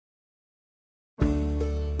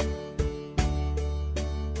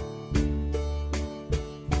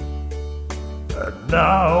And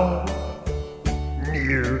now,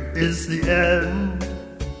 near is the end,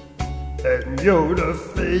 and Yoda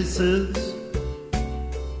faces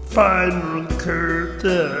final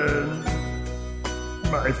curtain.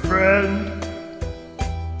 My friend,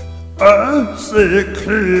 I say it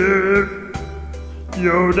clear,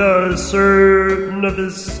 Yoda is certain of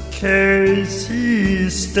his case, he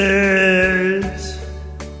stays.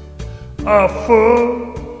 A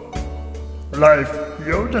full life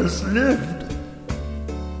Yoda's lived,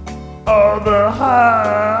 all the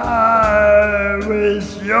highways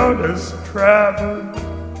Yoda's traveled,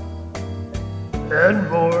 and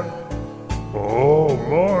more, oh,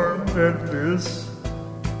 more than this,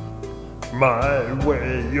 my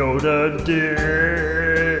way Yoda did.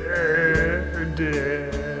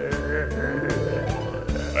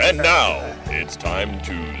 And now, it's time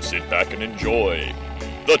to sit back and enjoy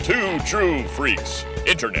the Two True Freaks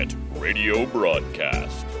Internet Radio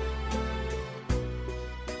Broadcast.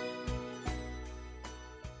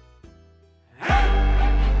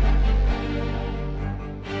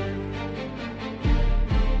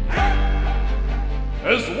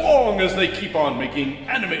 As long as they keep on making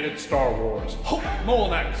animated Star Wars, Hope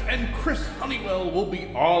Molinax and Chris Honeywell will be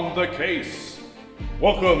on the case.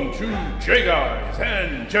 Welcome to J-Guys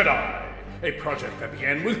and Jedi, a project that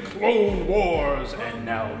began with Clone Wars and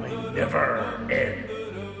now may never end.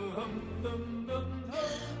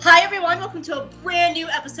 Hi everyone, welcome to a brand new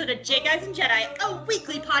episode of J-Guys and Jedi, a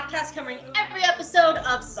weekly podcast covering every episode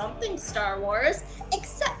of something Star Wars,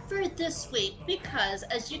 except for this week, because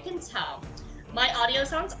as you can tell, my audio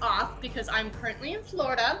sounds off because I'm currently in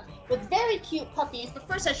Florida with very cute puppies. But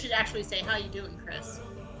first I should actually say, how you doing, Chris?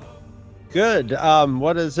 Good.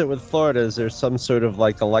 What is it with Florida? Is there some sort of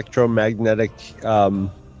like electromagnetic,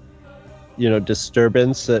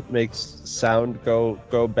 disturbance that makes sound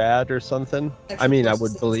go bad or something? I mean, I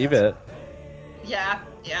would believe it. Yeah,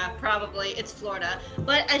 probably. It's Florida.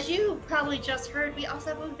 But as you probably just heard, we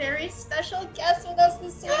also have a very special guest with us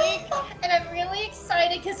this week. And I'm really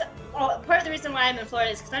excited because part of the reason why I'm in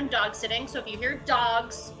Florida is because I'm dog sitting. So if you hear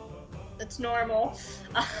dogs, that's normal.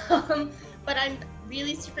 But I'm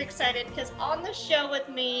really super excited because on the show with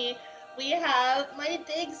me, we have my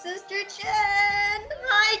big sister, Jen.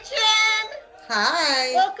 Hi, Jen.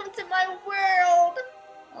 Hi. Welcome to my world.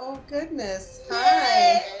 Oh, goodness.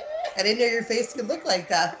 Hi. Yay. I didn't know your face could look like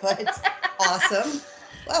that, but awesome.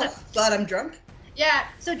 Well, glad I'm drunk. Yeah,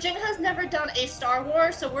 so Jen has never done a Star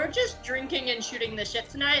Wars, so we're just drinking and shooting the shit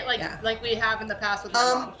tonight, like we have in the past with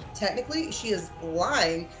my mom. Technically, she is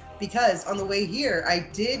lying, because on the way here, I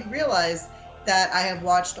did realize that I have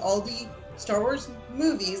watched all the Star Wars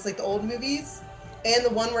movies, like the old movies, and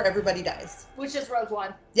the one where everybody dies. Which is Rogue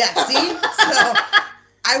One. Yeah, see? So,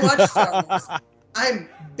 I watched Star Wars. I'm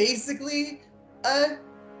basically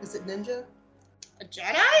is it ninja? A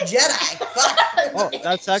Jedi? Jedi. Fuck. Oh,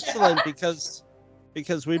 that's excellent because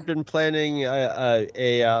we've been planning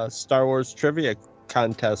a Star Wars trivia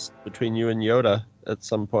contest between you and Yoda at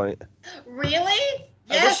some point. Really?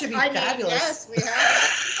 This should be fabulous. Yes, we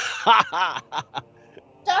have.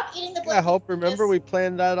 Stop eating the I hope. Remember, we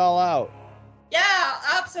planned that all out. Yeah,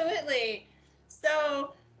 absolutely.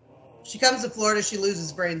 So she comes to Florida, she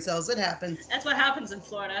loses brain cells. It happens. That's what happens in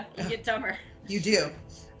Florida. You get dumber. You do.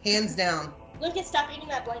 Hands down. Lucas, stop eating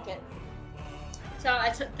that blanket. So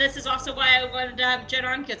this is also why I wanted to have Jen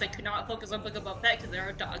on, because I could not focus on Book of Boba Fett because there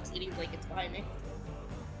are dogs eating blankets behind me.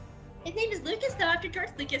 His name is Lucas, though, after George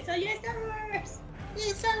Lucas, so yay, Star Wars!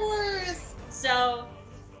 Yay, Star Wars! So,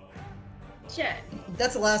 Jen.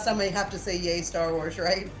 That's the last time I have to say yay, Star Wars,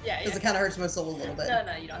 right? Yeah. Because it kind of hurts my soul a little bit.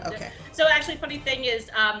 No, you don't have to. So actually, funny thing is,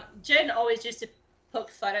 Jen always used to poke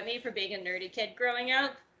fun at me for being a nerdy kid growing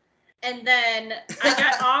up. And then I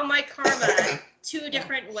got all my karma two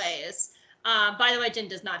different ways. By the way, Jen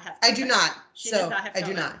does not have COVID. I do not. She does not have COVID. I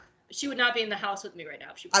do not. She would not be in the house with me right now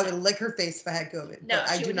if she I would lick her face if I had COVID. No,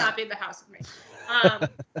 she would not be in the house with me.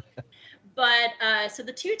 So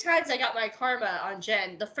the two times I got my karma on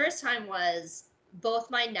Jen, the first time was both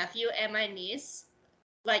my nephew and my niece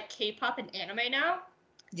like K-pop and anime now.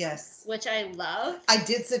 Yes. Which I love. I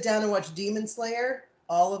did sit down and watch Demon Slayer,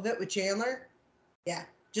 all of it with Chandler. Yeah.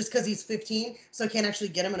 Just because he's 15, so I can't actually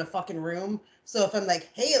get him in a fucking room. So if I'm like,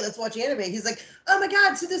 hey, let's watch anime, he's like, oh my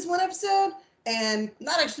god, so this one episode? And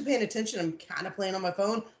not actually paying attention, I'm kind of playing on my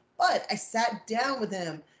phone, but I sat down with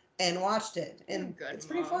him and watched it. And it's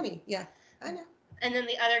pretty funny. Yeah, I know. And then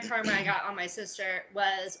the other karma I got on my sister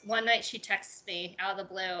was one night she texts me out of the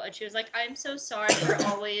blue, and she was like, I'm so sorry for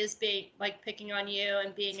always being, like, picking on you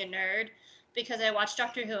and being a nerd, because I watched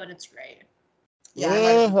Doctor Who and it's great.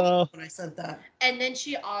 Yeah, when I said that. And then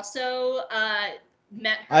she also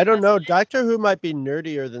met her I don't know. husband. Doctor Who might be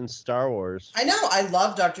nerdier than Star Wars. I know. I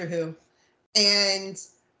love Doctor Who, and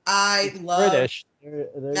I love British. There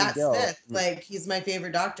Matt you go. Smith. Like, he's my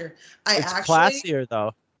favorite Doctor. It's classier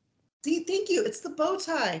though. See, thank you. It's the bow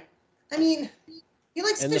tie. I mean, he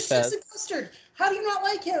likes And the fish sticks fez. and custard. How do you not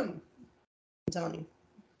like him? I'm telling you.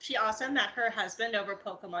 She also met her husband over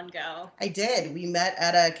Pokemon Go. I did. We met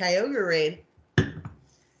at a Kyogre raid.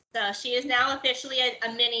 So she is now officially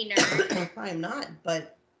a mini nerd. I am not,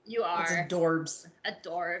 but You it's are. adorbs.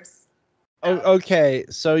 Adorbs. Oh, okay,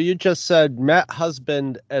 so you just said met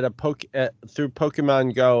husband at through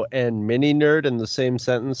Pokemon Go and mini nerd in the same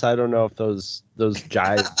sentence. I don't know if those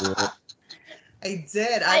jive. I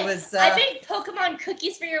did. I was. I baked Pokemon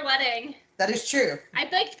cookies for your wedding. That is true. I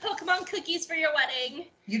baked Pokemon cookies for your wedding.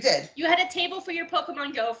 You did. You had a table for your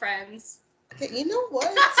Pokemon Go friends. Okay, you know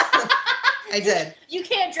what? I did. You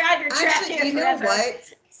can't drive your trap Actually, here you know forever.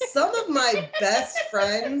 what? Some of my best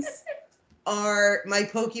friends are my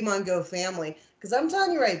Pokemon Go family. Because I'm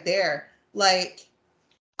telling you right there, like,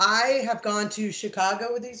 I have gone to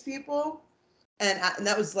Chicago with these people, and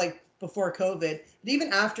that was like before COVID. But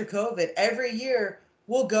even after COVID, every year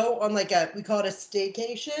we'll go on like we call it a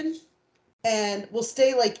staycation, and we'll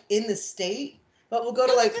stay like in the state, but we'll go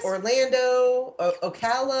to like Orlando,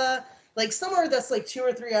 Ocala, like somewhere that's like 2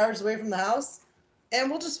 or 3 hours away from the house, and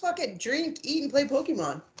we'll just fucking drink, eat, and play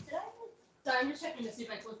Pokemon. Sorry, I'm just checking to see if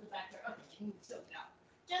I closed the back door. Okay, can you still get out?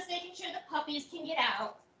 Just making sure the puppies can get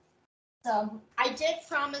out. So I did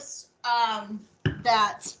promise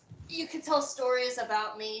that you could tell stories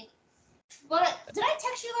about me. But did I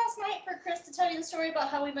text you last night for Chris to tell you the story about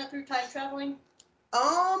how we met through time traveling?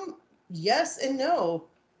 Yes and no.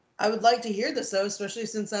 I would like to hear this though, especially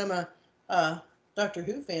since I'm a Doctor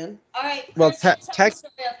Who fan. All right. Chris, Well, tell the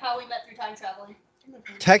story of how we met through time traveling.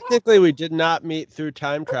 Technically, we did not meet through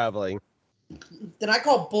time traveling, Then I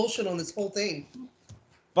call bullshit on this whole thing.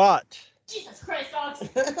 but Jesus Christ, dogs.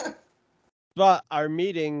 our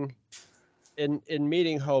meeting in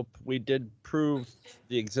meeting Hope, we did prove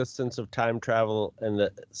the existence of time travel, and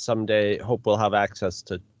that someday Hope will have access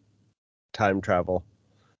to time travel.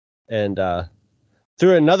 And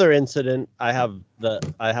through another incident, I have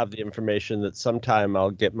the information that sometime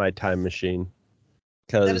I'll get my time machine,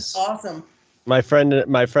 That is because awesome. my friend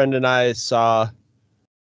and I saw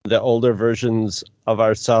the older versions of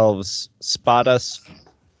ourselves spot us,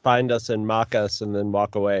 find us, and mock us, and then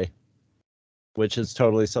walk away, which is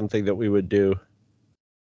totally something that we would do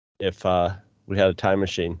if we had a time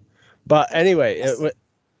machine. But anyway,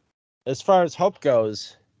 as far as Hope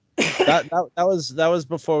goes, that was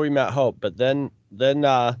before we met Hope. But then when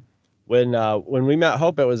we met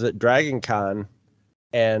Hope, it was at Dragon Con,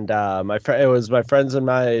 and it was my friends and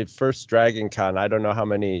my first Dragon Con. I don't know how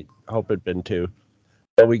many Hope had been to,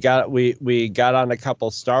 but we got on a couple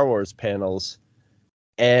Star Wars panels,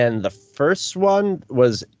 and the first one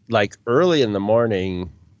was like early in the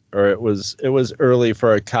morning, or it was early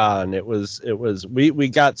for a con. We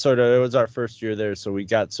got sort of, it was our first year there, so we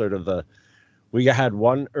got sort of we had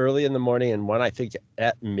one early in the morning and one I think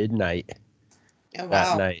at midnight Oh,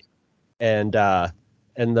 that wow. night. And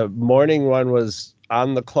the morning one was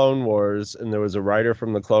on the Clone Wars, and there was a writer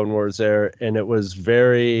from the Clone Wars there, and it was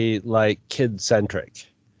very like kid centric.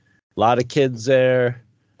 A lot of kids there.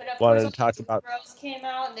 But of Wanted course, to talk the about- Bros came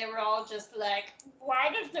out and they were all just like, "Why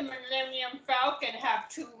does the Millennium Falcon have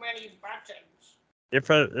too many buttons?" If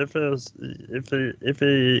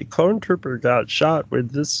a clone trooper got shot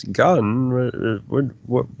with this gun,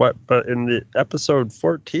 but in the episode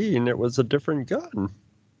 14 it was a different gun.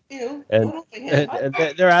 Ew. And- I don't think I- And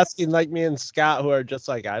they're asking like me and Scott, who are just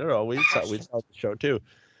like, I don't know, we saw the show too.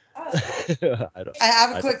 I don't. I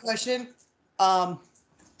have I a quick question. I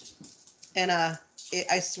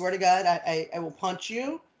swear to God, I will punch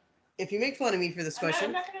you if you make fun of me for this I'm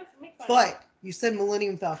question. not gonna make fun of But you said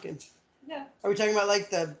Millennium Falcon. it. Yeah. Are we talking about like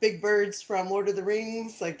the big birds from Lord of the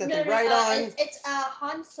Rings, like that No, they no, ride on? It's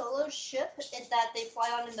Han Solo's ship that they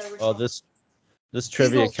fly on in the original. Oh, this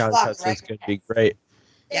trivia little flop, contest is right? going to be great.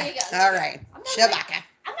 There Yeah. you go. All right. I'm not Chewbacca.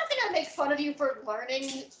 I'm not gonna make fun of you for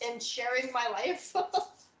learning and sharing my life.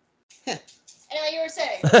 Anyway, you were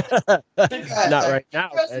saying. Not right now,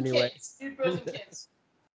 Bros and anyway. kids. Dude, bros and kids.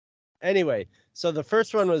 Anyway, so the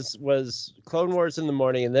first one was Clone Wars in the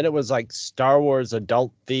morning, and then it was like Star Wars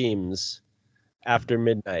adult themes after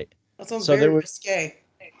midnight. That sounds So there very were- risque.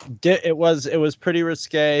 It was pretty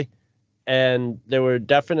risque, and there were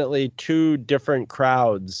definitely two different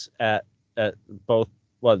crowds at both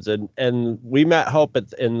ones, and we met Hope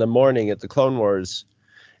in the morning at the Clone Wars,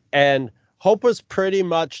 and Hope was pretty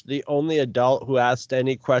much the only adult who asked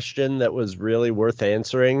any question that was really worth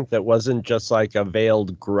answering, that wasn't just like a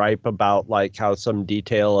veiled gripe about like how some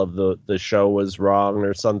detail of the show was wrong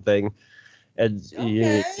or something. And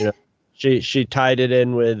you know, she tied it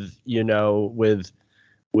in with, you know, with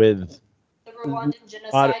The Rwandan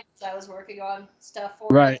genocide, because I was working on stuff for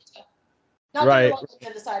right. it. Not the Rwandan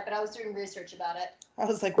genocide, but I was doing research about it. I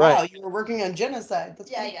was like, wow, you were working on genocide. That's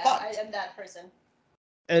yeah, I am that person.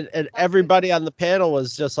 And everybody on the panel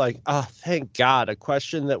was just like, oh, thank God, a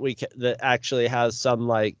question that that actually has some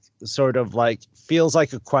like sort of like feels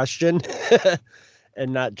like a question,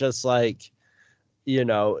 and not just like, you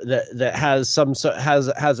know, that has some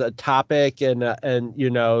has a topic and you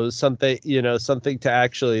know something to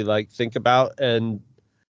actually like think about. And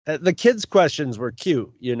the kids' questions were cute,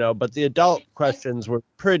 you know, but the adult questions were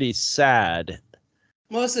pretty sad.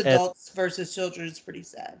 Most adults versus children is pretty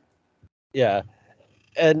sad. Yeah.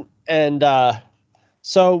 And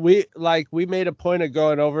so we made a point of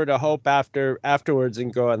going over to Hope afterwards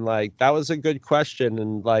and going like, that was a good question,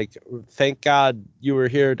 and like, thank God you were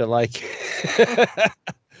here to like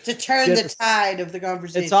to turn the tide of the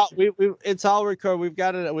conversation. It's all recorded. We've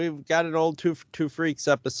got an old two freaks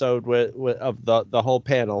episode with of the whole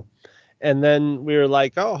panel, and then we were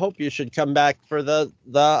like, oh, Hope, you should come back for the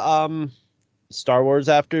Star Wars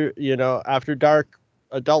after dark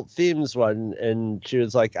adult themes one. And she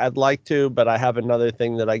was like, I'd like to, but I have another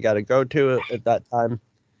thing that I got to go to at that time.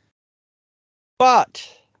 But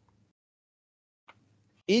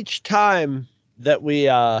each time that we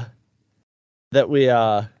did our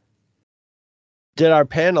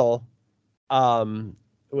panel,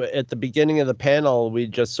 at the beginning of the panel, we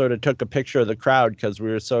just sort of took a picture of the crowd because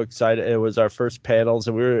we were so excited. It was our first panels,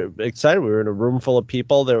 and we were excited. We were in a room full of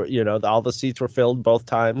people. There, you know, all the seats were filled both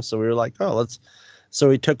times. So we were like, oh, let's. So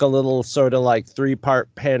we took a little sort of like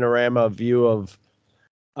 3-part panorama view of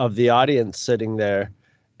the audience sitting there,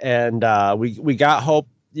 and we got Hope,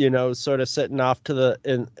 you know, sort of sitting off to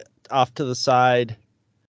the side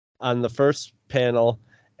on the first panel,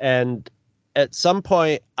 and at some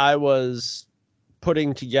point I was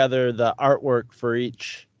putting together the artwork for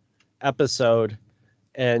each episode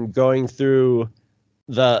and going through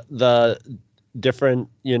the different,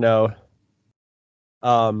 you know,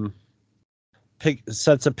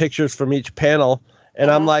 sets of pictures from each panel, and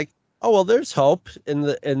I'm like, oh well, there's Hope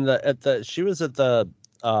she was at the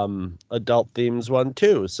adult themes one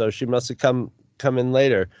too, so she must have come in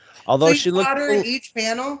later. Although so she looked each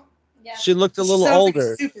panel. Yeah. She looked a little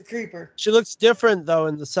older. Like a super creeper. She looks different though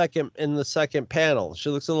in the second panel. She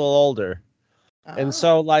looks a little older. And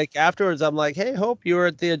so like afterwards I'm like, hey Hope, you were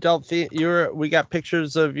at the adult theme. We got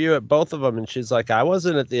pictures of you at both of them, and she's like, I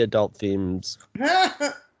wasn't at the adult themes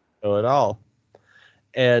at all.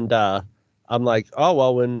 And I'm like, oh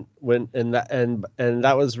well, when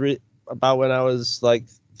that was about when I was like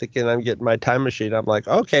thinking I'm getting my time machine. I'm like,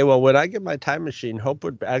 okay, well, when I get my time machine, Hope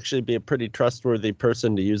would actually be a pretty trustworthy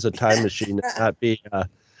person to use a time machine and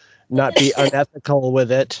not be unethical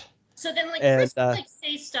with it. So then, like, Chris would, like,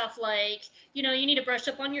 say stuff like, you know, you need to brush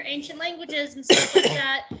up on your ancient languages and stuff like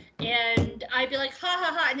that. And I'd be like, ha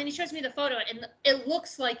ha ha. And then he shows me the photo, and it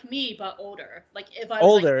looks like me, but older. Like if I was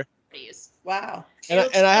older. Like, wow. And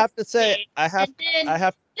I have to say,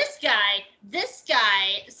 This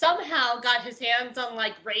guy somehow got his hands on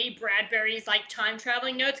like Ray Bradbury's like time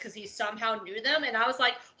traveling notes because he somehow knew them, and I was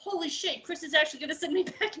like, holy shit, Chris is actually gonna send me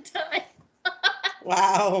back in time.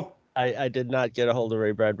 Wow. I did not get a hold of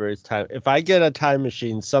Ray Bradbury's time. If I get a time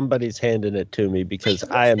machine, somebody's handing it to me because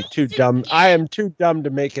I am too dumb. I am too dumb to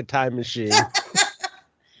make a time machine.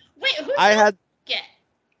 Wait, who get?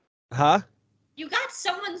 Huh? You got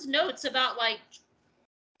someone's notes about like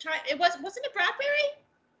wasn't it Bradbury?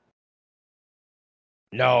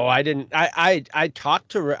 No, I didn't. I talked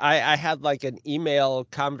to I had like an email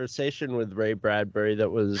conversation with Ray Bradbury that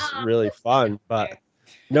was really fun, but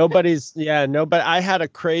nobody's nobody. I had a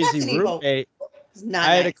crazy roommate.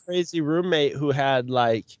 I had a crazy roommate who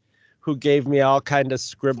gave me all kind of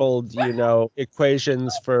scribbled, you know,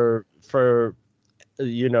 equations for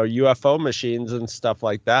you know, UFO machines and stuff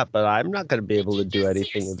like that, but I'm not going to be able to do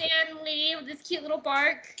anything. Stan Lee with this cute little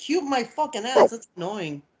bark. Cute my fucking ass. That's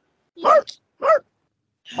annoying. You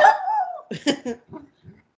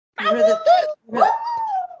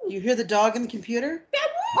hear the dog in the computer?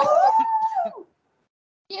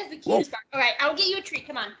 He has the cutest bark. All right, I'll get you a treat.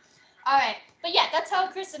 Come on. All right, but yeah, that's how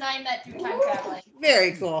Chris and I met through time traveling.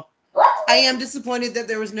 Very cool. I am disappointed that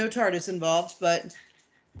there was no TARDIS involved, but.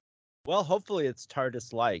 Well, hopefully it's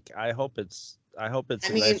TARDIS-like. I hope it's. I mean,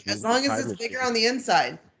 nice as long as it's bigger on the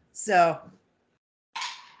inside. So.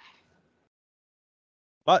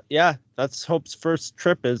 But yeah, that's Hope's first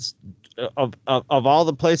trip is of all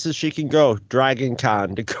the places she can go, Dragon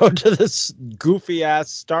Con, to go to this goofy ass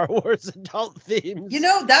Star Wars adult theme. You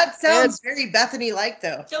know, that sounds very Bethany-like,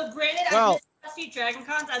 though. So granted, Well- I missed a few Dragon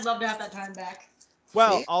Cons. I'd love to have that time back.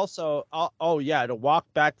 Well, See? also, oh yeah, to walk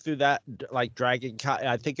back through that like Dragon Con,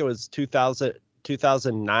 I think it was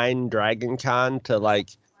 2009 Dragon Con to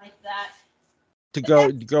like that. to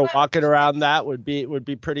But go that's- walking around that would be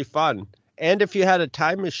pretty fun. And if you had a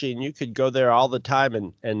time machine, you could go there all the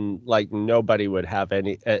time and like nobody would have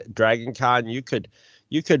any at Dragon Con. You could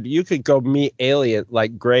go meet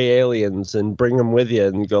gray aliens and bring them with you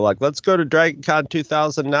and go like, let's go to Dragon Con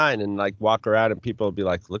 2009 and like walk around and people would be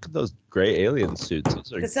like, look at those gray alien suits.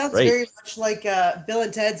 Those are It sounds great. very much like Bill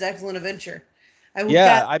and Ted's Excellent Adventure.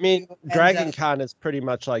 Yeah, I mean, and, Dragon Con is pretty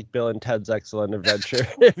much like Bill and Ted's Excellent Adventure,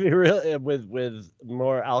 if you really with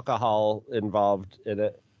more alcohol involved in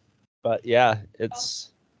it. But yeah, it's.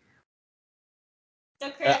 So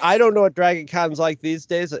Chris, I don't know what Dragon Con's like these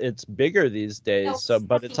days. It's bigger these days, no, so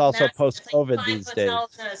but it's fucking also massive. post It's like COVID 5 these days.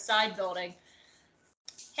 hotels in a side building.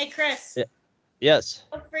 Hey Chris, Yeah. Yes.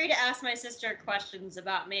 feel free to ask my sister questions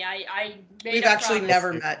about me. I made we've a actually promise.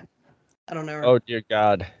 never met. I don't know her. Oh dear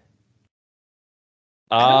God.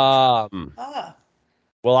 Ah.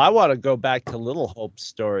 Well, I want to go back to Little Hope's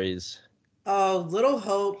stories. Oh, Little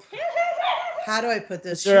Hope. How do I put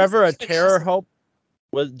this? Is there ever a terror Hope?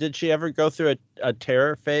 Did she ever go through a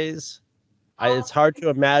terror phase? It's hard to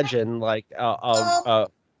imagine like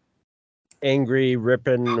angry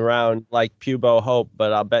ripping around like Pubo Hope,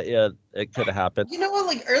 but I'll bet you it could have happened. You know what?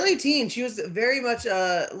 Like early teen, she was very much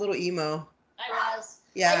a little emo. I was.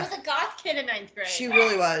 Yeah. I was a goth kid in 9th grade. She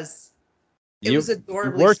really was. It You was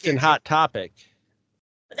adorably worked scary. in Hot Topic.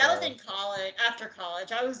 But that was in college. After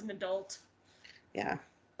college, I was an adult. Yeah.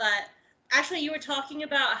 But actually, you were talking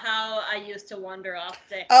about how I used to wander off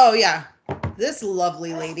the Oh yeah. This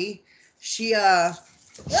lovely lady. She dogs.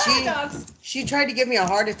 she tried to give me a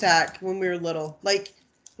heart attack when we were little. Like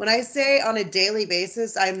when I say on a daily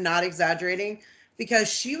basis, I'm not exaggerating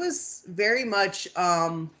because she was very much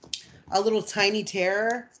a little tiny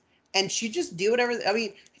terror and she'd just do whatever. I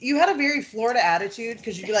mean, you had a very Florida attitude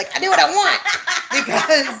because you'd be like, I do what I want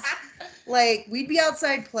because like we'd be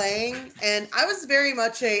outside playing and I was very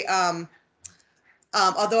much a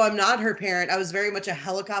although I'm not her parent, I was very much a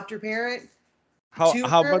helicopter parent. How to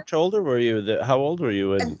how her. much older were you? How old were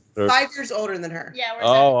you? And 5 years older than her. Yeah, we're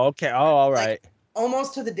Oh, okay. Oh, all right. Like,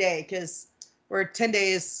 almost to the day because we're 10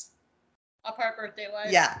 days. apart birthday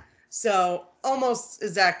wise. Yeah. So almost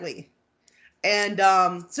exactly. And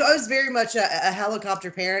so I was very much a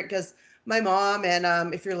helicopter parent because my mom,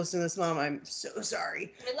 and if you're listening to this, Mom, I'm so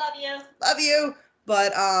sorry. We love you. Love you.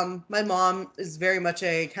 But my mom is very much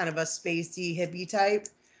a kind of a spacey hippie type.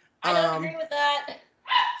 I don't agree with that.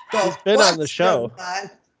 Well, She's been on the what's show. going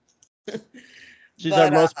on? She's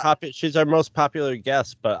But, our most popular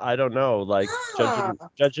guest, but I don't know. Like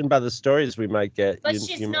judging by the stories we might get, But you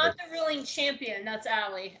she's might- not the ruling champion. That's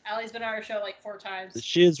Allie. Allie's been on our show like 4 times.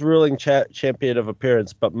 She is ruling champion of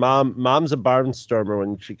appearance, but mom's a barnstormer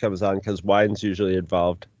when she comes on because wine's usually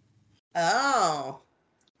involved. Oh,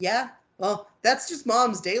 yeah. Well, that's just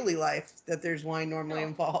Mom's daily life that there's wine normally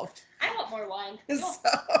involved. I want more wine.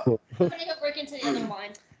 So, I'm gonna go break into the other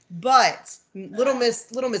wine. but little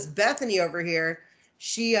Miss Bethany over here,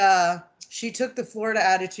 she took the Florida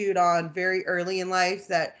attitude on very early in life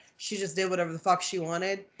that she just did whatever the fuck she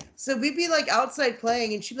wanted. So we'd be like outside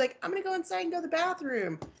playing and she'd be like, I'm gonna go inside and go to the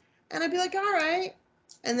bathroom. And I'd be like, all right.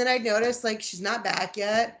 And then I'd notice like she's not back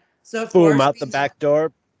yet. So of Boom, course, out the back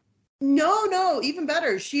door. No, even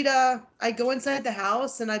better. I'd go inside the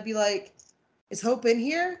house and I'd be like, is Hope in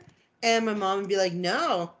here? And my mom would be like,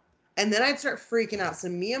 no. And then I'd start freaking out. So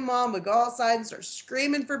me and Mom would go outside and start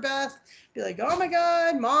screaming for Beth. Be like, oh my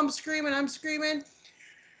God, Mom's screaming, I'm screaming.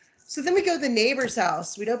 So then we go to the neighbor's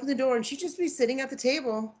house. We'd open the door and she'd just be sitting at the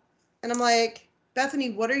table. And I'm like, Bethany,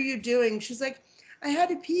 what are you doing? She's like, I had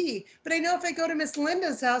to pee. But I know if I go to Miss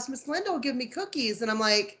Linda's house, Miss Linda will give me cookies. And I'm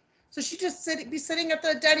like, so she just be sitting at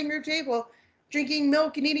the dining room table, drinking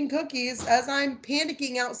milk and eating cookies as I'm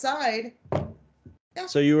panicking outside.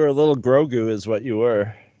 So you were a little Grogu, is what you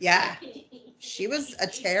were. Yeah, she was a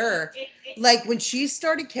terror. Like when she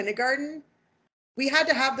started kindergarten, we had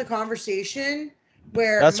to have the conversation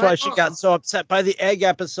where That's my why she mom- got so upset by the egg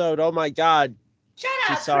episode. Oh my God, Shut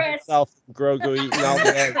she up, saw Chris. herself Grogu eating all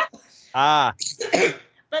the eggs. Ah,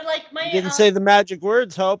 But like my you didn't say the magic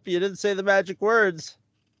words, Hope. You didn't say the magic words.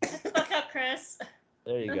 fuck up, Chris.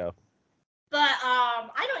 There you go. But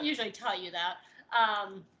I don't usually tell you that.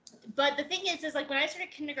 But the thing is like when I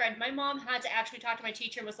started kindergarten, my mom had to actually talk to my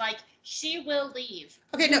teacher. Was like, she will leave.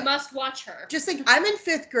 Okay, you no. must watch her. Just think, I'm in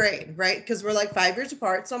 5th grade, right? Because we're like 5 years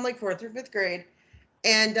apart, so I'm like 4th through 5th grade.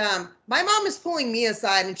 And my mom is pulling me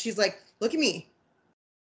aside, and she's like, "Look at me.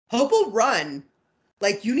 Hope will run.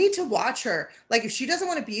 Like, you need to watch her. Like, if she doesn't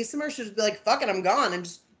want to be somewhere, she'll just be like, fuck it, I'm gone,' and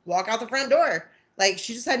just walk out the front door. Like,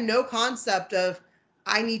 she just had no concept of,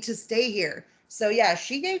 I need to stay here. So, yeah,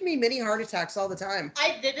 she gave me mini heart attacks all the time.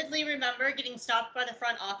 I vividly remember getting stopped by the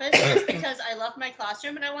front office just because I left my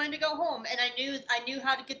classroom and I wanted to go home. And I knew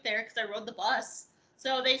how to get there because I rode the bus.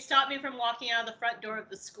 So they stopped me from walking out of the front door of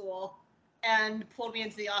the school and pulled me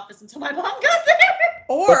into the office until my mom got there.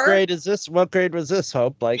 Or What grade is this? What grade was this,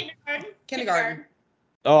 Hope? Like, kindergarten.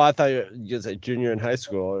 oh, I thought you was a junior in high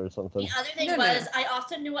school or something. The other thing No. was I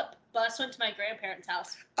often knew what bus went to my grandparents'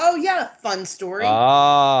 house. Oh, yeah, fun story.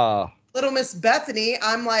 Ah, Little Miss Bethany,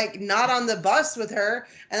 I'm like not on the bus with her,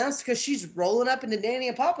 and that's because she's rolling up into Danny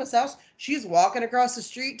and Papa's house. She's walking across the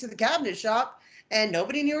street to the cabinet shop, and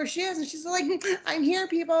nobody knew where she is, and she's like, "I'm here,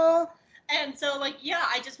 people." And so, like, yeah,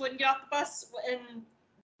 I just wouldn't get off the bus and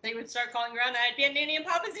they would start calling around and I'd be at Nanny and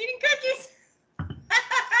Papa's eating cookies.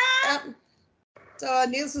 Yep. So,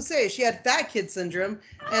 needless to say, she had fat kid syndrome,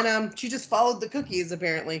 and she just followed the cookies,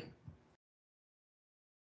 apparently.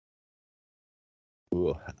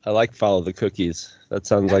 ooh, I like follow the cookies. That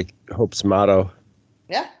sounds like Hope's motto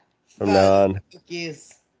Yeah. from now on.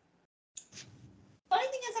 Cookies. Funny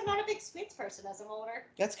thing is, I'm not a big sweets person as I'm older,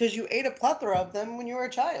 That's because you ate a plethora of them when you were a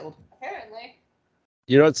child. apparently.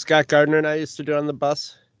 You know what Scott Gardner and I used to do on the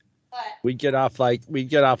bus? But We'd get off like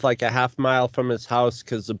a half mile from his house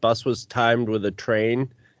because the bus was timed with a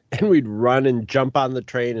train, and we'd run and jump on the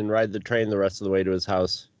train and ride the train the rest of the way to his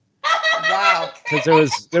house. Wow.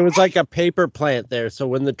 Because there was like a paper plant there, so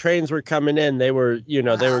when the trains were coming in, they were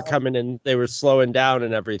Wow. coming in, they were slowing down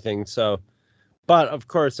and everything. So, but of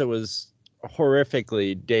course it was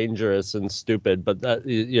horrifically dangerous and stupid. But that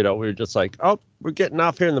we were just like, oh, we're getting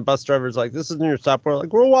off here, and the bus driver's like, this isn't your stop. We're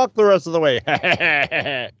like, we'll walk the rest of the way.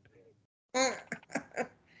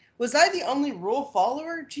 Was I the only rule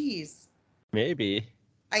follower? Jeez. Maybe.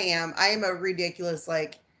 I am. I am a ridiculous,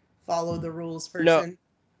 like, follow the rules person. No.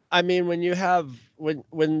 I mean, when you have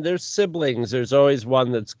when there's siblings, there's always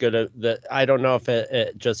one that's gonna that I don't know if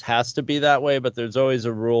it just has to be that way, but there's always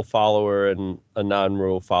a rule follower and a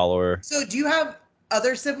non-rule follower. So, do you have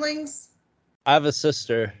other siblings? I have a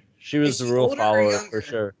sister. She was Is the she rule older or follower younger? for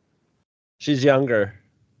sure. She's younger,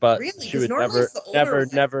 but Really? she 'Cause would normally never it's the older one.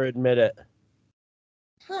 never admit it.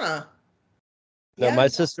 Huh. No, Yeah. my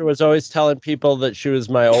sister was always telling people that she was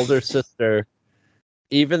my older sister,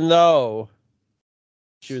 even though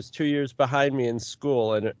she was 2 years behind me in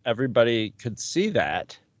school, and everybody could see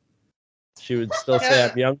that. She would still say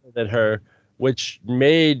I'm younger than her, which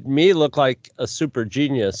made me look like a super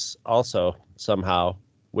genius also somehow,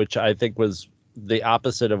 which I think was the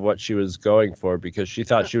opposite of what she was going for because she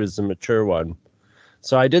thought she was the mature one.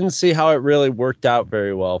 So I didn't see how it really worked out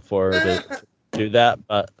very well for her to do that,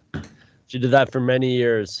 but she did that for many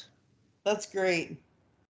years. That's great.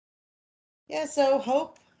 Yeah, so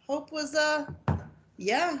Hope was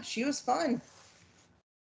yeah, she was fun.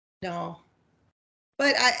 No.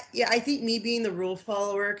 But I think me being the rule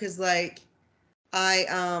follower, because like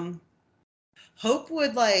Hope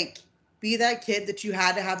would like be that kid that you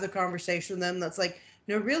had to have the conversation with them that's like,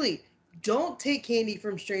 no, really, don't take candy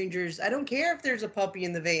from strangers. I don't care if there's a puppy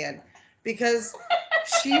in the van. Because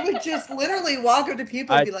she would just literally walk up to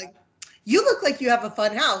people and be like, you look like you have a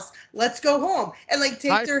fun house. Let's go home. And like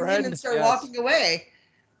take Hi, their hand friend. and start Yes. walking away.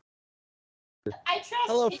 I trust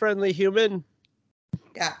Hello, you. friendly human.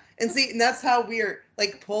 Yeah. And see, and that's how we're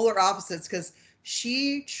like polar opposites because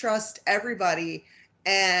she trusts everybody.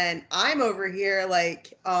 And I'm over here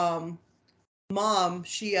like, mom,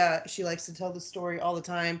 she likes to tell the story all the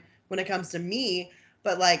time when it comes to me,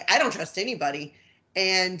 but like I don't trust anybody.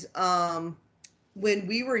 And when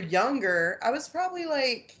we were younger, I was probably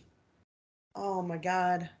like, oh my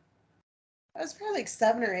God, I was probably like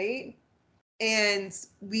 7 or 8. And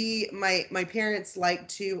my parents like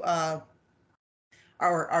to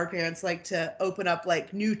our parents like to open up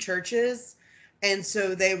like new churches, and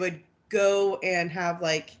so they would go and have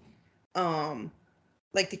like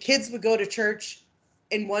the kids would go to church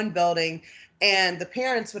in one building and the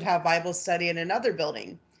parents would have Bible study in another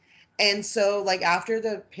building. And so like after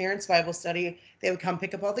the parents' Bible study, they would come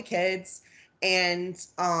pick up all the kids, and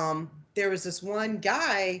there was this one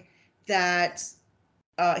guy that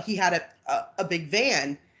he had a big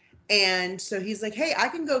van. And so he's like, hey, I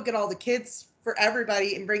can go get all the kids for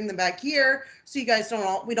everybody and bring them back here so you guys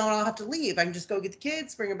we don't all have to leave. I can just go get the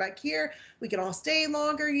kids, bring them back here. We can all stay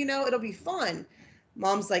longer, it'll be fun.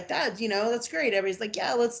 Mom's like, Dad, that's great. Everybody's like,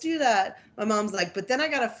 yeah, let's do that. My mom's like, but then I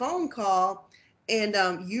got a phone call and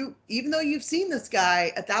even though you've seen this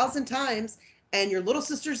guy 1,000 times and your little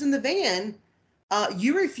sister's in the van,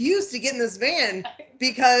 you refused to get in this van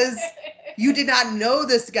because you did not know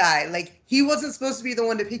this guy. Like, he wasn't supposed to be the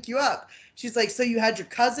one to pick you up. She's like, so you had your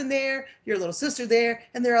cousin there, your little sister there,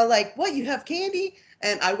 and they're all like, what, you have candy?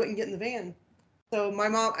 And I wouldn't get in the van. So my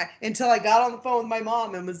mom, until I got on the phone with my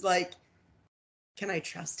mom and was like, can I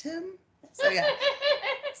trust him?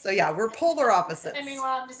 So yeah, we're polar opposites. And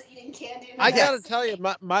meanwhile, I'm just eating candy. I gotta tell you,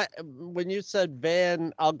 my when you said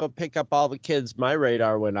van, I'll go pick up all the kids. My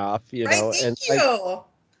radar went off, Right, thank you.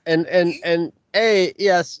 And A,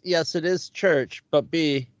 yes, it is church, but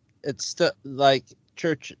B, it's still like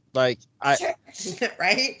church. Like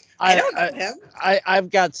right? I don't know him. I've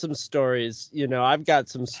got some stories. I've got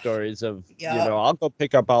some stories of Yeah. I'll go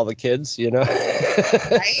pick up all the kids.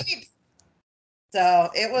 Right. So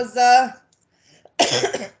it was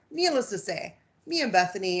needless to say, me and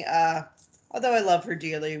Bethany, although I love her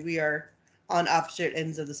dearly, we are on opposite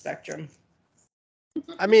ends of the spectrum.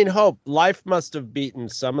 I mean, Hope, life must have beaten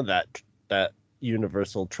some of that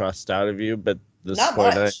universal trust out of you, but this Not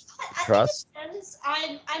point, much. trust.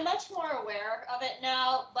 I'm much more aware of it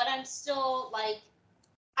now, but I'm still like,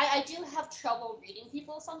 I do have trouble reading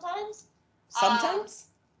people sometimes. Sometimes.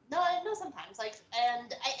 No, sometimes.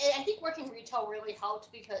 And I think working retail really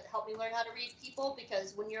helped me learn how to read people,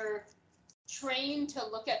 because when you're trained to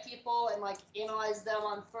look at people and analyze them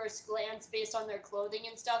on first glance based on their clothing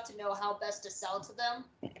and stuff to know how best to sell to them,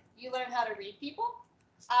 you learn how to read people.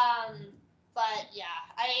 But yeah,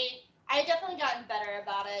 I definitely gotten better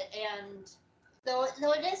about it, and though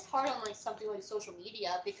it is hard on something like social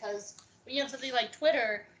media, because when you have something like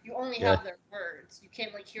Twitter, you only have their words. You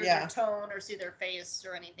can't hear their tone or see their face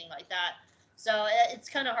or anything like that. So it's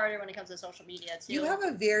kind of harder when it comes to social media too. You have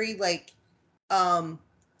a very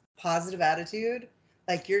positive attitude.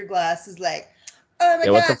 Like, your glass is like, oh my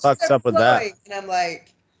god, what the fuck's up with that? And I'm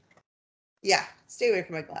like, yeah, stay away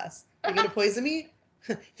from my glass. You're gonna poison me?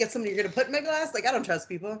 Get something you're gonna put in my glass? I don't trust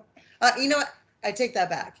people. You know what? I take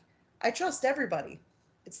that back. I trust everybody.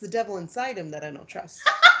 It's the devil inside him that I don't trust.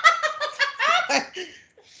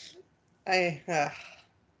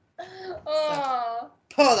 Oh.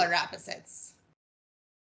 Polar opposites.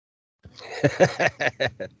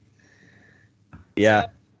 Yeah.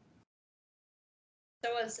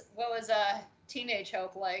 So what was Teenage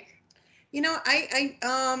Hope like?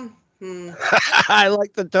 I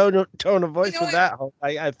like the tone of voice with that. Hope.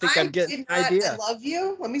 I think I'm getting an idea. I love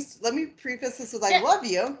you. Let me preface this with I love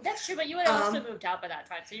you. That's true, but you had also moved out by that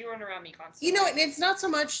time, so you weren't around me constantly. And it's not so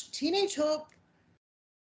much Teenage Hope.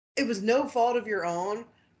 It was no fault of your own,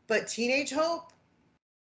 but Teenage Hope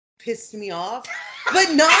pissed me off.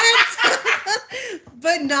 But not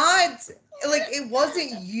it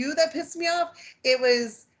wasn't you that pissed me off. It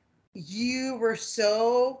was, you were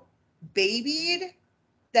so babied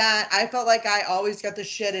that I felt like I always got the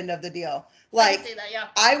shit end of the deal. I can see that, yeah.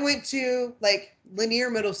 I went to Lanier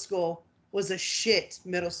Middle School was a shit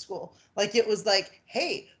middle school. It was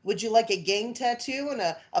hey, would you like a gang tattoo and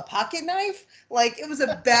a pocket knife? It was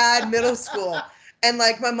a bad middle school. And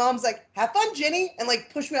my mom's like, have fun, Jenny, and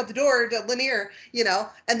pushed me out the door to Lanier,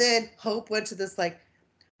 and then Hope went to this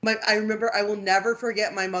I remember, I will never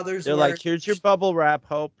forget my mother's They're words. here's your bubble wrap,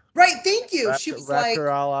 Hope. Right, thank you. She was wrapped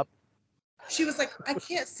her all up. She was like, I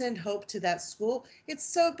can't send Hope to that school. It's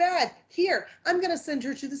so bad. Here, I'm going to send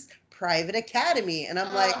her to this private academy. And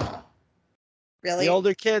I'm like, really?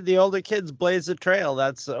 The older kids blaze a trail.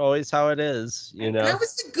 That's always how it is, And I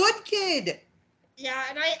was the good kid. Yeah,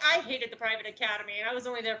 and I hated the private academy, and I was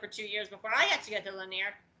only there for 2 years before I got to get to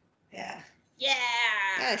Lanier. Yeah. Yeah.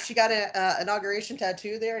 Yeah, she got an inauguration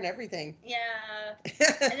tattoo there and everything. Yeah.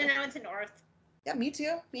 And then I went to North. Yeah, me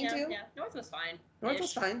too. Me too. Yeah, North was fine. North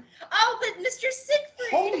was fine. Oh, but Mr. Siegfried.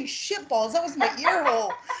 Holy shit balls, that was my ear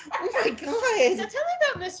hole. Oh my So god. tell me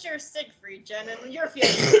about Mr. Siegfried, Jen, and your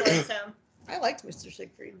feelings towards him. I liked Mr.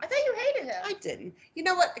 Siegfried. I thought you hated him. I didn't. You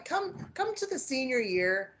know what? Come to the senior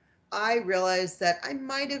year, I realized that I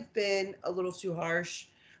might have been a little too harsh.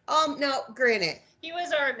 Now, granted, He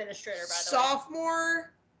was our administrator, by the way.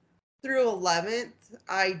 sophomore through 11th,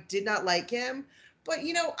 I did not like him. But,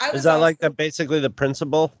 I was Is that also, basically the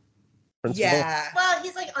principal? Yeah. Well,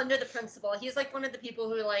 he's under the principal. He's one of the people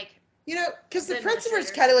who Because the The principal's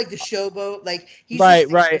administrator. kind of like the showboat. He's Right.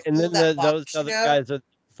 just And then that those box, other guys are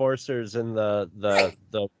forcers and the Right.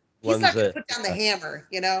 He's ones not going to that. put down the hammer,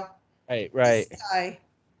 Right. This guy,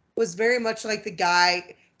 was very much like the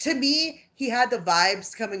guy. To me, he had the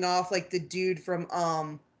vibes coming off like the dude from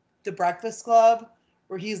The Breakfast Club,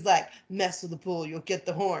 where he's like, mess with the pool, you'll get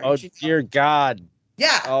the horns. Oh you know? dear God.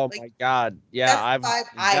 Yeah. Oh like, my God. Yeah, that's the vibe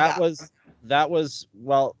I got. that was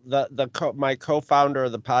well, my co-founder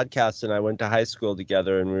of the podcast and I went to high school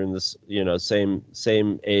together, and we were in this,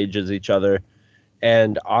 same age as each other.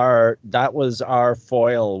 And that was our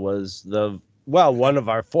foil, was one of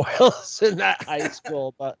our foils in that high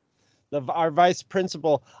school, but our vice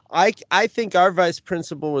principal, I think our vice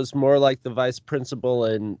principal was more like the vice principal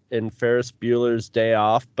in Ferris Bueller's Day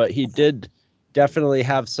Off, but he did definitely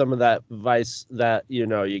have some of that vice that,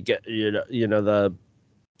 you get, the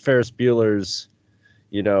Ferris Bueller's,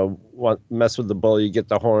 mess with the bull, you get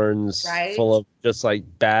the horns, right? Full of just like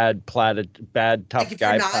bad tough like if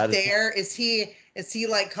guy. You're not there, is he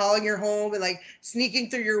like calling your home and like sneaking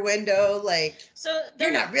through your window? Like, so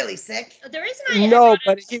you're not really sick. The reason No,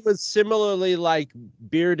 but he was similarly like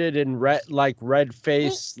bearded and red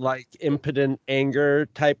face, like impotent anger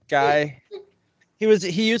type guy. He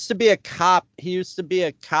used to be a cop. He used to be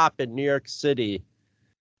a cop in New York City.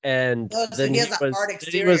 And then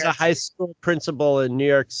he was a high school principal in New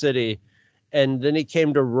York City. And then he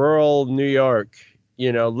came to rural New York.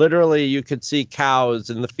 Literally you could see cows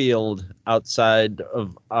in the field outside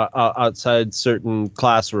certain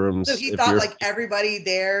classrooms. So he thought like everybody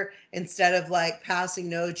there, instead of like passing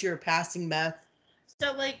notes, you're passing meth.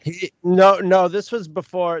 So like no, this was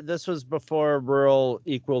before rural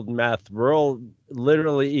equaled meth. Rural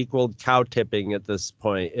literally equaled cow tipping at this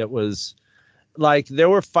point. It was like there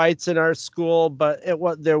were fights in our school, but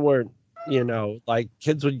there weren't, like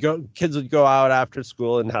kids would go out after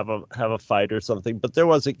school and have a fight or something, but there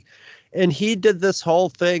wasn't. And he did this whole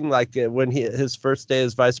thing like when his first day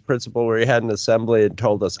as vice principal, where he had an assembly and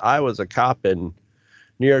told us, I was a cop in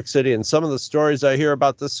New York City, and some of the stories I hear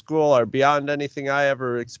about this school are beyond anything I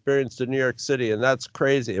ever experienced in New York City, and that's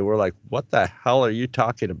crazy. And we're like, what the hell are you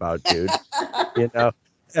talking about, dude?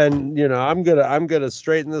 And I'm gonna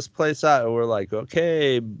straighten this place out. And we're like,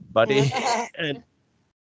 okay, buddy. And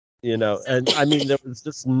and I mean, there was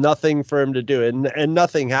just nothing for him to do, and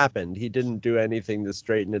nothing happened. He didn't do anything to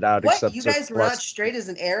straighten it out. What? Except You guys were not straight as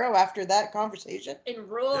an arrow after that conversation? In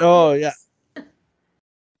rural. Oh yeah.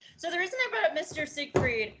 So the reason I brought up Mr.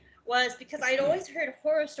 Siegfried was because I'd always heard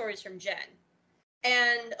horror stories from Jen,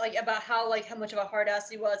 and like about how much of a hard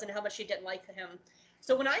ass he was and how much she didn't like him.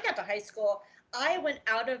 So when I got to high school, I went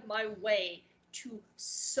out of my way to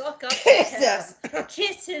suck up to him,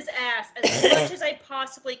 kiss his ass as much as I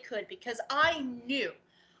possibly could, because I knew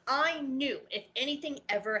if anything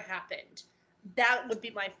ever happened, that would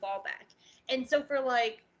be my fallback. And so for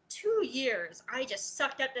like 2 years, I just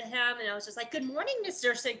sucked up to him, and I was just like, good morning,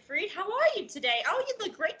 Mr. Siegfried. How are you today? Oh, you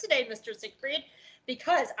look great today, Mr. Siegfried.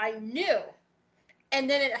 Because I knew. And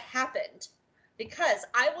then it happened. Because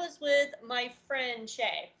I was with my friend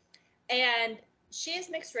Shay, and she is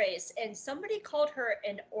mixed race, and somebody called her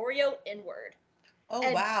an Oreo N-word.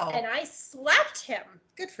 Oh, wow. And I slapped him.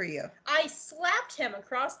 Good for you. I slapped him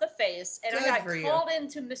across the face, and I got called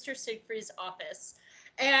into Mr. Siegfried's office.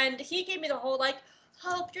 And he gave me the whole, like,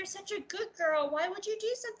 Hope, you're such a good girl. Why would you do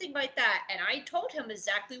something like that? And I told him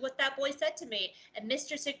exactly what that boy said to me. And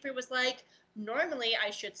Mr. Siegfried was like, normally I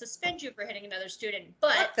should suspend you for hitting another student.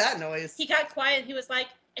 But what's that noise? He got quiet, and he was like,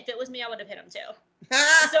 if it was me, I would have hit him too.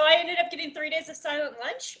 So I ended up getting 3 days of silent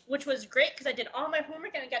lunch, which was great because I did all my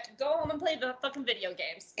homework and I got to go home and play the fucking video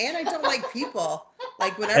games. And I don't like people.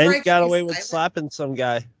 Like whenever and I got away with slapping some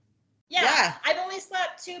guy. Yeah, I've only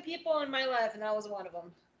slapped 2 people in my life, and that was one of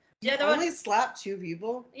them. You only slapped 2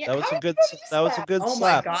 people? Yeah, that was a good slap. Oh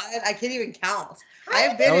my god, I can't even count.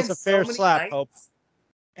 I've been that was a fair slap, Hope.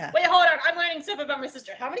 Yeah. Wait, hold on. I'm learning stuff about my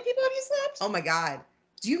sister. How many people have you slapped? Oh my god.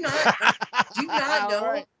 Do you not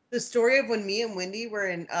know the story of when me and Wendy were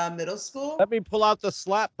in middle school? Let me pull out the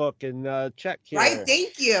slap book and check here. Right,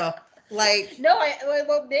 thank you. Like no,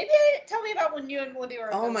 maybe tell me about when you and Wendy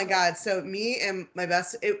were. Oh my god! So me and my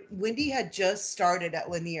Wendy had just started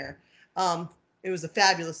at Lanier. It was a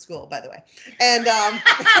fabulous school, by the way, and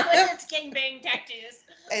with its gangbang tattoos.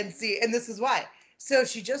 And this is why. So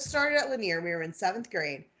she just started at Lanier. We were in 7th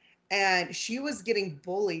grade, and she was getting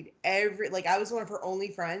bullied I was one of her only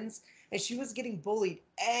friends. And she was getting bullied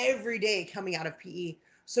every day coming out of PE.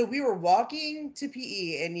 So we were walking to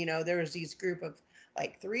PE, and there was these group of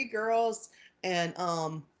like 3 girls, and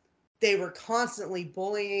they were constantly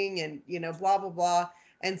bullying and blah blah blah.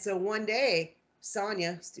 And so one day,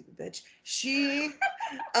 Sonia, stupid bitch, she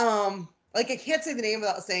I can't say the name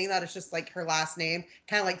without saying that. It's just like her last name,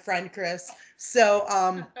 kind of like friend Chris. So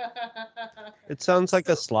it sounds like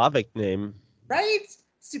a Slavic name. Right?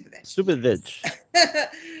 Stupid bitch. Stupid bitch.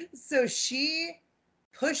 So she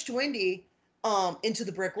pushed Wendy into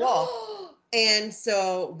the brick wall. And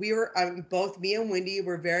so we were, both me and Wendy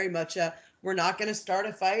were very much we're not going to start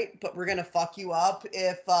a fight, but we're going to fuck you up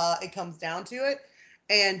if it comes down to it.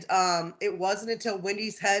 And it wasn't until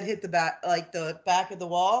Wendy's head hit the back of the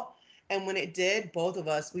wall. And when it did, both of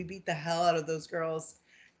us, we beat the hell out of those girls.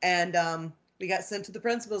 And we got sent to the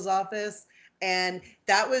principal's office. And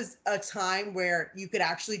that was a time where you could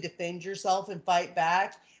actually defend yourself and fight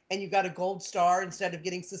back. And you got a gold star instead of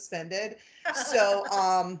getting suspended.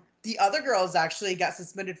 So the other girls actually got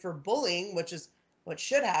suspended for bullying, which is what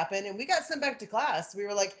should happen. And we got sent back to class. We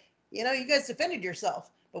were like, you guys defended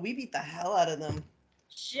yourself. But we beat the hell out of them.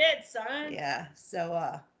 Shit, son. Yeah. So,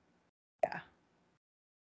 yeah.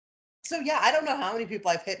 So, yeah, I don't know how many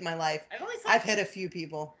people I've hit in my life. I've hit a few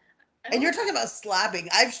people. And you're talking about slapping.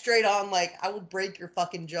 I've straight on, I will break your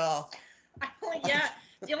fucking jaw. Yeah.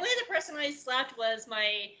 The only other person I slapped was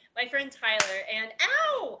my friend Tyler. And,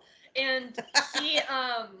 ow! And he,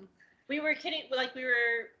 we were kidding, we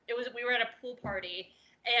were at a pool party.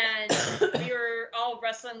 And we were all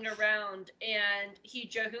wrestling around, and he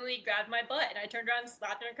jokingly grabbed my butt, and I turned around and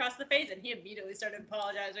slapped him across the face, and he immediately started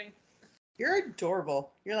apologizing. You're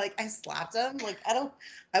adorable. You're like, I slapped him? I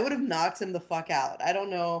would have knocked him the fuck out. I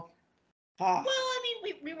don't know. Well, I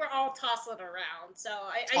mean, we were all tossling around, so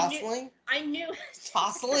I knew.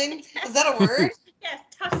 Tossling? Is that a word? Yes,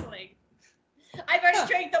 tussling. I've already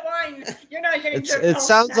drank the wine. You're not getting drunk. It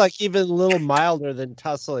sounds like even a little milder than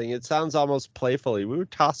tussling. It sounds almost playfully. We were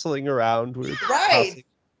tossling around. We were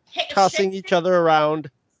tossing each other around.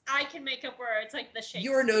 I can make up words like the Shakespeare.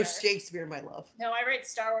 You are no Shakespeare, my love. No, I write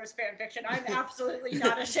Star Wars fan fiction. I'm absolutely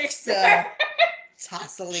not a Shakespeare.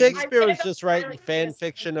 Tossling. Shakespeare was just writing fan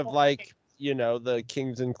fiction of the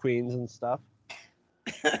kings and queens and stuff.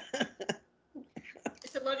 It's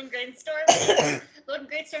a Logan Greatstorm. Logan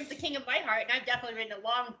Greatstorm's the king of my heart, and I've definitely written a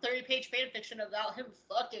long 30-page fan fiction about him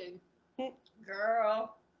fucking.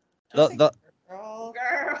 Girl. Girl.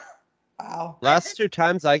 Wow. Last 2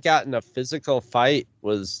 times I got in a physical fight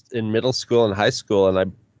was in middle school and high school, and I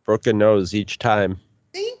broke a nose each time.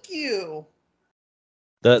 Thank you.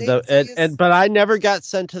 But I never got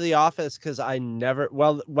sent to the office because I never.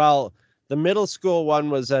 Well, the middle school one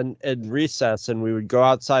was in recess, and we would go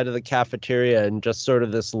outside of the cafeteria and just sort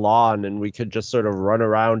of this lawn, and we could just sort of run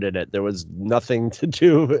around in it. There was nothing to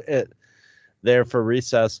do there for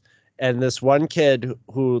recess. And this one kid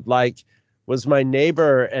who was my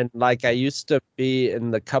neighbor, and I used to be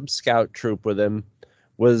in the Cub Scout troop with him,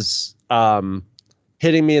 was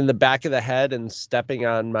hitting me in the back of the head and stepping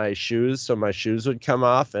on my shoes, so my shoes would come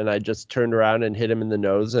off, and I just turned around and hit him in the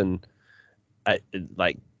nose, and I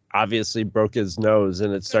obviously broke his nose,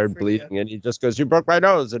 and it started bleeding, and he just goes, "You broke my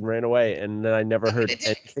nose," and ran away. And then I never heard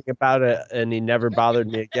anything about it, and he never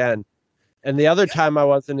bothered me again. And the other time I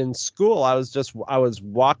wasn't in school, I was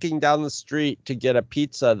walking down the street to get a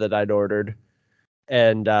pizza that I'd ordered,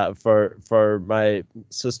 and for my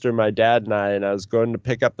sister, my dad, and I was going to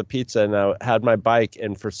pick up the pizza, and I had my bike,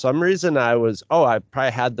 and for some reason I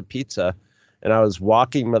probably had the pizza, and I was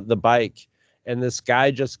walking the bike, and this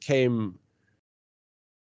guy just came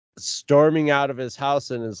storming out of his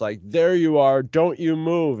house and is like, "There you are, don't you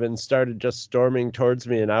move," and started just storming towards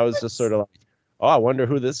me. And I was just sort of like, oh, I wonder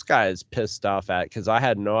who this guy is pissed off at, because I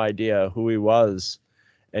had no idea who he was.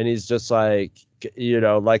 And he's just like,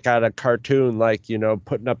 like at a cartoon,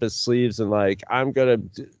 putting up his sleeves and I'm gonna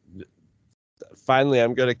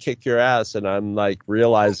kick your ass. And I'm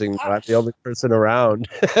realizing that I'm the only person around.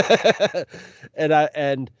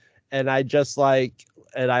 and I just logicked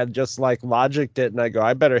it, and I go,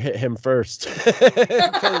 I better hit him first. Good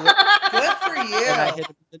for you. And I hit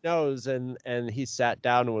him in the nose, and he sat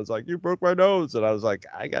down and was like, "You broke my nose." And I was like,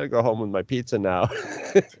 I gotta go home with my pizza now.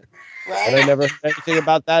 Right. And I never heard anything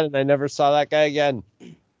about that, and I never saw that guy again.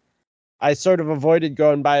 I sort of avoided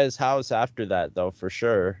going by his house after that, though, for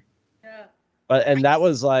sure. Yeah. And that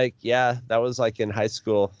was in high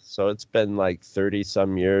school, so it's been 30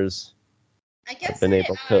 some years. I guess I've been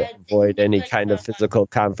able to avoid any kind of physical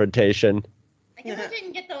confrontation. I guess I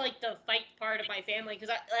didn't get the fight part of my family,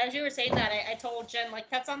 because as you were saying that, I told Jen,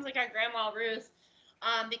 that sounds like our grandma Ruth,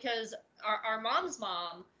 because our mom's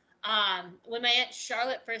mom, when my Aunt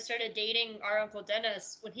Charlotte first started dating our Uncle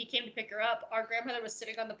Dennis, when he came to pick her up, our grandmother was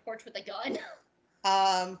sitting on the porch with a gun.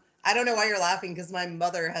 I don't know why you're laughing, because my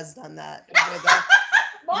mother has done that.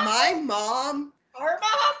 My mom. Our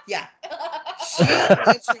mom? Yeah. She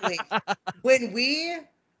literally,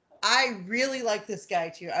 I really like this guy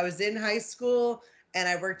too. I was in high school and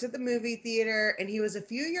I worked at the movie theater, and he was a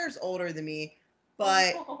few years older than me,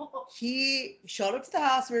 But he showed up to the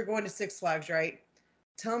house. We were going to Six Flags, right?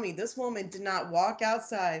 Tell me, this woman did not walk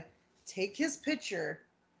outside, take a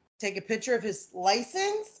picture of his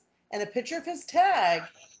license and a picture of his tag,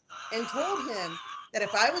 and told him that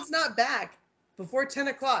if I was not back before 10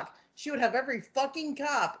 o'clock, she would have every fucking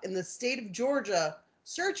cop in the state of Georgia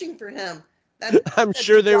searching for him. I'm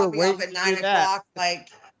sure they were dropped me off waiting at to 9 do that. o'clock. Like,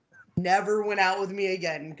 never went out with me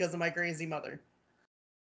again because of my crazy mother.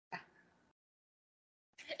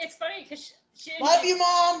 It's funny because she Love you,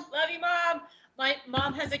 Mom. Love you, Mom. My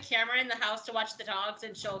mom has a camera in the house to watch the dogs,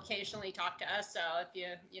 and she'll occasionally talk to us. So if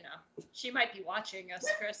you know, she might be watching us,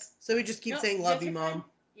 Chris. So we just keep No, saying, you "Love guys you, are Mom." fine.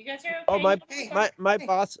 You guys are okay.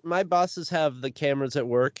 Oh, my bosses have the cameras at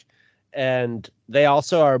work, and they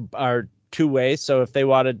also are two-way. So if they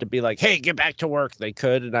wanted to be like, "Hey, get back to work," they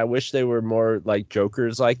could. And I wish they were more like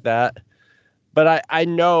jokers like that. But I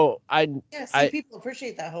know Yeah, people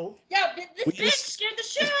appreciate that, Hope. Yeah, We this bitch just- scared the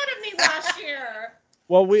shit out of me last year.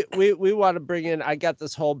 Well, we want to bring in. I got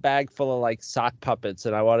this whole bag full of like sock puppets,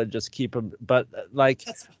 and I want to just keep them. But like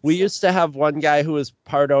we used to have one guy who was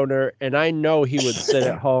part owner, and I know he would sit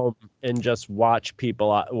at home and just watch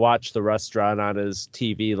watch the restaurant on his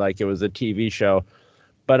TV like it was a TV show.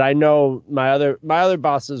 But I know my other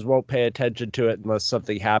bosses won't pay attention to it unless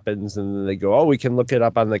something happens, and then they go, "Oh, we can look it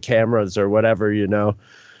up on the cameras or whatever," you know.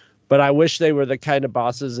 But I wish they were the kind of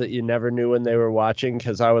bosses that you never knew when they were watching,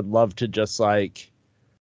 because I would love to just like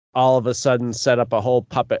all of a sudden set up a whole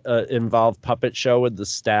involved puppet show with the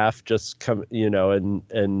staff, just come, you know,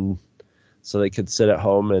 and so they could sit at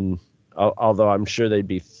home. And although I'm sure they'd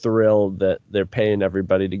be thrilled that they're paying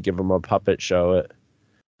everybody to give them a puppet show at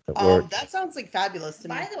work. That sounds like fabulous to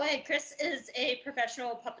me. By the way, Chris is a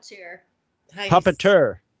professional puppeteer. Nice.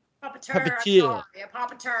 Puppeteer. Puppeteer. Puppeteer. A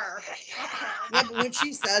puppeteer. Yeah, but when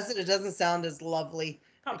she says it, it doesn't sound as lovely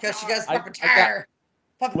because she goes I puppeteer.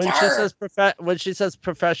 When she says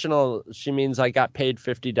professional, she means I got paid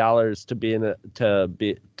 $50 to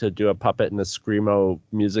be to do a puppet in a screamo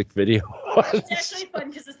music video. It's actually fun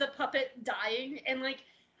because it's the puppet dying, and like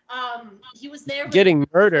he was there Getting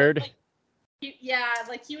murdered. He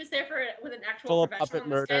was there with an actual Full of professional. puppet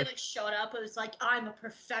And this guy murder. like showed up. It was like, I'm a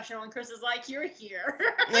professional, and Chris is like, you're here.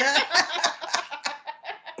 Yeah.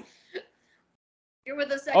 You're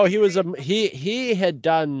with us. Oh, he had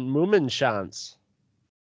done Moominshans.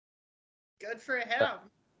 Good for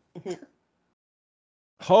him.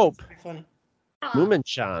 Hope Funny.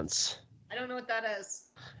 Moominshans. I don't know what that is.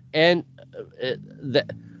 And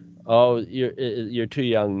you're too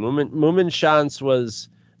young. Moominshans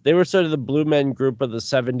they were sort of the Blue Men group of the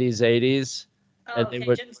 70s, 80s. Oh, And okay. they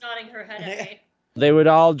would- Jen's nodding her head at me.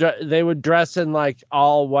 They would dress in like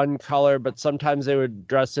all one color, but sometimes they would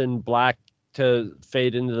dress in black to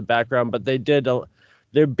fade into the background. But they're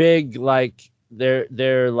big, like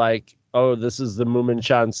they're like, oh, this is the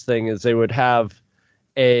Moominshans thing, is they would have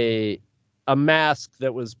a mask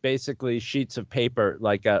that was basically sheets of paper,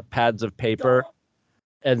 like pads of paper.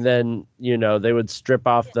 And then, you know, they would strip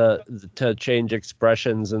off to change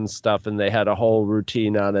expressions and stuff. And they had a whole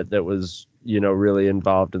routine on it that was, you know, really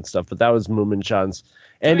involved and stuff. But that was Moominshans.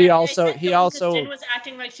 And he also Jen was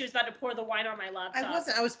acting like she was about to pour the wine on my laptop. I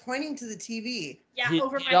wasn't. I was pointing to the TV. Yeah, He-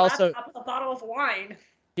 over he my also- laptop with a bottle of wine.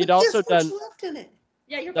 he'd But also guess what done you left in it?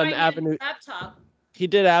 Yeah, you're Done buying Avenue- Jen's laptop. he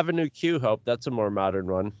did Avenue Q, Hope. That's a more modern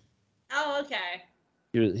one. Oh, okay.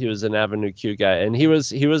 He was an Avenue Q guy, and he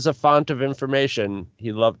was a font of information.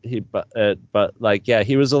 But like, yeah,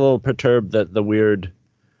 he was a little perturbed that the weird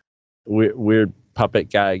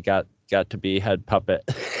puppet guy got to be head puppet.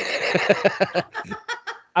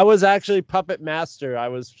 I was actually puppet master. I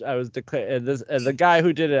was declared, and the guy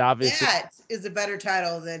who did it obviously. That is a better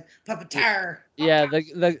title than puppeteer. Yeah,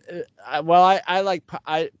 I like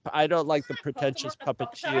I don't like the pretentious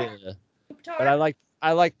puppeteer, but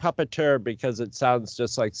I like puppeteer because it sounds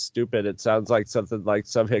just like stupid. It sounds like something like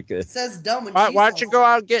some hick. It says dumb. And Why don't you go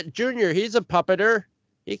out and get Junior? He's a puppeter.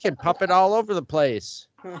 He can puppet all over the place.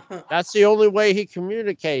 That's the only way he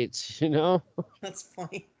communicates, you know? That's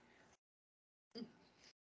funny.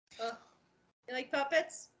 You like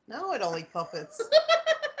puppets? No, I don't like puppets.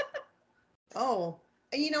 Oh,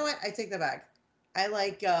 and you know what? I take that back. I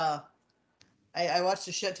like. I watched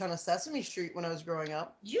a shit ton of Sesame Street when I was growing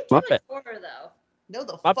up. You do Muppet. like horror, though. No,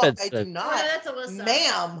 the Puppets, fuck I do then. not. Oh, no, that's Alyssa.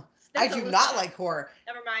 Ma'am, That's I do Alyssa. not like horror.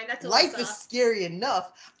 Never mind, that's Alyssa. Life is scary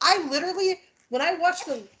enough. I literally, when I watched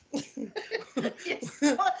the, Yes.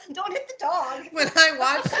 Don't hit the dog. when I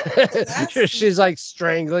watched, She's like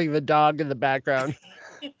strangling the dog in the background.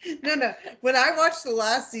 no, when I watched the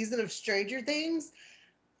last season of Stranger Things,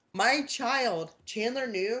 my child Chandler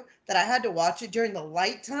knew that I had to watch it during the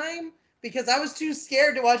light time because I was too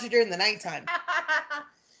scared to watch it during the nighttime.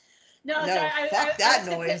 No, No, sorry, fuck that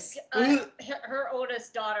noise. Her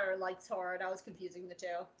oldest daughter likes horror, and I was confusing the two.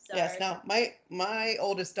 Sorry. Yes, no, my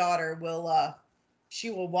oldest daughter will she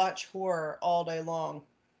will watch horror all day long.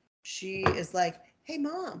 She is like, "Hey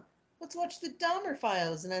mom, let's watch the Dahmer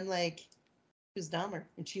Files," and I'm like, "Who's Dahmer?"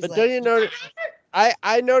 And she's But like, don't you notice?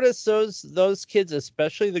 I notice those kids,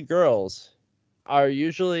 especially the girls, are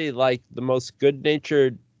usually like the most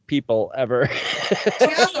good-natured people ever. "She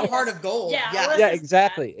has a heart of gold." Yeah, Yeah. let's Yeah, just-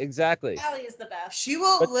 exactly. Allie is the best. She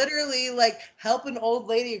will But- literally like help an old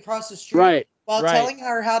lady across the street Right. while right. telling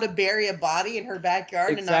her how to bury a body in her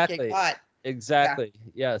backyard and not Exactly. get caught. Exactly.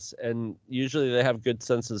 Yes, and usually they have good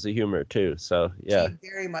senses of humor too. So yeah. She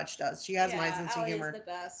very much does. She has my sense of Allie humor. is the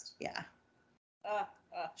best. Yeah.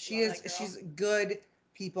 She She is. She's good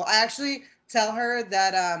people. I actually tell her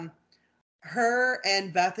that her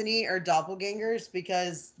and Bethany are doppelgangers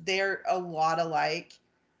because they're a lot alike.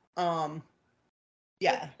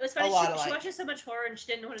 Yeah, It was a funny. lot She alike. watches so much horror and she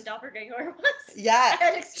didn't know what a doppelganger was. Yeah, I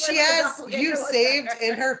had to explain she what a has doppelganger you was to saved her.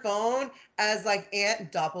 in her phone as like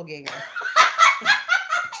Aunt Doppelganger.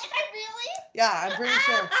 Really? Yeah, I'm pretty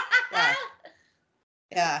sure. Yeah.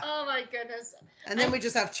 Yeah, Oh my goodness. and then we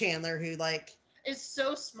just have Chandler who like, It's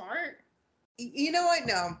so smart. you know what?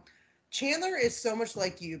 No, Chandler is so much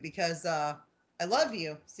like you because I love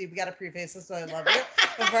you. See, we got to preface this, so I love you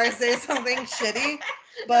before I say something shitty.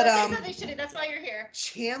 But No, say something shitty. That's why you're here.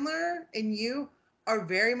 Chandler and you are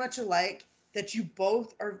very much alike. That you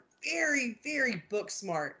both are very, very book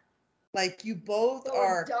smart. Like you both Oh,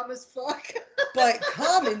 are, dumb as fuck. but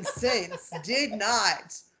common sense did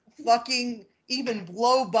not fucking even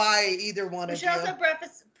blow by either one We of should you. also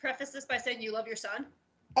preface this by saying you love your son.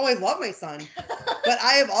 Oh, I love my son, but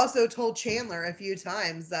I have also told Chandler a few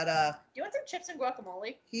times that Do you want some chips and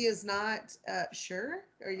guacamole? he is not sure.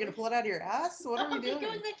 Are you gonna pull it out of your ass? What are we Okay, doing?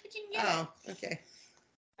 go in there, kitchen, get Oh, it. okay.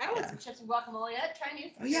 I want yeah. some chips and guacamole. I'd try new.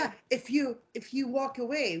 Oh yeah. If you walk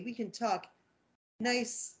away, we can talk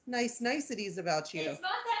niceties about you. It's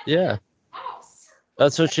not that Yeah. house.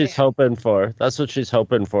 That's what she's hoping for. That's what she's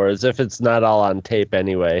hoping for, as if it's not all on tape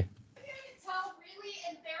anyway. You're gonna tell really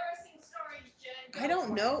embarrassing stories, Jen. I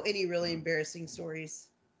don't know any really embarrassing stories.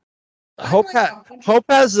 Hope I'm like, Hope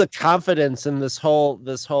has the confidence in this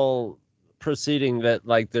whole proceeding that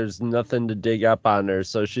like there's nothing to dig up on her,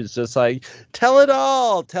 so she's just like, tell it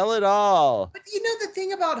all. But you know the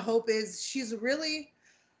thing about Hope is she's really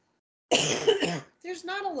there's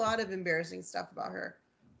not a lot of embarrassing stuff about her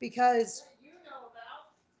because You know about.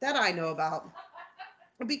 that I know about.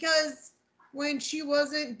 Because when she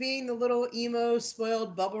wasn't being the little emo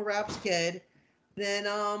spoiled bubble wrapped kid, then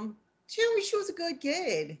she was a good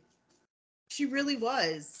kid. She really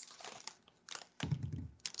was.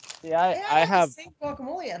 Yeah, Yeah, I have the same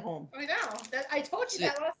guacamole at home. I know. I told you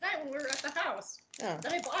that last night when we were at the house. Yeah.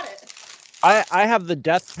 Then I bought it. I have the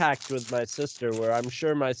death pact with my sister, where I'm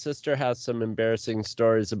sure my sister has some embarrassing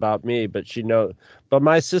stories about me, but but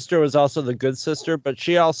my sister was also the good sister, but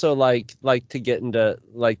she also liked to get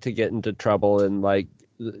into trouble and like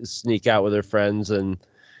sneak out with her friends and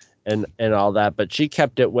all that, but she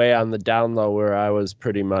kept it way on the down low, where I was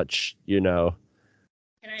pretty much, Can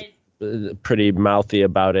I pretty mouthy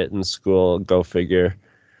about it in school. Go figure.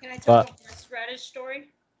 can I tell But- a horseradish story?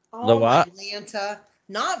 Oh, what? my Lanta.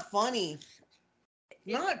 Not funny.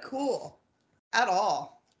 Not cool at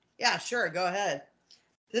all. Yeah, sure. Go ahead.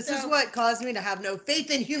 This is So- what caused me to have no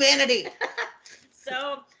faith in humanity.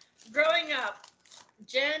 So, growing up,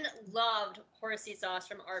 Jen loved horsey sauce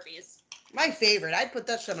from Arby's. My favorite. I'd put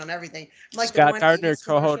that shit on everything. Like Scott the one Gardner, 80s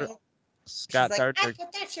commercial. co-host. She's Scott like, Gardner. I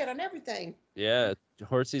put that shit on everything. Yeah,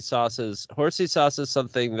 horsey sauce is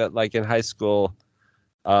something that like in high school,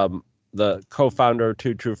 the co-founder of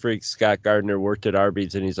Two True Freaks, Scott Gardner, worked at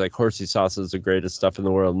Arby's, and he's like, horsey sauce is the greatest stuff in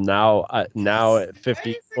the world. Now at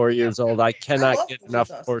 54 years old, I cannot love get horsey enough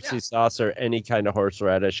sauce, horsey yeah. sauce or any kind of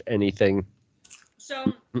horseradish, anything.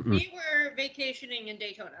 So, Mm-mm. we were vacationing in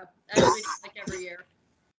Daytona, as we do like every year.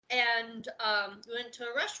 And we went to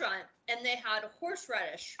a restaurant, and they had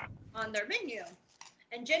horseradish on their menu.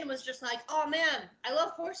 And Jen was just like, oh man, I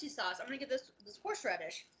love horsey sauce. I'm going to get this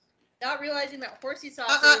horseradish. Not realizing that horsey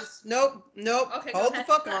sauce is... Nope. Okay, go Hold the ahead.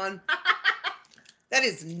 fuck on. That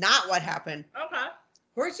is not what happened. Okay.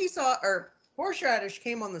 Horseradish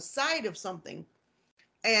came on the side of something.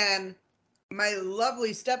 And my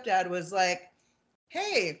lovely stepdad was like,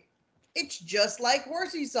 hey, it's just like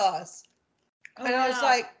horsey sauce. Oh, and I was yeah.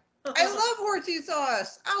 like, I love horsey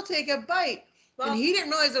sauce. I'll take a bite. Well, And he didn't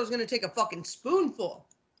realize I was going to take a fucking spoonful.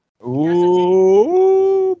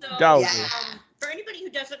 Ooh, so, doggy. Yeah. For anybody who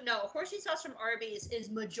doesn't know, horsey sauce from Arby's is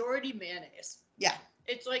majority mayonnaise. Yeah,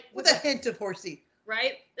 It's like with a hint of horsey.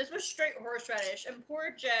 right. This was straight horseradish, and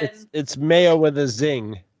poor Jen. It's mayo with a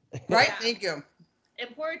zing. Right? Yeah. Thank you.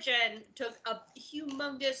 And poor Jen took a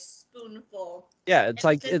humongous spoonful Yeah, it's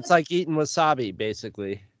like eating wasabi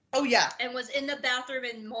basically. Oh yeah, and was in the bathroom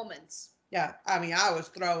in moments. yeah. I mean, I was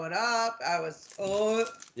throwing up.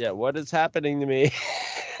 Yeah, what is happening to me?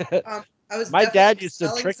 I was. My dad definitely used to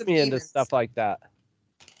smelling trick some me into demons. stuff like that.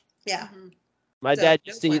 Yeah. Mhm. My So, dad no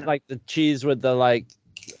used to eat bueno. like the cheese with the like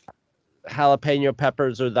jalapeno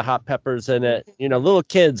peppers or the hot peppers in it. You know, little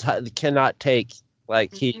kids cannot take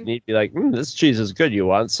like heat. And he'd be like, "This cheese is good. You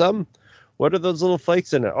want some? What are those little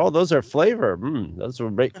flakes in it? Oh, those are flavor. Those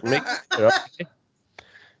will make okay."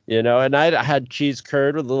 You know, and I had cheese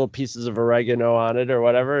curd with little pieces of oregano on it or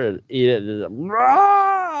whatever, and eat it. And,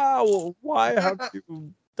 "Rah! Why have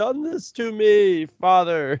you done this to me,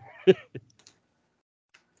 Father?"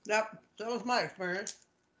 Yep. That was my experience.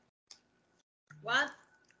 What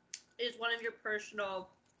is one of your personal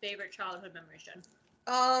favorite childhood memories, Jen?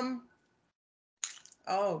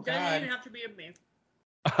 Oh Doesn't God. even have to be of me.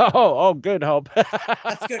 Oh, good hope.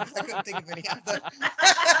 That's good. 'Cause I couldn't think of any other.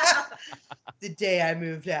 The day I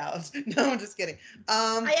moved out. No, I'm just kidding.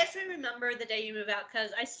 I actually remember the day you moved out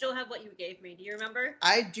because I still have what you gave me. Do you remember?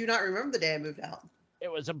 I do not remember the day I moved out.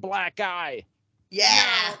 It was a black eye.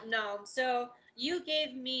 Yeah. No. So you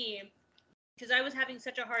gave me, because I was having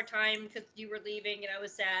such a hard time because you were leaving and I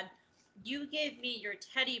was sad. You gave me your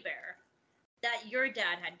teddy bear that your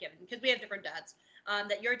dad had given, because we have different dads,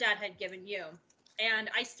 that your dad had given you.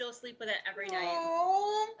 And I still sleep with it every night.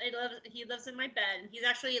 Aww. He lives in my bed. And he's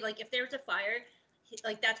actually, like, if there was a fire,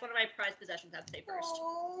 that's one of my prized possessions. I'd say first.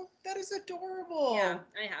 Aww, that is adorable. Yeah,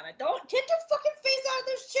 I have it. Don't get your fucking face out of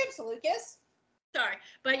those chips, Lucas. Sorry,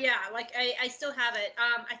 but yeah, like I still have it.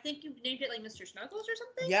 I think you named it like Mr. Snuggles or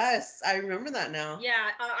something. Yes, I remember that now. Yeah,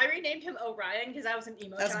 I renamed him Orion because I was an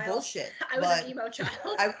emo That's child. bullshit. I was but an emo child.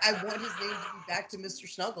 I want his name to be back to Mr.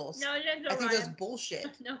 Snuggles. No, his name's I Orion. think that's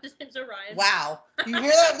bullshit. No, his name's Orion. Wow. You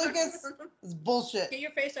hear that, Lucas? It's bullshit. Get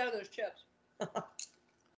your face out of those chips.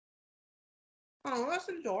 Oh, that's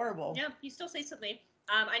adorable. Yeah, he still sleeps with me.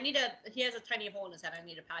 He has a tiny hole in his head I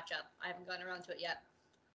need to patch up. I haven't gotten around to it yet.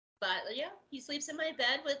 But yeah, he sleeps in my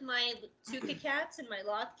bed with my Tuca cats and my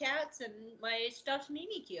Loth cats and my stuffed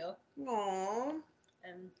Mimikyu. Aww.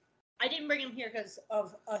 And I didn't bring him here because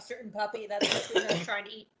of a certain puppy that's trying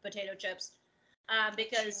to eat potato chips.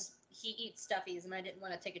 Because he eats stuffies and I didn't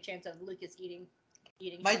want to take a chance of Lucas eating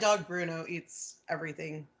My him. dog Bruno eats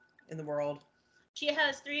everything in the world. She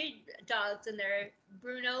has 3 dogs in there,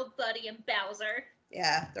 Bruno, Buddy, and Bowser.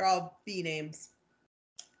 Yeah, they're all B names.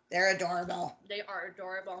 They're adorable. They are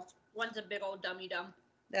adorable. One's a big old dummy dumb.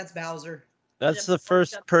 That's Bowser. That's Yeah, the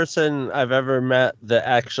first person I've ever met that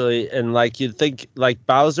actually, and like you'd think, like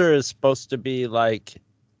Bowser is supposed to be like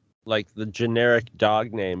the generic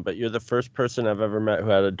dog name, but you're the first person I've ever met who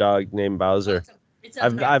had a dog named Bowser. It's a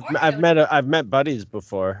I've Mario met buddies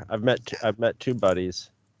before. I've met 2 buddies.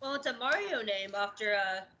 Well, it's a Mario name after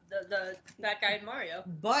the that guy in Mario.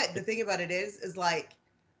 But the thing about it is like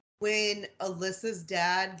when Alyssa's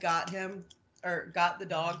dad got the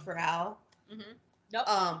dog for Al, Mm-hmm.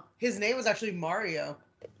 Nope. his name was actually Mario.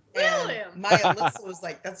 Really? And my Alyssa was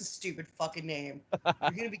like, that's a stupid fucking name.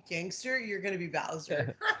 You're gonna be gangster, you're gonna be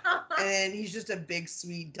Bowser. And he's just a big,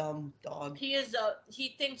 sweet, dumb dog. He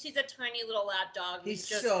thinks he's a tiny little lap dog. He's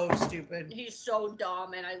just so stupid. He's so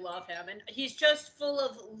dumb, and I love him. And he's just full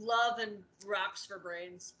of love and rocks for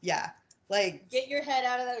brains. Yeah. Like Get your head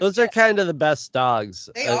out of those. Those are chips. kind of the best dogs.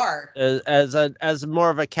 they are. As more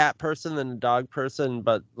of a cat person than a dog person,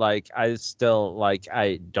 but like I still like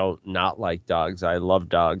I don't not like dogs. I love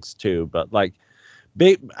dogs too, but like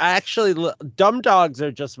dumb dogs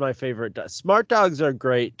are just my favorite. Smart dogs are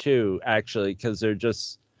great too, actually, because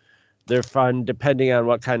they're fun depending on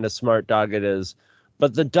what kind of smart dog it is.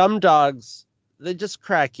 But the dumb dogs, they just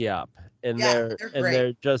crack you up, and Yeah, they're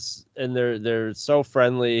great. they're so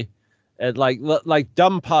friendly. And like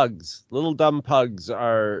dumb pugs, little dumb pugs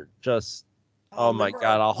are just, oh my remember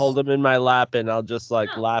God, I'll hold them in my lap and I'll just like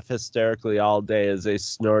Huh. laugh hysterically all day as they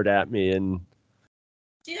snort at me. And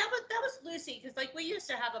See, that was Lucy, because like we used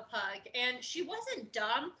to have a pug, and she wasn't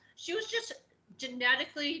dumb. She was just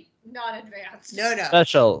genetically not advanced.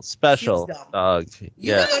 No. special dumb. dog. You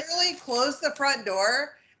Yeah. literally close the front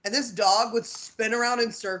door and this dog would spin around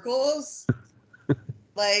in circles.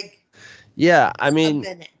 Like Yeah. a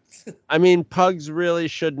minute. I mean, pugs really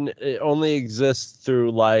shouldn't only exist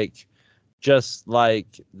through like just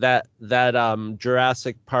like that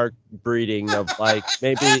Jurassic Park breeding of like,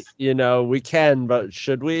 maybe, you know, we can, but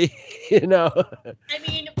should we? You know? I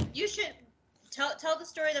mean, you should tell the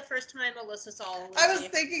story the first time Alyssa saw Lucy. I was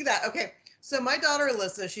thinking that. Okay, so my daughter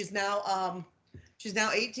Alyssa, she's now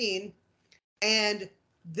 18, and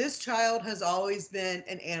this child has always been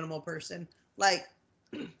an animal person. Like,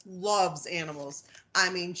 loves animals. I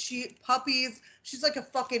mean, puppies. She's like a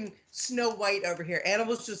fucking Snow White over here.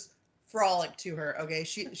 Animals just frolic to her. Okay,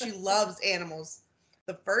 she loves animals.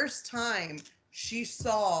 The first time she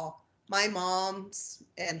saw my mom's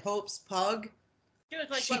and Hope's pug, she was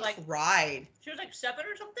like, she what, like cried. She was like 7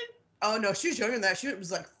 or something. Oh no, she was younger than that. She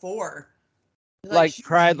was like 4. Like she was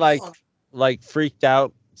cried, young. like freaked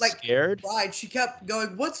out, Like, scared. Cried. She kept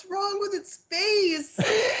going, "What's wrong with its face?"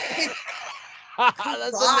 That's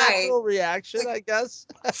a natural reaction, I guess.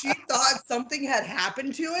 She thought something had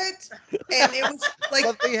happened to it, and it was like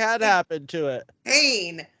Something had happened to it.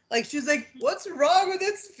 pain. Like, she was like, "What's wrong with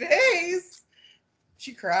its face?"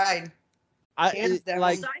 She cried. Hands down.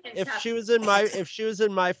 Like, Science if has- she was in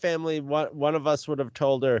my family, one of us would have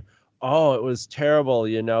told her, "Oh, it was terrible.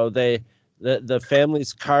 You know, the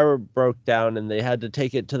family's car broke down and they had to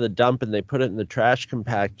take it to the dump and they put it in the trash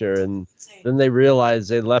compactor, and then they realized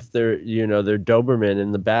they left their Doberman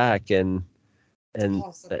in the back, and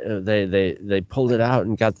Awesome. they pulled it out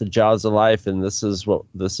and got the jaws of life, and this is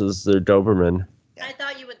their Doberman." I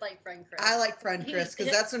thought you would like Friend Chris. I like Friend Chris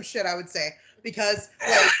because that's some shit I would say. Because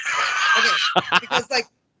like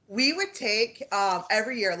we would take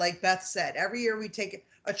every year, like Beth said, every year we take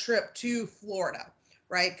a trip to Florida,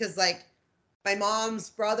 right? Because like my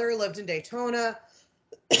mom's brother lived in Daytona.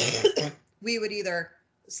 We would either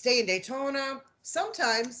stay in Daytona.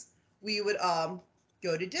 Sometimes we would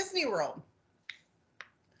go to Disney World.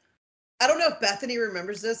 I don't know if Bethany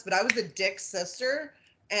remembers this, but I was a Dick's sister,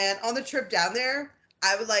 and on the trip down there,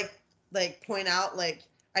 I would like point out, like,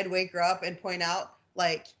 I'd wake her up and point out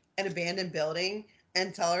like an abandoned building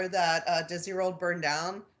and tell her that Disney World burned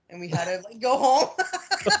down and we had to like go home.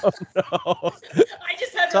 Oh no! I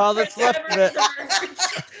just had That's all that's left of it.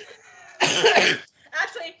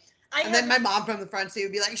 Actually, And then my mom from the front seat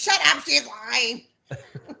would be like, "Shut up, she's lying."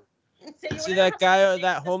 See that guy,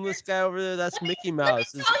 that homeless guy over there? That's Mickey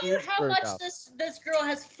Mouse. His Tell you ears how burned much out. this girl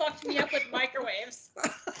has fucked me up with microwaves.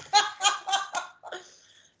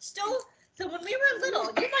 Still, so when we were little,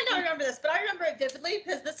 you might not remember this, but I remember it vividly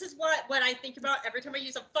because this is what I think about every time I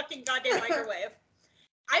use a fucking goddamn microwave.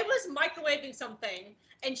 I was microwaving something,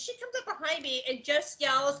 and she comes up behind me and just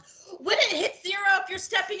yells, "When it hits 0, if you're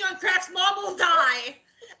stepping on cracks, Mom will die."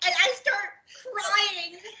 And I start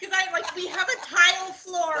crying because we have a tile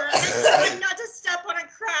floor, and I'm trying not to step on a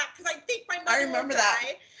crack because I think my mother remember will that.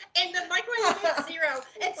 die. And the microwave hits 0,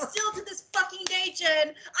 and still to this fucking day,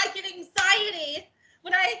 Jen, I get anxiety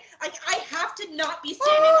when I have to not be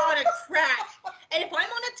standing on a crack. And if I'm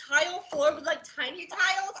on a tile floor with like tiny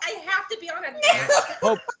tiles, I have to be on a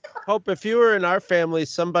mat. Hope, if you were in our family,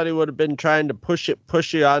 somebody would have been trying to push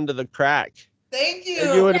you onto the crack. Thank you.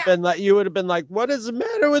 And you would have been like, "What is the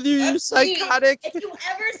matter with you, you psychotic?" If you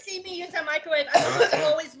ever see me use a microwave, I'm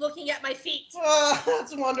always looking at my feet. Oh,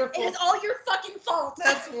 that's wonderful. It is all your fucking fault.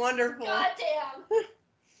 That's wonderful. Goddamn.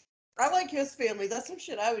 I like his family. That's some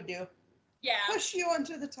shit I would do. Yeah. Push you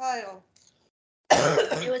onto the tile.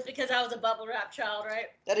 It was because I was a bubble wrap child, right?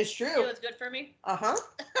 That is It true. was good for me. Uh-huh.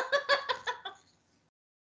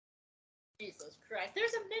 Jesus Christ.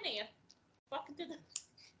 There's a mini. Fucking did the...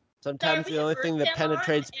 Sometimes we the have only thing that Earth Cam on,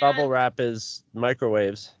 penetrates and- bubble wrap is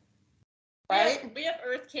microwaves. Right? We have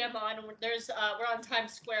Earth Cam on, and there's we're on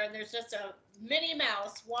Times Square, and there's just a Minnie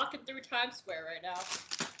Mouse walking through Times Square right now.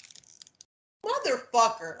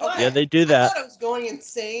 Motherfucker. What? Yeah, they do I that. thought I was going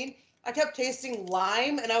insane. I kept tasting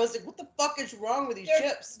lime, and I was like, what the fuck is wrong with these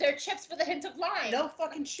chips? They're chips with a hint of lime. No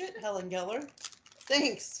fucking shit, Helen Geller.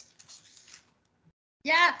 Thanks.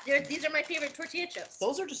 Yeah, these are my favorite tortilla chips.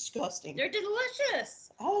 Those are disgusting. They're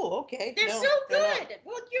delicious. Oh, okay. They're No, so they're good. not.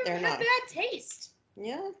 Well, you They're have not. bad taste.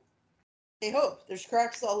 Yeah. Hey, Hope, there's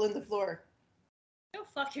cracks all in the floor. Go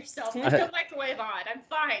fuck yourself. Put the microwave on. I'm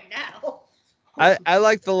fine now. I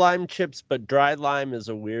like the lime chips, but dry lime is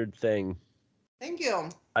a weird thing. Thank you.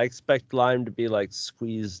 I expect lime to be like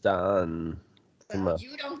squeezed on.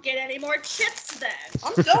 You don't get any more chips then.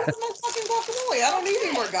 I'm done with my fucking guacamole. I don't need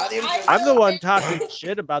any more goddamn chips. I'm the one talking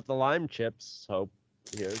shit about the lime chips. Hope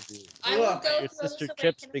here, I will Ugh. go your through sister so they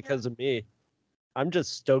chips can because of me. I'm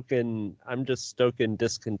just stoking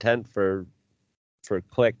discontent for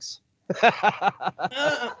clicks.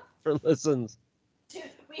 Uh-uh. For listens. Dude,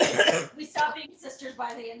 We stop being sisters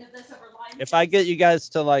by the end of this over line. If I get you guys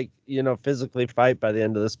to like, physically fight by the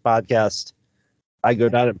end of this podcast, I go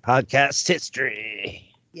down in podcast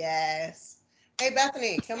history. Yes. Hey,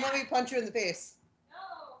 Bethany, come let me punch you in the face.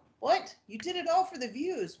 No, What? You did it all for the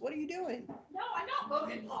views. What are you doing? no, I'm not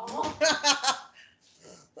Logan Paul.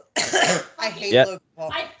 I hate Yeah. Logan Paul.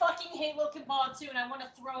 I fucking hate Logan Paul too, and I want to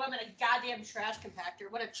throw him in a goddamn trash compactor.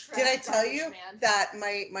 What a trash. Did I tell garbage you man. that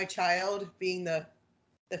my child, being the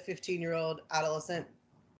 15-year-old adolescent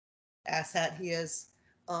asshat he is,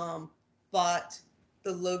 bought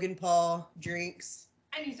the Logan Paul drinks?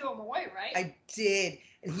 And you threw him away, right? I did.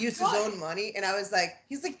 And he used his Good. own money. And I was like,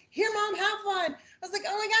 he's like, here, Mom, have one. I was like,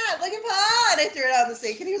 oh my God, Logan Paul. And I threw it out on the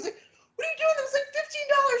sink. And he was like, what are you doing? It was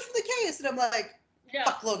like $15 for the case. And I'm like, yeah.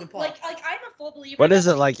 fuck Logan Paul. Like I'm a full believer. What is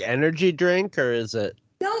that, it, like energy drink, or is it?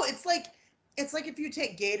 No, it's like if you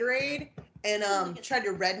take Gatorade and try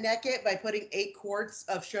to redneck it by putting 8 quarts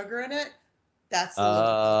of sugar in it. That's the Logan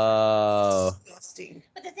Paul. Oh. Disgusting.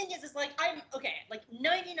 But the thing is like I'm okay. Like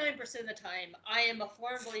 99% of the time, I am a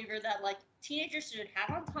firm believer that like teenagers should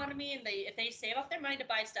have autonomy, and if they save off their money to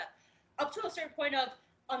buy stuff, up to a certain point of,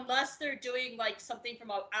 unless they're doing like something from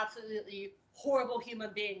an absolutely horrible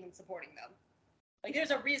human being and supporting them. Like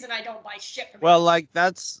there's a reason I don't buy shit from Well, like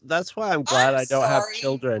that's why I'm glad I'm I don't have sorry.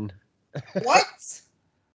 children. What?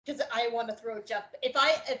 because I want to throw Jeff. If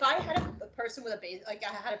I had a person with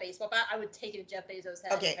I had a baseball bat, I would take it to Jeff Bezos'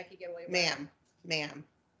 head. Okay, if I could get away with it.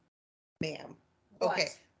 ma'am. What? Okay,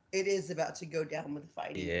 it is about to go down with the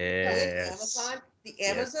fighting. Yes. The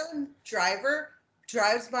Amazon driver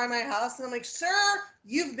drives by my house, and I'm like, sir,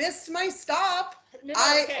 you've missed my stop. No,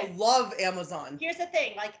 I okay. love Amazon. Here's the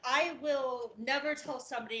thing, like I will never tell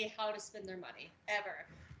somebody how to spend their money ever.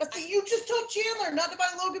 But see, you just told Chandler not to buy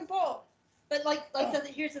Logan Paul. But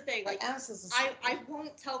here's the thing, like ass is I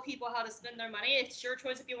won't tell people how to spend their money. It's your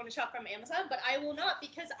choice if you want to shop from Amazon, but I will not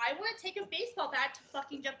because I want to take a baseball bat to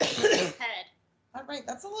fucking Jeff Bezos' head. All right,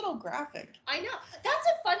 that's a little graphic. I know. That's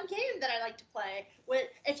a fun game that I like to play.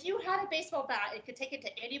 If you had a baseball bat and could take it to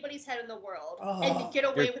anybody's head in the world and Oh. could get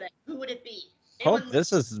away with it, who would it be? Hope Anyone- this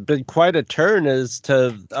has been quite a turn as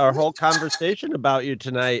to our whole conversation about you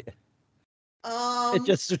tonight. It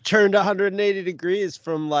just turned 180 degrees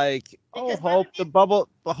from like, Because hope the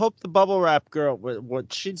bubble wrap girl,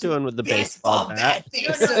 what's she doing with the baseball bat?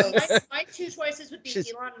 No, my two choices would be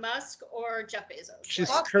She's- Elon Musk or Jeff Bezos. She's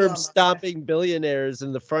Fuck curb Elon Musk. stomping billionaires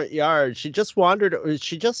in the front yard. She just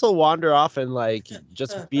will wander off and like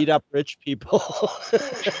just beat up rich people.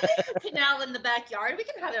 Canal in the backyard. We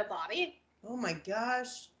can have their body. Oh my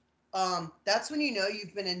gosh. That's when you know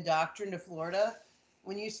you've been indoctrined to Florida.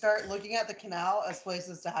 When you start looking at the canal as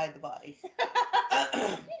places to hide the body. You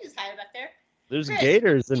just hide it back there. There's Chris,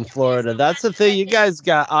 gators in Florida. That's the thing. You guys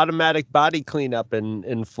got automatic body cleanup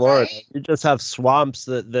in Florida. Right? You just have swamps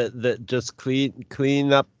that just clean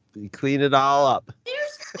it all up.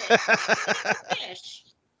 There's fish.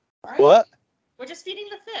 Right? What? We're just feeding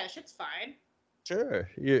the fish. It's fine. Sure.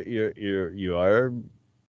 You are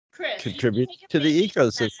Chris, you can contributing take a to the baseball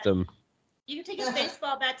bat- ecosystem. You can take a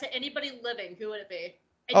baseball bat to anybody living. Who would it be?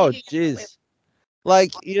 And Oh, you can get away jeez.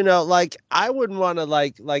 Like, I wouldn't want to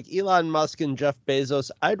like Elon Musk and Jeff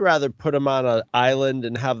Bezos. I'd rather put them on an island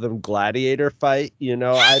and have them gladiator fight. I'd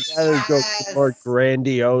rather go more Yes.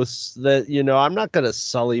 grandiose. I'm not gonna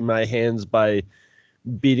sully my hands by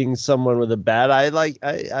beating someone with a bat. I've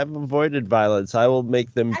avoided violence. I will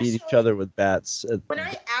make them beat each Actually, other with bats. When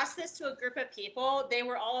I asked this to a group of people, they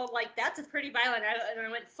were all like, "That's a pretty violent." And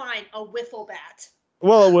I went, "Fine, a wiffle bat."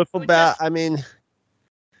 Well, a wiffle Would bat. just- I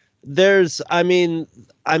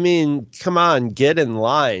mean, come on, get in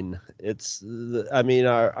line.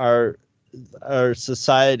 Our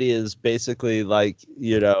society is basically like,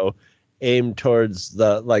 aimed towards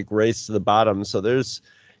the like race to the bottom. So there's,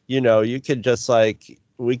 you could just like,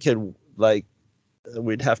 we'd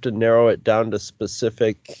have to narrow it down to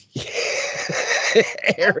specific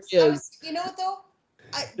areas. You know what though?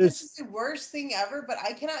 This is the worst thing ever, but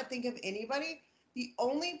I cannot think of anybody. The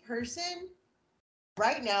only person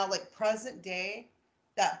right now, like present day,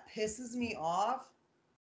 that pisses me off,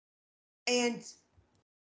 and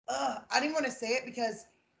I didn't want to say it because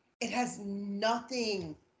it has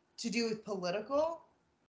nothing to do with political,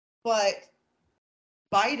 but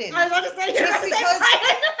Biden. I was about to say, you're Just gonna say because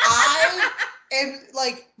Biden. I am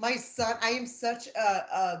like my son. I am such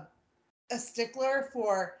a stickler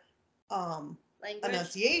for Language.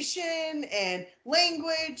 enunciation and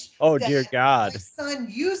language. Oh, that dear God. My son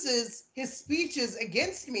uses his speeches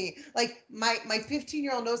against me. Like my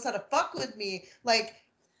 15-year-old knows how to fuck with me. Like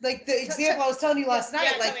the example I was telling you last night.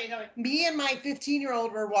 Yeah, Like tell me. me and my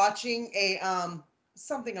 15-year-old were watching a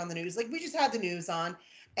something on the news. Like we just had the news on,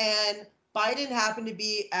 and Biden happened to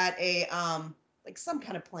be at a like some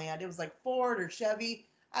kind of plant. It was like Ford or Chevy.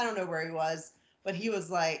 I don't know where he was, but he was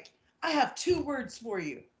like, "I have 2 words for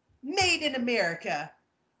you: made in America."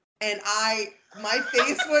 And my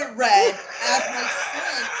face went red as my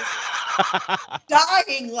son was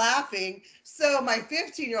dying laughing. So my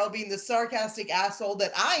 15-year-old, being the sarcastic asshole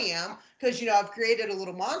that I am, because I've created a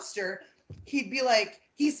little monster, he'd be like,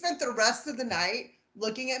 he spent the rest of the night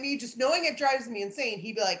looking at me, just knowing it drives me insane.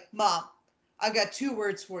 He'd be like, "Mom, I've got 2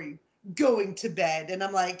 words for you: going to bed." And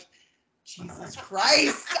I'm like, Jesus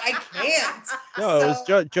Christ, I can't. No, it was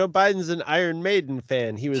Joe Biden's an Iron Maiden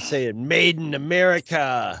fan. He was saying, "Made in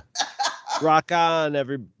America." Rock on,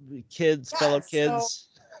 fellow kids.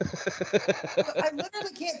 I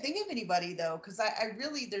literally can't think of anybody though, because I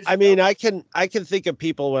really there's. I mean, I can think of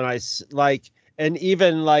people when I like, and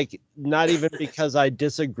even like not even because I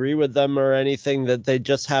disagree with them or anything, that they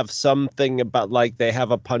just have something about like they have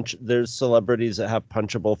a punch. There's celebrities that have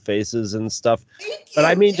punchable faces and stuff. But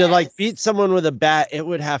I mean, to like beat someone with a bat, it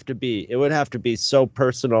would have to be so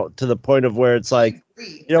personal to the point of where it's like,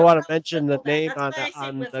 you don't want to mention the name on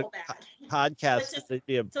the podcast because they'd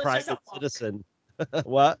be a private citizen.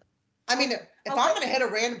 What? I mean, if I'm gonna hit a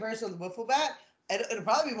random person with a wiffle bat, it'll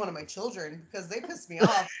probably be one of my children because they piss me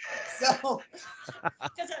off. So,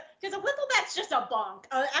 because a wiffle bat's just a bonk.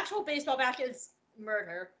 An actual baseball bat is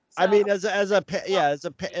murder. So. I mean, as a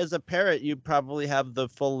parent, you probably have the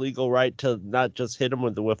full legal right to not just hit them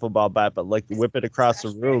with the wiffle ball bat, but like whip it across the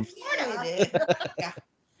room. Yeah.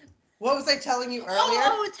 What was I telling you earlier?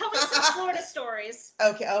 Oh, tell me some Florida stories.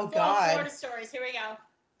 Okay. Oh God. Florida stories. Here we go.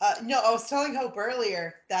 No, I was telling Hope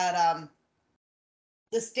earlier that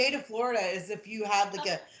the state of Florida is if you have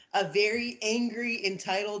like a very angry,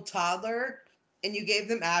 entitled toddler and you gave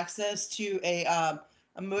them access to a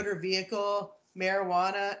motor vehicle,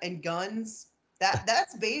 marijuana, and guns,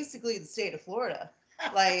 that's basically the state of Florida.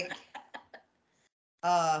 Like,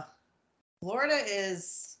 Florida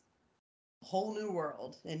is a whole new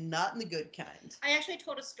world and not in the good kind. I actually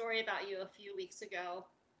told a story about you a few weeks ago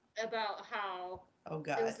about how Oh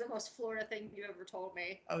God. It was the most Florida thing you ever told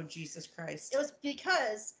me. Oh Jesus Christ. It was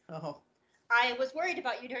because I was worried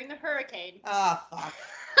about you during the hurricane. Ah, fuck.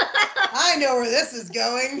 I know where this is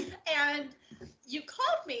going. And you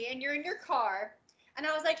called me and you're in your car. And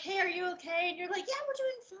I was like, "Hey, are you okay?" And you're like, "Yeah, we're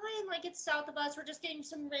doing fine. Like, it's south of us. We're just getting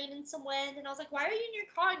some rain and some wind." And I was like, "Why are you in your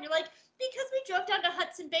car?" And you're like, "Because we drove down to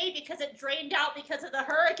Hudson Bay because it drained out because of the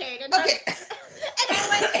hurricane." And, okay. And I'm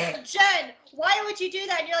like, "Jen, why would you do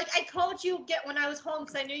that?" And you're like, "I called you when I was home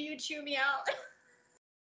because I knew you'd chew me out."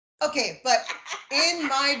 Okay, but in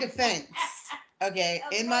my defense,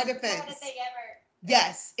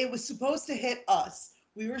 yes, it was supposed to hit us.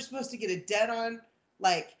 We were supposed to get a dead-on,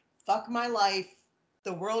 like, fuck my life,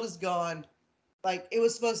 the world is gone. Like, it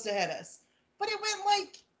was supposed to hit us. But it went,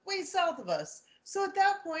 like, way south of us. So at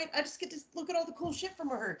that point, I just get to look at all the cool shit from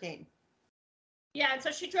a hurricane. Yeah, and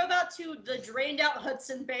so she drove out to the drained-out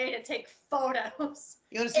Hudson Bay to take photos.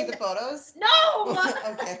 You want to see the photos? No! Okay.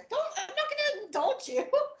 I'm not going to indulge you.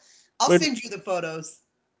 I'll send you the photos.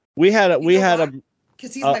 We had a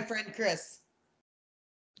because he's my friend Chris.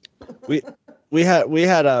 we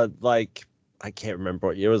had a, like, I can't remember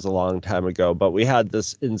what year, it was a long time ago, but we had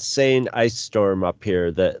this insane ice storm up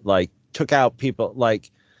here that like took out people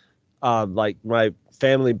like my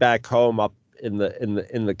family back home up in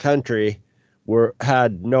the country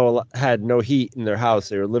had no heat in their house.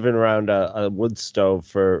 They were living around a wood stove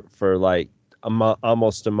for like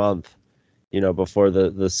almost a month, before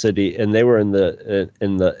the city, and they were in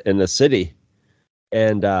the city.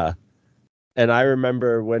 And I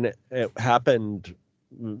remember when it happened,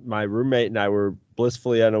 my roommate and I were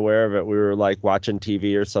blissfully unaware of it. We were like watching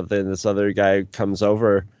TV or something. And this other guy comes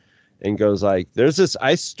over and goes like, "There's this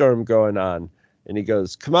ice storm going on." And he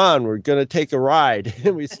goes, "Come on, we're going to take a ride."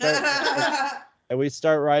 And we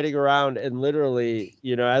start riding around, and literally,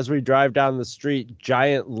 as we drive down the street,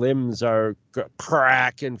 giant limbs are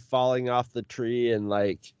crack and falling off the tree and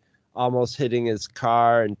like almost hitting his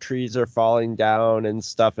car, and trees are falling down and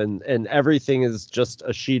stuff, and everything is just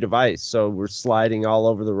a sheet of ice. So we're sliding all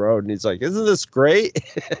over the road, and he's like, "Isn't this great?"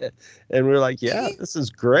 And we're like, "Yeah, this is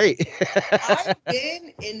great." I've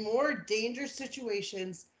been in more dangerous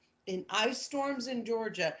situations in ice storms in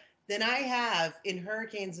Georgia than I have in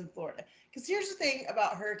hurricanes in Florida. Because here's the thing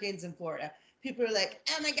about hurricanes in Florida. People are like,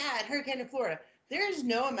 "Oh my God, hurricane in Florida." There is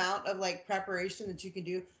no amount of like preparation that you can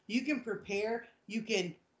do. You can prepare, you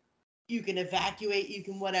can evacuate, you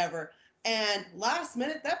can whatever. And last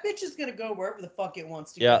minute, that bitch is gonna go wherever the fuck it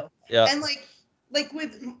wants to go. Yeah. And like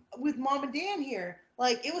with Mom and Dan here,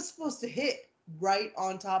 like it was supposed to hit right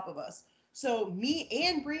on top of us. So me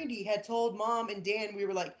and Brandy had told Mom and Dan, we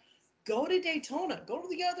were like, go to Daytona, go to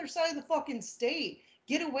the other side of the fucking state,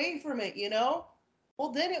 get away from it, you know?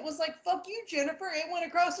 Well, then it was like, fuck you, Jennifer. It went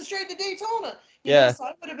across the street to Daytona. You know, so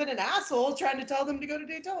I would have been an asshole trying to tell them to go to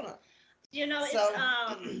Daytona. You know, So-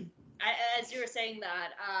 it's as you were saying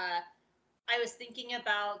that, I was thinking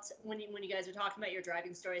about when you guys were talking about your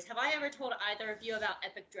driving stories. Have I ever told either of you about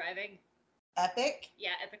epic driving? Epic? Yeah,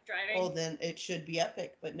 epic driving. Oh, then it should be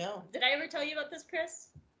epic, but no. Did I ever tell you about this, Chris?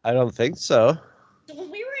 I don't think so. So when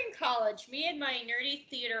we were in college, me and my nerdy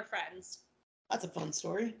theater friends, That's a fun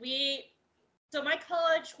story. so my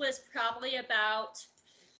college was probably about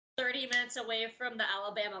 30 minutes away from the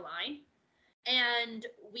Alabama line, and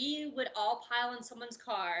we would all pile in someone's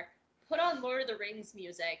car, put on Lord of the Rings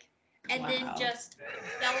music, and then Wow. just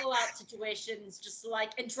bellow out situations, just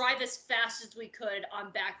like, and drive as fast as we could on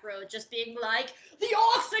back road, just being like, the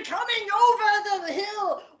orcs are coming over the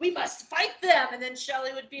hill, we must fight them. And then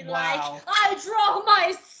Shelley would be Wow. like, I draw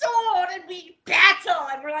my sword, and we battle,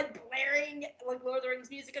 and we're like blaring like Lord of the Rings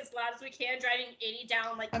music as loud as we can, driving 80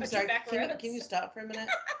 down like I'm country sorry. back Can roads. you stop for a minute?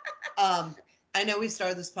 I know we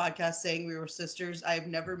started this podcast saying we were sisters. I've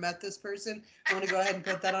never met this person. I want to go ahead and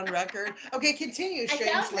put that on record. Okay, continue, I strange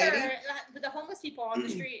found lady. her with the homeless people on the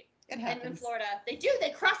street It in happens. Florida. They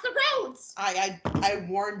cross the roads. I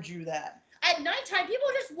warned you that. At nighttime, people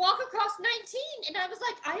just walk across 19, and I was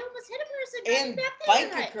like, I almost hit a person driving And back there bike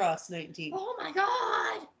tonight. across 19. Oh my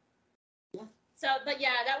god! So, but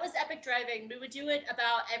yeah, that was epic driving. We would do it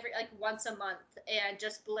about once a month, and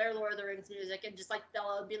just blare Lord of the Rings music, and just like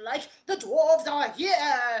bellow and be like, the dwarves are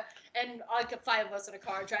here! And like 5 of us in a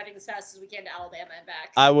car driving as fast as we can to Alabama and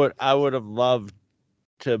back. I would have loved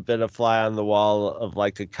to have been a fly on the wall of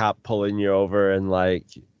like a cop pulling you over and like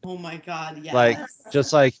Oh my god, yes. Like,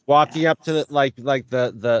 just like walking up to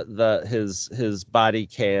the his body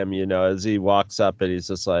cam, you know, as he walks up and he's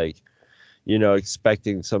just like, you know,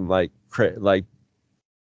 expecting some like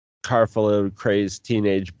car full of crazed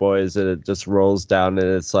teenage boys, and it just rolls down and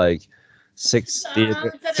it's like 60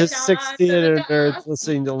 nerds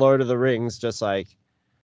listening to Lord of the Rings, just like,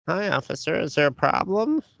 hi officer, is there a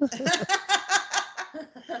problem?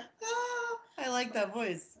 I like that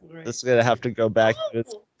voice. Great. This is gonna have to go back to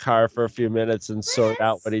his car for a few minutes and sort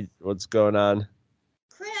out what's going on.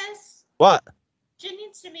 Chris, What? Jen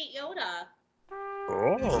needs to meet Yoda.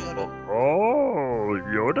 Oh,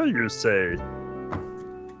 Yoda, you say?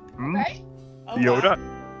 Hmm? Right? Oh, Yoda.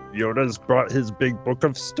 wow. Yoda's brought his big book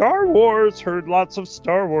of Star Wars. Heard lots of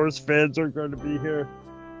Star Wars fans are going to be here.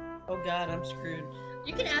 Oh god, I'm screwed.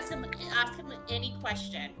 You can ask him any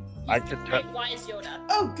question. I can tell. Why is Yoda?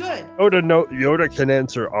 Oh good. Yoda can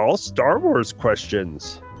answer all Star Wars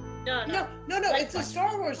questions. No. No, Like it's a question.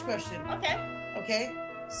 Star Wars question. Okay. Okay?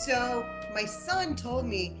 So my son told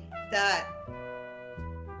me that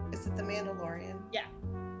is it the Mandalorian? Yeah.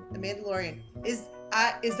 The Mandalorian. Is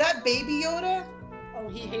that Baby Yoda? Oh,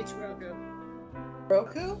 he hates Grogu.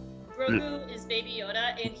 Roku? Grogu is Baby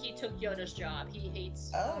Yoda, and he took Yoda's job. He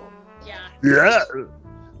hates. Oh. Yeah. Yeah,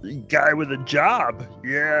 the guy with a job.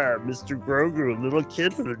 Yeah, Mr. Grogu, little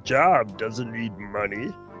kid with a job, doesn't need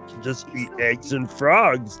money. Can just eat eggs and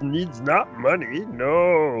frogs. Needs not money.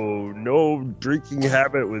 No drinking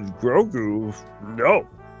habit with Grogu. No.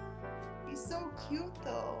 He's so cute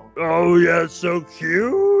though. Oh yeah, so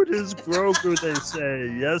cute is Grogu, they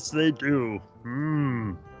say. Yes, they do.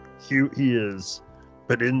 Cute he is.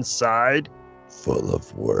 But inside, full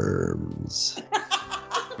of worms.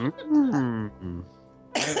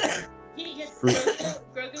 He gets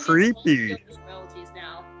Grogu gets Creepy. Yoda's royalties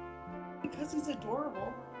now. Because he's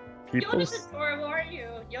adorable. People. Yoda's adorable, aren't you?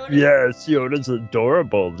 Yoda. Yes, Yoda's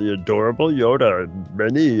adorable. The adorable Yoda.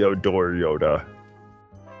 Many adore Yoda.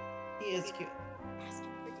 He is cute. Ask him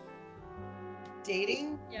for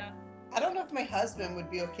Dating? Yeah. I don't know if my husband would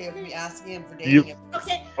be okay with me asking him for You- dating him.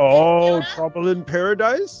 Okay. Oh, Yoda? Trouble in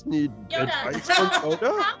Paradise? Need Yoda. advice from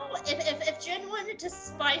Yoda? How, if Jen wanted to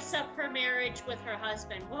spice up her marriage with her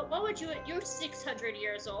husband, what would you? You're 600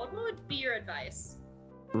 years old. What would be your advice?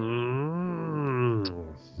 Let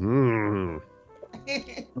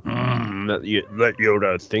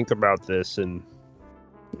Yoda think about this and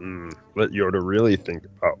let Yoda really think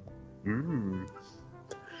about.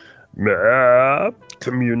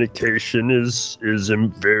 Communication is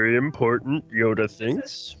very important. Yoda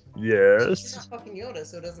thinks. You're Yes, not fucking Yoda,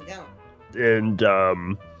 so it doesn't count. and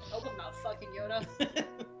Hope I'm not fucking Yoda.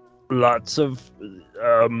 lots of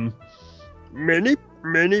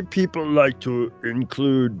many people like to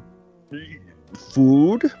include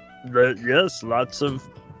food. Yes, lots of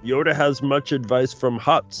Yoda has much advice from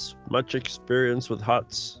huts, much experience with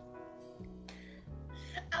huts.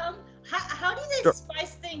 How do they Sure.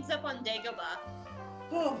 spice things up on Dagobah?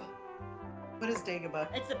 Oh, what is Dagobah?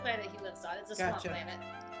 It's the planet he lives on. It's a Gotcha. swamp planet.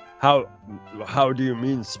 How do you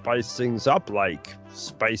mean spice things up? Like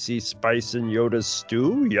spicy spice in Yoda's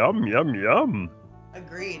stew? Yum, yum, yum.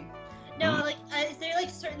 Agreed. No, like, is there like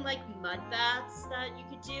certain like mud baths that you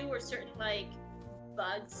could do, or certain like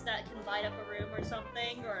bugs that can light up a room or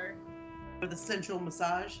something, or? For the sensual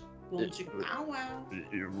massage. Boom, chicka, wow, wow.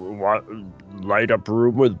 You want light up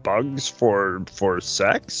room with bugs for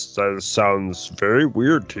sex? That sounds very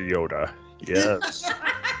weird to Yoda. Yes.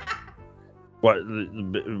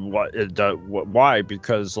 Why?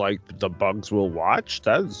 Because like the bugs will watch?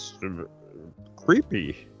 That's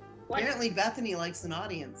creepy. What? Apparently, Bethany likes an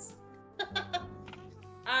audience.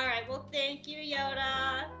 All right. Well, thank you,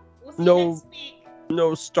 Yoda. We'll see No. you next week.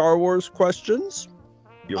 No Star Wars questions?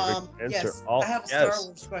 Yoda can answer Yes, all. I have a yes. Star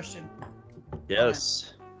Wars question.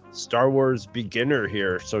 Yes. Star Wars beginner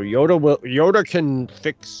here. So Yoda can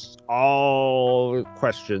fix all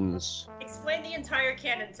questions. Explain the entire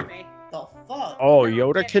canon to me. The fuck? Oh, No,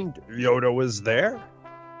 Yoda I'm Yoda was there?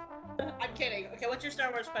 I'm kidding. Okay, what's your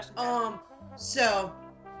Star Wars question? Dan? So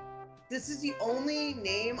this is the only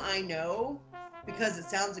name I know because it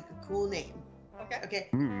sounds like a cool name. Okay. Okay.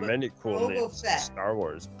 Hmm, but many cool Boba names. in Fett. Star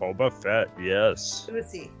Wars. Boba Fett, yes. Let's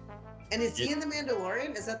see. And is he in the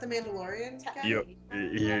Mandalorian? Is that the Mandalorian guy? Yo-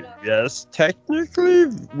 No. yes, technically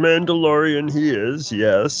Mandalorian he is,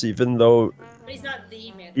 yes, even though But he's not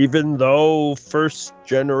the man. first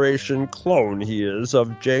generation clone he is of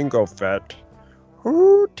Jango Fett.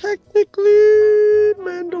 Who technically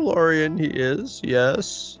Mandalorian he is,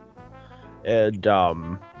 yes. And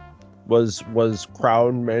was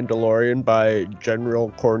crowned Mandalorian by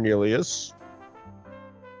General Cornelius.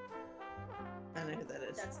 I know who that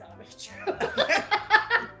is. That's not very true.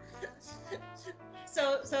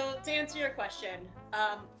 So to answer your question,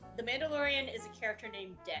 the Mandalorian is a character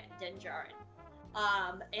named Din Djarin.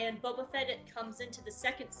 And Boba Fett comes into the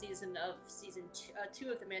second season of season 2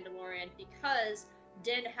 of The Mandalorian because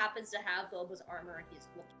Din happens to have Boba's armor and he's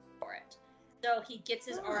looking for it. So he gets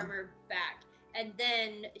his armor back. And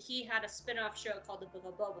then he had a spin-off show called The Book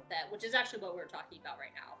of Boba Fett, which is actually what we're talking about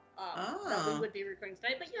right now. That we would be recording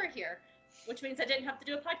tonight, but you're here, which means I didn't have to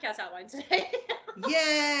do a podcast outline today. Yay!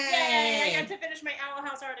 Yay! I got to finish my Owl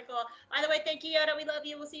House article. By the way, thank you, Yoda. We love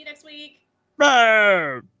you. We'll see you next week.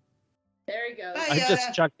 Bam! There you go. Bye.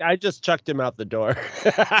 I just chucked him out the door.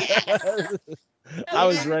 I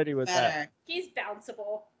was ready with that. Better. He's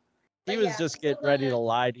bounceable. He But was yeah, just getting so ready to the-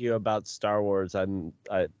 lie to you about Star Wars. I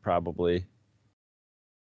probably.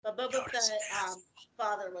 But Boba Fett's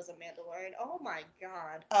father was a Mandalorian. Oh my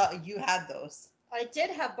god. You had those. I did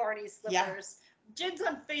have Barney's Yeah. slippers. Jin's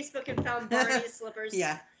on Facebook and found Barney's slippers.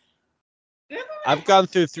 Yeah. Remember when I've gone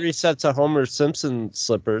through 3 sets of Homer Simpson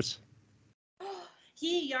slippers.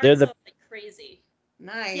 He yard They're the- sold like crazy.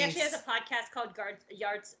 Nice. He actually has a podcast called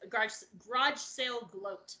Garage Sale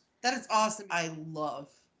Gloat. That is awesome. I love.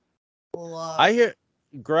 I hear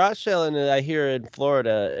garage selling. I hear in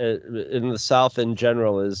Florida, in the South in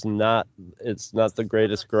general, is not. It's not the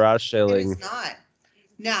greatest garage It selling. is not.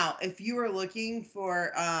 Now, if you are looking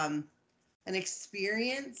for an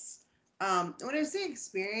experience, when I say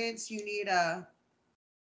experience, you need a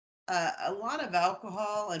lot of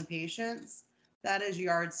alcohol and patience. That is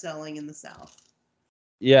yard selling in the South.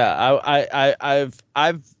 Yeah,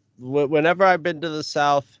 I've whenever I've been to the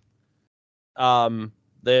South,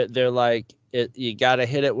 they're like you gotta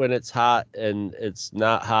hit it when it's hot, and it's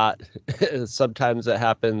not hot. Sometimes it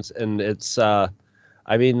happens, and it's once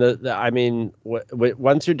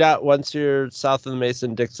you're south of the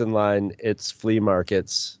Mason-Dixon line, it's flea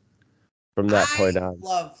markets from that point on. I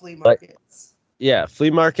love flea Like- markets. Yeah, flea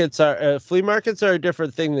markets are a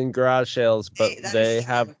different thing than garage sales, but Hey, that they is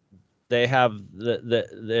have true. they have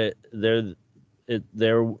they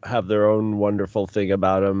have their own wonderful thing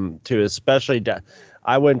about them too. Especially,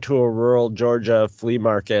 I went to a rural Georgia flea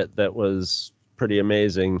market that was pretty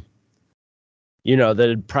amazing. You know, that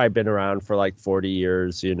had probably been around for like 40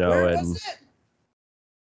 years. You know, Where and was it?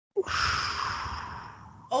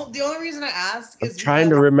 Oh, the only reason I ask I'm is trying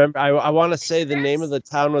to because- remember. I want to say the name of the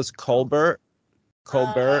town was Colbert.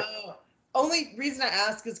 Only reason I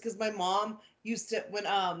ask is because my mom used to when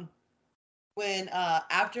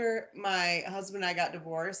after my husband and I got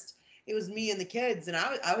divorced, it was me and the kids, and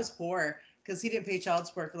I was poor because he didn't pay child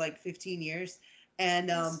support for like 15 years, and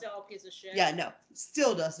He's still a piece of shit. yeah, no,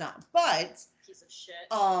 still does not, but Piece of shit.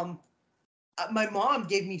 my mom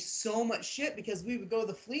gave me so much shit because we would go to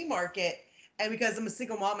the flea market, and because I'm a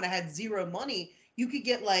single mom and I had zero money, you could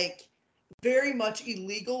get like very much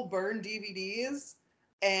illegal burned DVDs.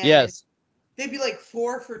 And Yes. they'd be like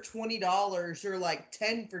 4 for $20 or like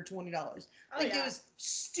 10 for $20. Oh, Like yeah. it was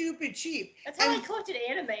stupid cheap. That's how And I collected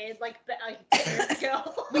anime like 10 years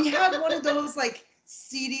ago. we had one of those like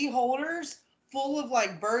CD holders full of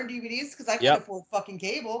like burned DVDs because I couldn't Yep. afford fucking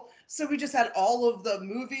cable. So we just had all of the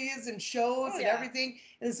movies and shows and yeah. everything.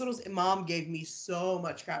 And this little mom gave me so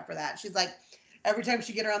much crap for that. She's like, every time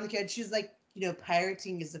she get around the kids, she's like, you know,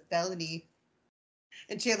 pirating is a felony.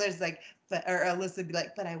 And Chandler's like, but or Alyssa would be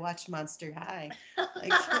like, but I watched Monster High.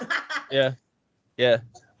 Like, Yeah. Yeah.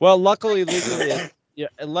 Well, luckily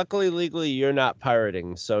legally you're not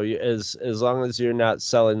pirating. So as long as you're not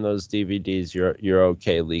selling those DVDs, you're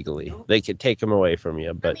okay legally. They could take them away from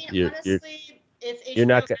you, but I mean, you're honestly, if you're HBO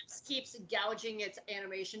not go- Max keeps gouging its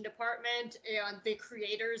animation department and the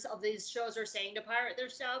creators of these shows are saying to pirate their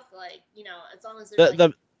stuff, like, you know, as long as there's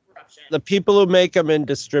the corruption. the people who make them and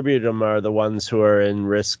distribute them are the ones who are in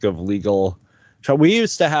risk of legal. So we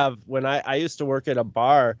used to have when I used to work at a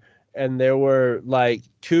bar, and there were like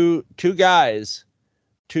two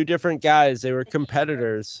different guys. They were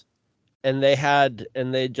competitors, and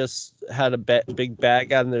they just had a big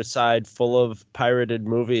bag on their side full of pirated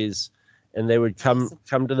movies, and they would come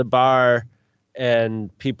to the bar,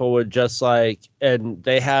 and people would just like, and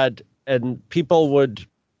people would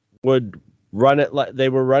run it like they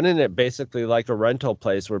were running it basically like a rental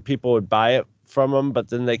place where people would buy it from them, but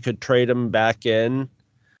then they could trade them back in,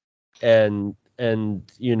 and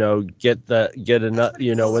you know get another,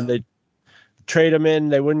 you know, when they trade them in,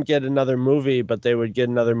 they wouldn't get another movie, but they would get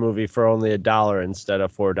another movie for only $1 instead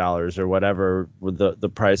of $4 or whatever the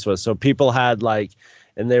price was. So people had like,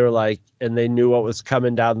 and they were like, and they knew what was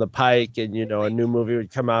coming down the pike, and you know, a new movie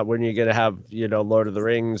would come out. When you're gonna have, you know, Lord of the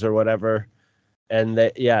Rings or whatever. And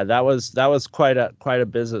that was quite a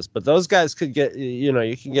business. But those guys could get, you know,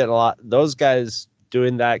 you can get a lot. Those guys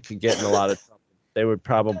doing that could get in a lot of trouble. They would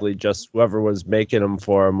probably just, whoever was making them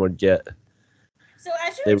for them would get. So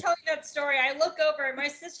as you were telling that story, I look over and my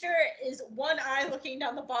sister is one eye looking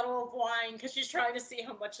down the bottle of wine because she's trying to see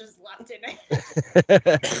how much is left in it.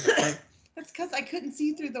 that's because I couldn't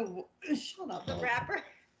see through the The wrapper.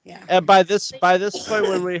 Yeah. And by this point,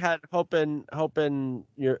 when we had Hope and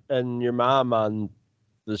your mom on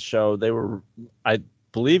the show, they were, I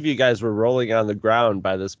believe you guys were rolling on the ground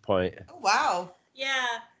by this point. Oh, wow. Yeah.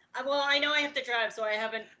 Well, I know I have to drive, so I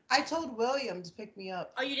haven't. I told William to pick me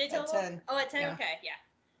up. Oh, you did tell at him? 10. Oh, at 10? Yeah. Okay, yeah.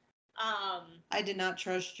 I did not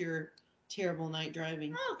trust your terrible night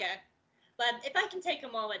driving. Oh, okay. But if I can take a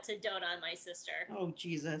moment to dote on my sister. Oh,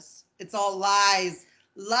 Jesus. It's all lies.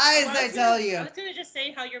 Lies, Well, I tell you. I was going to just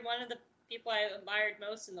say how you're one of the people I admired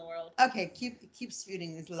most in the world. Okay, keep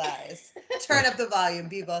spewing these lies. Turn up the volume,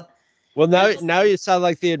 people. Well, now you sound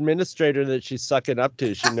like the administrator that she's sucking up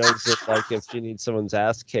to. She knows that, like, if she needs someone's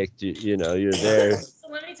ass kicked, you know, you're there. So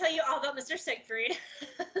let me tell you all about Mr. Siegfried.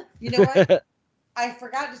 You know what? I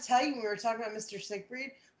forgot to tell you when we were talking about Mr.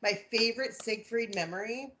 Siegfried, my favorite Siegfried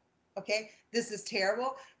memory. Okay, this is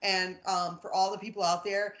terrible, and for all the people out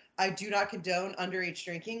there, I do not condone underage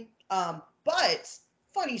drinking. But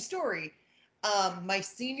funny story, my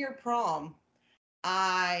senior prom,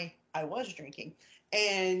 I was drinking,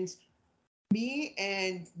 and me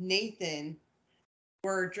and Nathan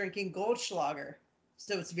were drinking Goldschlager,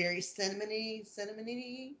 so it's very cinnamony. Is that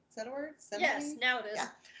a word? Cinnamony? Yes, now it is. Yeah.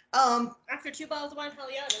 After 2 bottles of wine, hell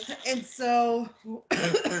yeah, it is. And so,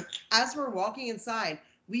 as we're walking inside,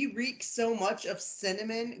 we reek so much of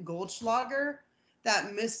cinnamon Goldschlager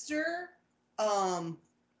that Mr.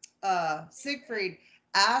 Siegfried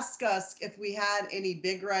asked us if we had any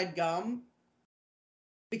Big Red gum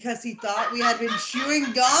because he thought we had been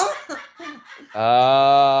chewing gum. And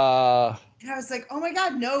I was like, oh my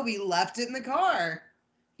God, no, we left it in the car.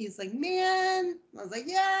 He's like, man. I was like,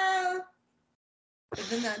 yeah. But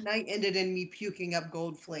then that night ended in me puking up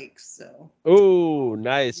gold flakes. So. Ooh,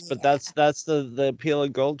 nice. Yeah. But that's the appeal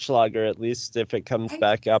of Goldschlager, at least if it comes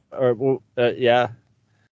back up. Or yeah,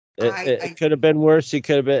 it could have been worse. It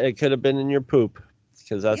could have been in your poop,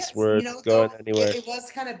 because that's where it's going anywhere. It was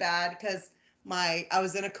kind of bad because I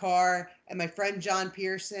was in a car and my friend John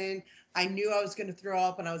Pearson, I knew I was going to throw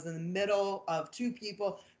up, and I was in the middle of 2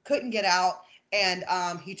 people, couldn't get out, and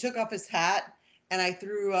he took off his hat. And I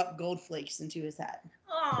threw up gold flakes into his hat.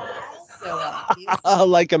 Aww. So,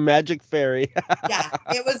 like a magic fairy. yeah,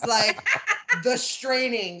 it was like the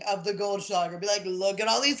straining of the Goldschlager. Be like, look at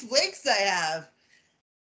all these flakes I have.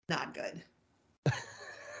 Not good. So.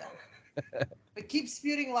 But keep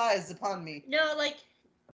spewing lies upon me. No, like,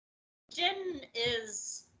 Jen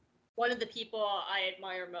is one of the people I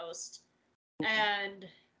admire most. And,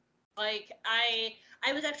 like, I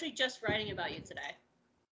was actually just writing about you today.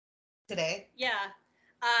 Today? Yeah.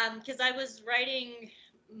 Because I was writing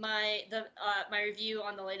my review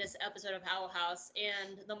on the latest episode of Owl House,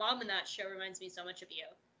 and the mom in that show reminds me so much of you,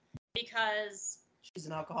 because She's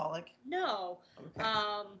an alcoholic. no,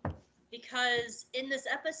 Okay. because in this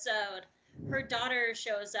episode, her daughter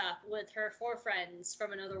shows up with her 4 friends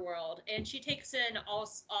from another world, and she takes in all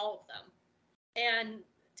of them, and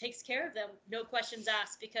takes care of them, no questions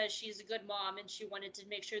asked, because she's a good mom and she wanted to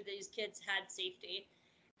make sure these kids had safety.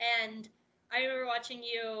 And I remember watching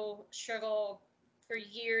you struggle for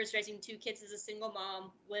years raising 2 kids as a single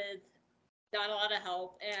mom with not a lot of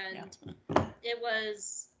help, and it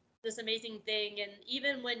was this amazing thing. And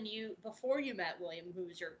even when before you met William,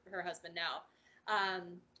 who's her husband now,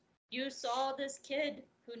 you saw this kid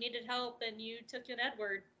who needed help, and you took in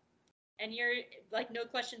Edward, and you're like, no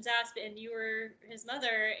questions asked, and you were his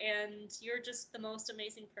mother, and you're just the most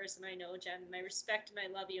amazing person I know, Jen. And I respect and I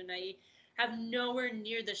love you, and I have nowhere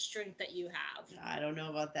near the strength that you have. I don't know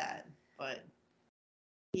about that, but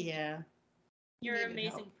yeah. You're an Needed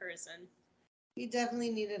amazing help. person. He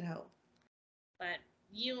definitely needed help. But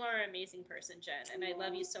you are an amazing person, Jen, and I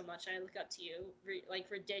love you so much. And I look up to you like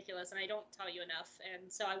ridiculous, and I don't tell you enough.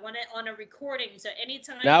 And so I want it on a recording, so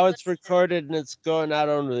anytime. Now it's recorded and it's going out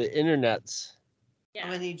on the internets. Yeah. I'm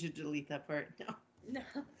gonna need you to delete that part. No. No.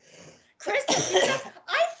 Chris, because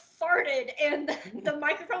I farted and the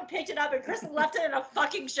microphone picked it up, and Chris left it in a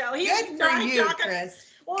fucking show. He's Good for not you, gonna- Chris.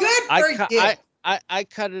 Well, Good for you. I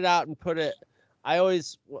cut it out and put it.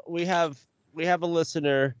 We have a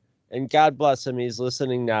listener, and God bless him. He's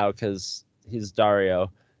listening now because he's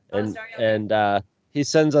Dario, and he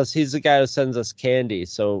sends us. He's the guy who sends us candy.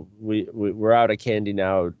 So we're out of candy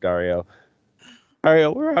now, Dario.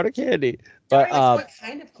 Dario, we're out of candy. But What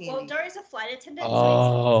kind of candy? Well, Dari's a flight attendant.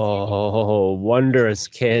 oh, wondrous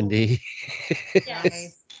candy. Yes.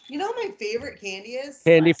 Nice. You know what my favorite candy is?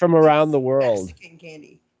 Candy from around the world. Mexican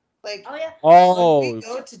candy. Like, Oh yeah. Oh, when we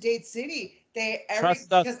go to Date City,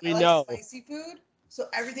 Trust us, because we I like know. spicy food, so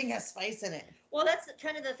everything has spice in it. Well, that's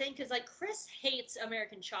kind of the thing, because like Chris hates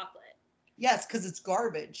American chocolate. Yes, because it's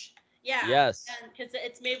garbage. Yeah. yes. And because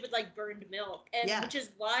it's made with like burned milk, and Yeah. which is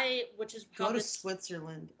Go probably to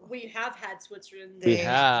Switzerland. we have had Switzerland. We They-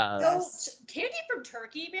 have. So Yes. candy from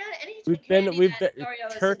Turkey, man. Any We've candy been that Dario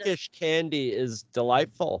is into- Turkish candy is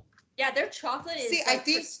delightful. Yeah, their chocolate is See, like, I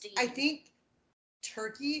pristine. think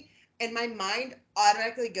Turkey, and my mind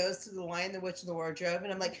automatically goes to The Lion, the Witch, and the Wardrobe,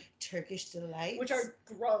 and I'm like, Turkish delights, which are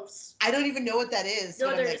gross. I don't even know what that is. No,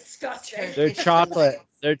 but I'm they're like, disgusting. Turkish Their chocolate,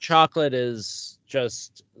 delights. their chocolate is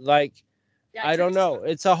just like Yeah, I don't Turkish know.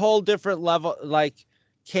 chocolate. It's a whole different level. Like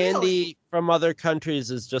candy from other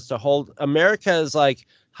countries is just a whole. America is like,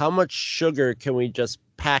 how much sugar can we just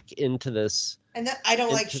pack into this? And that I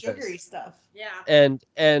don't like into sugary this. stuff. Yeah.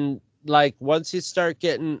 And like once you start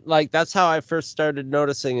getting like that's how I first started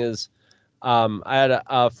noticing is I had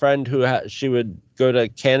a friend who she would go to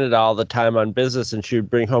Canada all the time on business, and she would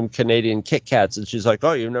bring home Canadian Kit Kats, and she's like,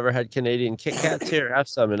 oh, you've never had Canadian Kit Kats? Here, have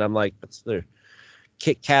some. And I'm like, what's the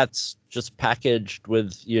Kit Kats just packaged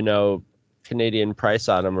with Canadian price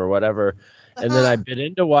on them or whatever? And then I bit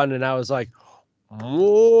into one and I was like,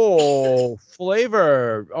 whoa,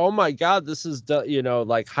 flavor. Oh my God, this is,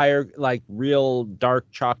 like higher, like real dark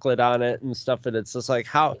chocolate on it and stuff. And it's just like,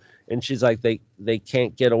 how? And she's like, they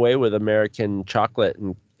can't get away with American chocolate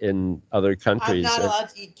in other I'm countries. not And allowed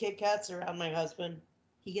to eat Kit Kats around my husband.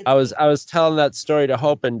 He gets I was telling that story to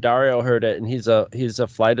Hope, and Dario heard it, and he's a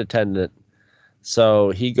flight attendant. So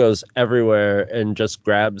he goes everywhere and just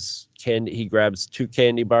grabs candy. He grabs 2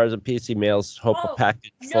 candy bars a piece. He mails Hope a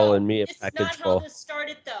package full and me a it's package not full. how this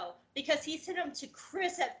started though, because he sent them to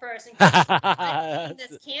Chris at first, and Chris was like, eating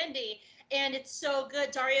this candy, and it's so good.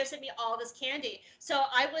 Dario sent me all this candy, so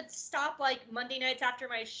I would stop like Monday nights after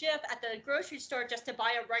my shift at the grocery store just to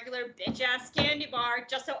buy a regular bitch ass candy bar,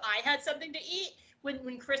 just so I had something to eat.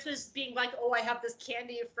 When Chris was being like, oh, I have this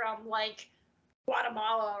candy from like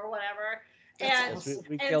Guatemala or whatever. And, That's awesome.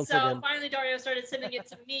 We and guilted so him. finally Dario started sending it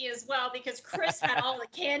to me as well, because Chris had all the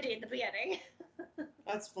candy in the beginning.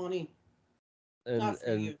 That's funny. and Not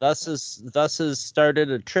for you. thus has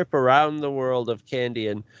started a trip around the world of candy.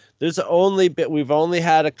 And we've only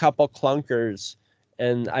had a couple clunkers,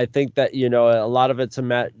 and I think that a lot of it's a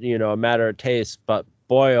matter of taste. But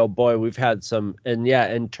boy, oh boy, we've had some,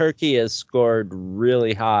 and Turkey has scored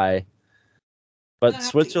really high, but I have to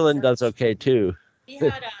Switzerland eat does first. okay too. He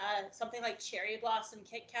had something like cherry blossom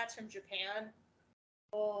Kit Kats from Japan.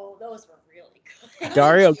 Oh, those were really good.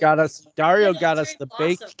 Dario got us They're not the cherry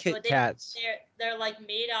baked blossom, Kit but Kats. They're like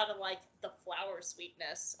made out of like the flower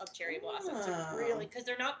sweetness of cherry blossoms. They're Ah. really, because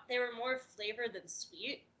they were more flavored than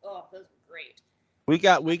sweet. Oh, those were great. We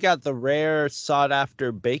got the rare sought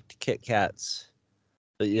after baked Kit Kats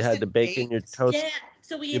that you had to bake in your toast. Yeah.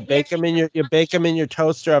 So we You bake them in your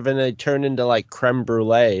toaster oven, and they turn into like creme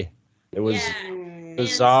brulee. It was Mm.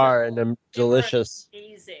 bizarre And and so delicious.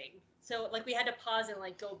 amazing. So like we had to pause and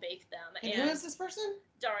like go bake them. And who is this person?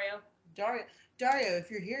 Dario. Dario, if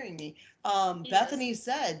you're hearing me, Yes. Bethany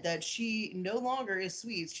said that she no longer is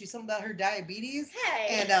sweet. She's something about her diabetes. Hey.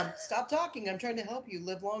 And stop talking. I'm trying to help you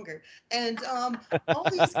live longer. And all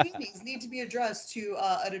these candies need to be addressed to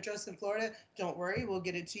an address in Florida. Don't worry, we'll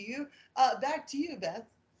get it to you. Back to you, Beth.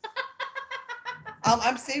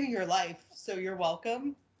 I'm saving your life, so you're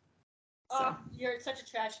welcome. Oh, you're such a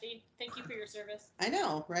tragedy. Thank you for your service. I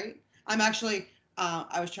know, right? I'm actually,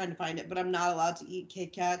 I was trying to find it, but I'm not allowed to eat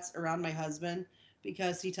Kit Kats around my husband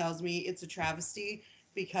because he tells me it's a travesty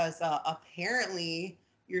because apparently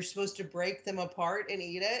you're supposed to break them apart and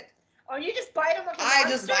eat it. Oh, you just bite them like a I monster?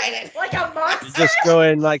 just bite it. Like a monster? You just go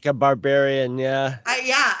in like a barbarian, yeah.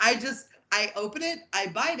 I open it, I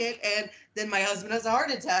bite it, and then my husband has a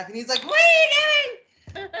heart attack, and he's like, "What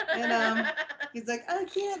are you doing?" And he's like, "I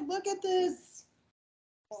can't look at this."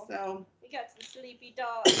 So We got some sleepy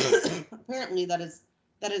dogs. apparently that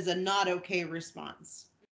is a not okay response.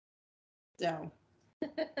 So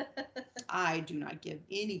I do not give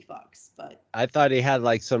any fucks, but I thought he had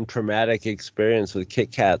like some traumatic experience with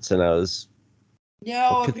Kit Kats, and I was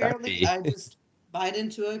no, What could that apparently be? I just bite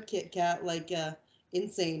into a Kit Kat like a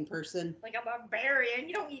insane person. Like a barbarian.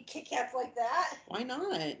 You don't eat Kit Kats like that. Why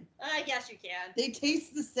not? I guess you can. They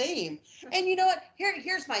taste the same. And you know what?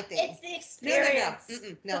 Here's my thing. It's the No. experience.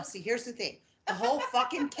 Mm-mm. No, see, here's the thing. The whole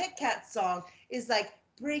fucking Kit Kat song is like,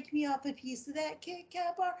 break me off a piece of that Kit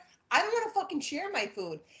Kat bar. I don't want to fucking share my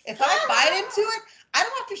food. If I bite into it, I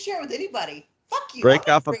don't have to share it with anybody. Fuck you. break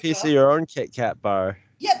I'm not off a breaking piece off- of your own Kit Kat bar.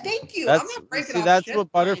 Yeah, thank you. I'm That's not breaking see, off that's shit what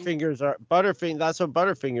mine. Butterfingers are. That's what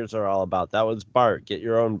Butterfingers are all about. That was Bart. Get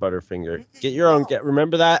your own Butterfinger. Get your own. No.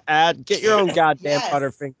 Remember that ad? Get your own goddamn Yes.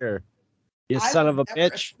 Butterfinger. You I son was of a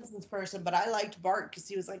never bitch. Simpsons person, but I liked Bart because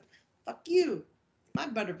he was like, fuck you. My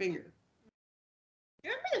Butterfinger.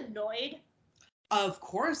 You remember the Noid? Of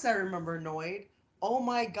course I remember Noid. Oh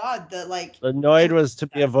my god, the like The Noid was to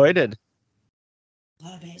be avoided.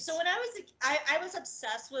 love it. So when I was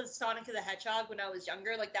obsessed with Sonic the Hedgehog when I was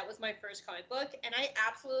younger. Like that was my first comic book, and I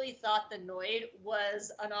absolutely thought the Noid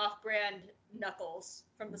was an off-brand Knuckles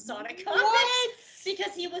from the Sonic comics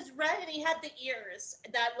because he was red and he had the ears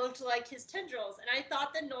that looked like his tendrils, and I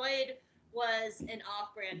thought the Noid was an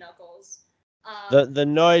off-brand Knuckles. The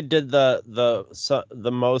Noid did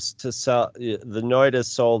the most to sell. The Noid has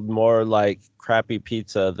sold more like crappy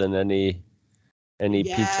pizza than any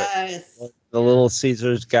pizza. Yes. The Little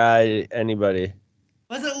Caesars guy, anybody.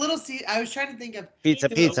 Was it Little C? I was trying to think of Pizza,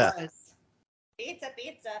 who it pizza. was. Pizza.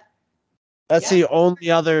 That's Yeah. the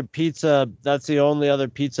only other pizza. That's the only other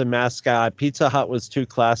pizza mascot. Pizza Hut was too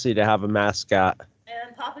classy to have a mascot.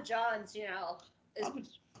 And Papa John's, you know,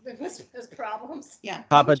 his problems. Yeah.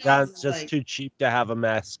 Papa John's is just like- too cheap to have a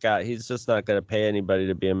mascot. He's just not going to pay anybody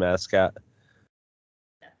to be a mascot.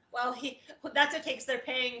 Well, that's okay because they're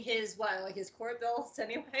paying his his court bills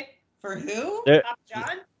anyway. For who? There- Papa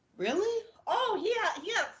John. Really? Oh, he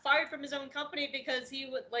got fired from his own company because he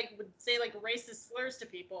would say racist slurs to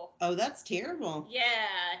people. Oh, that's terrible. Yeah,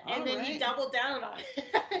 and then he Alright. doubled down on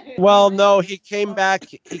it. Well, no, he came back.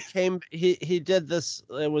 He did this.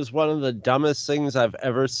 It was one of the dumbest things I've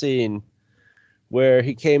ever seen, where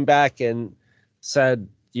he came back and said,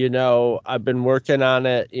 I've been working on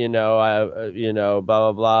it. Blah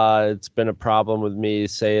blah blah. It's been a problem with me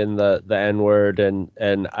saying the N-word, and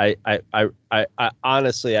I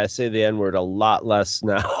honestly I say the N-word a lot less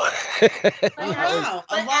now. Wow,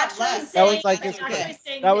 a But lot actually less. That was saying- like but his- actually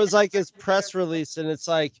saying That it was like his is press release, and it's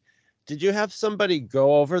like, did you have somebody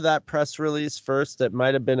go over that press release first? It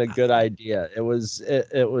might have been a good idea. It was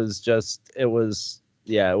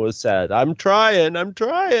sad. I'm trying. I'm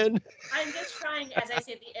just trying, as I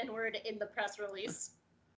say the N-word in the press release.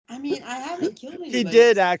 I mean, I haven't killed anybody. He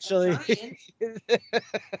did so I'm actually. trying.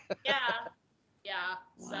 Yeah.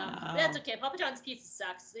 So Wow. but that's okay. Papa John's pizza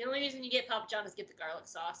sucks. The only reason you get Papa John is get the garlic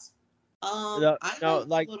sauce. No, I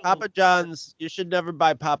like little- Papa John's, you should never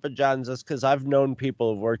buy Papa John's just because I've known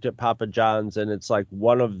people who've worked at Papa John's, and it's like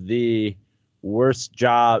one of the worst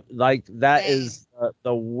job. Like that Same. is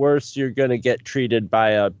the worst you're gonna get treated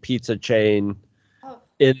by a pizza chain Oh,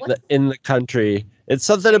 in what's- the country. It's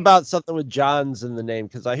something about something with John's in the name,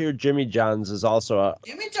 because I hear Jimmy John's is also a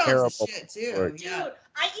Jimmy John's terrible is shit too. word. Yeah. Dude,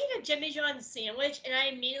 I eat a Jimmy John's sandwich and I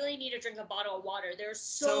immediately need to drink a bottle of water. There's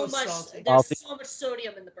so So much salty. there's Salty. so much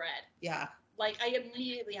sodium in the bread. Yeah. Like, I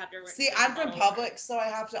immediately have to. See, I'm from Publix, so I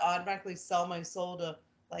have to automatically sell my soul to,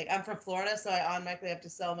 like, I'm from Florida, so I automatically have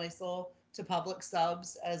to sell my soul to Publix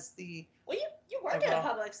subs as the. Well, you work at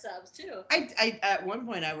Publix subs too. I at one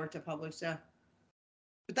point I worked at Publix, yeah.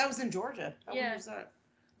 But that was in Georgia. How Yeah. was that?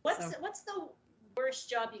 What's the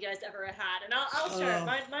worst job you guys ever had? And I'll start.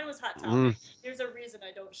 Mine was Hot Topic. There's a reason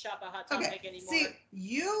I don't shop at Hot Topic anymore. See,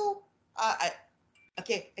 you,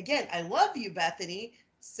 okay, again, I love you, Bethany.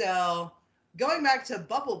 So going back to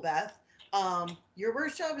Bubble Beth, your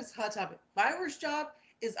worst job is Hot Topic. My worst job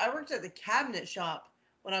is I worked at the cabinet shop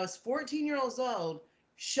when I was 14 years old,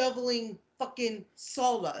 shoveling fucking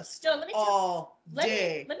sawdust all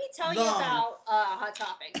day. Let me tell you about Hot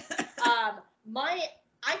Topic.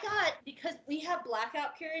 I got, because we have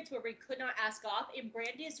blackout periods where we could not ask off, and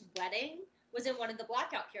Brandy's wedding was in one of the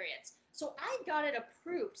blackout periods. So I got it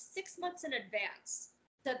approved 6 months in advance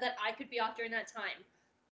that I could be off during that time.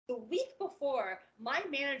 The week before, my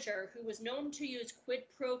manager, who was known to use quid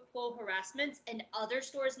pro quo harassment, and other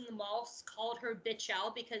stores in the mall called her bitch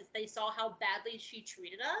out because they saw how badly she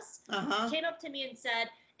treated us, came up to me and said,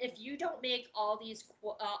 if you don't make all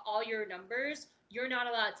your numbers, you're not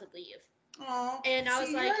allowed to leave. Oh, and I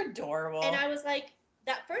was like, you're adorable. And I was like,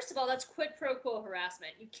 that first of all, that's quid pro quo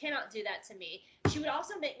harassment. You cannot do that to me. She would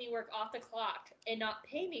also make me work off the clock and not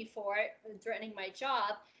pay me for it, threatening my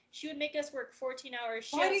job. She would make us work 14-hour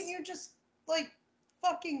shifts. Why didn't you just, like,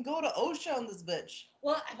 fucking go to OSHA on this bitch?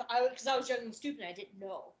 Well, because I was young and stupid and I didn't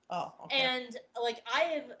know. Oh, okay. And, like,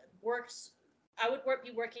 I would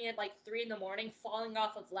be working at, like, 3 a.m, falling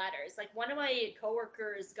off of ladders. Like, one of my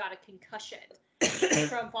coworkers got a concussion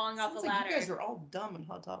from falling off a ladder. You guys are all dumb and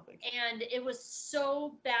Hot Topic. And it was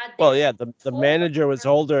so bad. Well, yeah, the manager was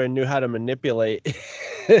older and knew how to manipulate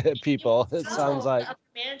people. It sounds like upper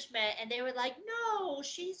management, and they were like, "No,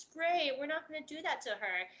 she's great. We're not going to do that to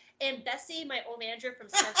her." And Bessie, my old manager from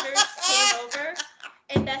Spencer's, came over,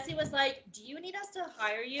 and Bessie was like, "Do you need us to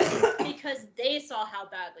hire you?" Because they saw how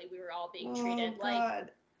badly we were all being treated.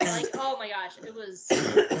 God. Like, oh my gosh, it was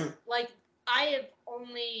like. I have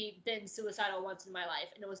only been suicidal once in my life,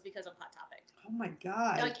 and it was because of Hot Topic. Oh my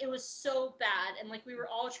God. Like, it was so bad, and, like, we were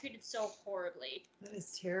all treated so horribly. That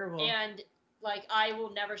is terrible. And, like, I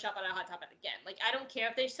will never shop at a Hot Topic again. Like, I don't care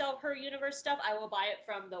if they sell Her Universe stuff. I will buy it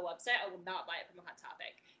from the website. I will not buy it from a Hot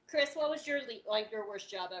Topic. Chris, what was your worst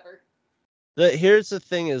job ever? Here's the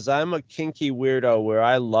thing is I'm a kinky weirdo where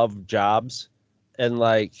I love jobs. And,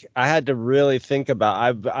 like, I had to really think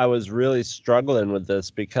about I was really struggling with this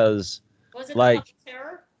because... Was it like, the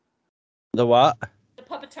puppeteer? The what? The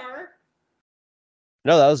puppeteer?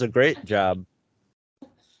 No, that was a great job.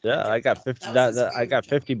 Yeah, I got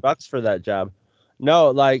 $50 for that job.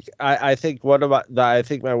 No, like I think I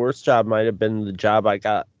think my worst job might have been the job I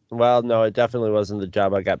got. Well, no, it definitely wasn't the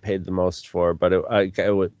job I got paid the most for, but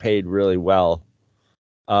it was paid really well.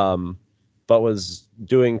 But was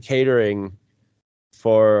doing catering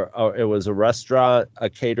for it was a restaurant, a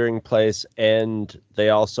catering place, and they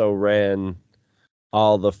also ran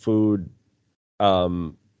all the food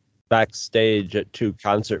backstage at 2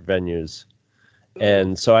 concert venues.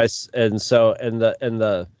 And so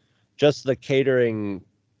the just the catering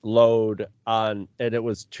load on, and it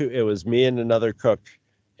was me and another cook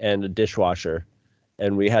and a dishwasher,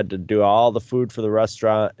 and we had to do all the food for the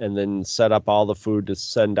restaurant and then set up all the food to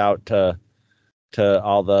send out to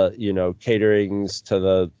all the, caterings, to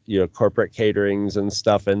the, corporate caterings and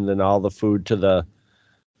stuff. And then all the food to the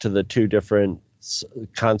 2 different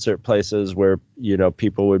concert places where,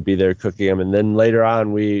 people would be there cooking them. And then later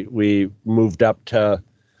on, we moved up to,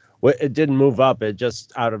 it didn't move up. It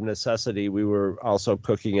just out of necessity. We were also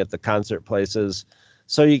cooking at the concert places.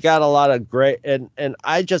 So you got a lot of great, and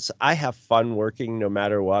I have fun working no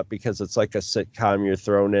matter what, because it's like a sitcom. You're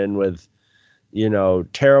thrown in with,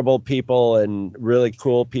 terrible people and really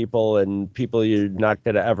cool people and people you're not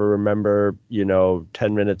going to ever remember,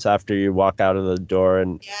 10 minutes after you walk out of the door.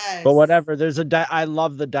 And, yes. But whatever, I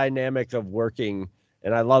love the dynamic of working,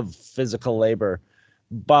 and I love physical labor,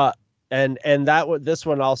 but, this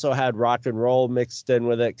one also had rock and roll mixed in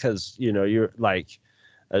with it. 'Cause, you're like,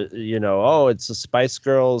 it's the Spice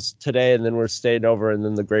Girls today, and then we're staying over, and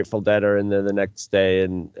then the Grateful Dead are in there the next day,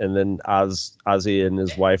 and then Ozzy and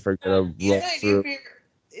his wife are gonna roll through.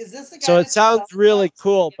 Is this the guy? So it sounds really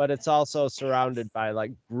cool, but it's also surrounded by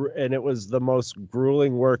and it was the most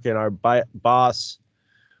grueling work. And our boss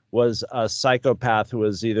was a psychopath who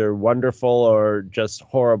was either wonderful or just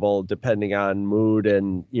horrible, depending on mood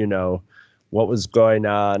and what was going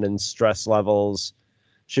on and stress levels.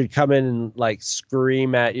 She'd come in and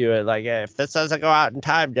scream at you and if this doesn't go out in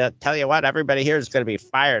time, to tell you what, everybody here is going to be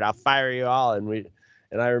fired. I'll fire you all. And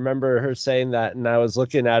And I remember her saying that, and I was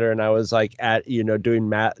looking at her, and I was like, doing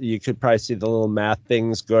math. You could probably see the little math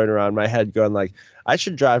things going around my head, going like, I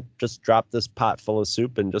should just drop this pot full of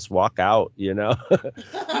soup and just walk out,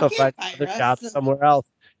 Go find another job somewhere else.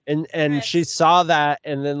 And she saw that,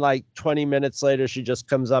 and then like 20 minutes later, she just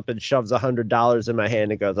comes up and shoves $100 in my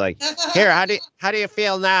hand and goes like, "Here, how do you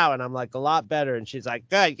feel now?" And I'm like, "A lot better." And she's like,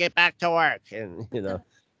 "Good, get back to work," and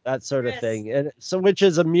that sort of thing. And so, which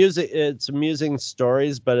is it's amusing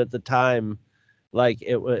stories, but at the time, like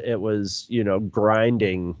it was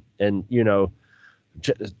grinding, and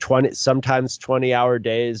 20-hour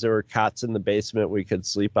days. There were cots in the basement we could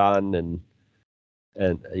sleep on, and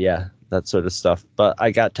yeah, that sort of stuff. But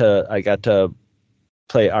I got to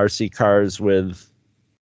play RC cars with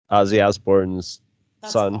Ozzy Osbourne's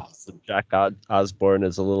son. Awesome. Jack Osbourne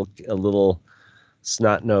is a little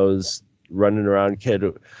snot-nosed running around kid.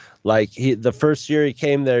 Like the first year he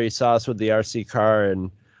came there, he saw us with the RC car and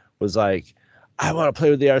was like, "I want to play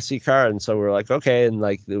with the RC car." And so we're like, okay. And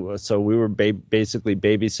like, so we were basically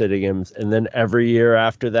babysitting him. And then every year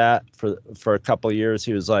after that, for a couple of years,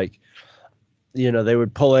 he was like, they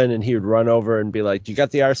would pull in and he would run over and be like, "Do you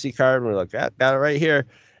got the RC car?" And we're like, "Yeah, got it right here."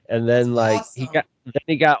 And then awesome.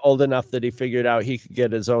 he got old enough that he figured out he could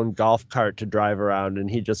get his own golf cart to drive around, and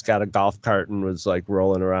he just got a golf cart and was like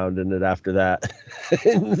rolling around in it after that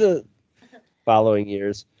in the following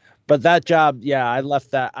years. But that job, yeah, I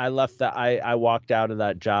walked out of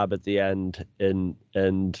that job at the end, and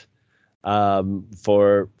well,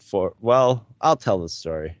 I'll tell the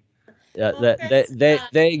story. Yeah,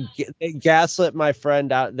 they gaslit my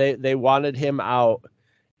friend out. They wanted him out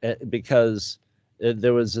because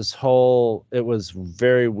there was this whole. It was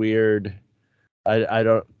very weird.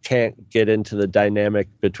 I can't get into the dynamic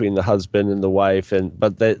between the husband and the wife,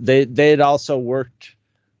 but they had also worked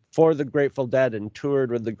for the Grateful Dead and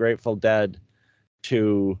toured with the Grateful Dead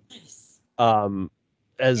to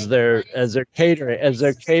as their catering.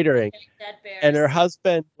 And her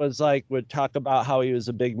husband would talk about how he was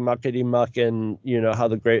a big muckety muck, and how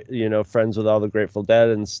friends with all the Grateful Dead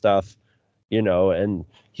and stuff, and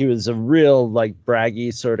he was a real like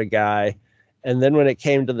braggy sort of guy. And then when it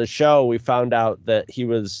came to the show, we found out that he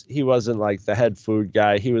wasn't like the head food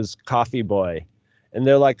guy. He was coffee boy. And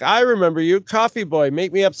they're like, "I remember you, coffee boy,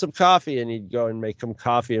 make me up some coffee." And he'd go and make him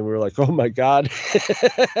coffee. And we were like, "Oh my God."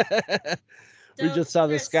 We just saw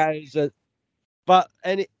this guy. But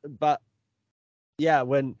they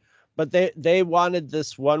wanted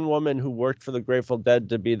this one woman who worked for the Grateful Dead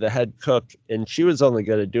to be the head cook. And she was only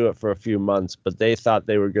going to do it for a few months, but they thought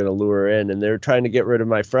they were going to lure her in, and they were trying to get rid of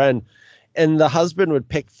my friend. And the husband would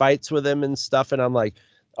pick fights with him and stuff. And I'm like,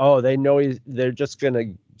 oh, they know they're just going to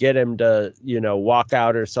get him to, walk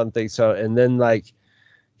out or something. So, and then like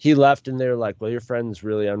he left, and they were like, "Well, your friend's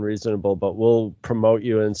really unreasonable, but we'll promote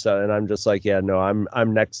you." And so, and I'm just like, yeah, no,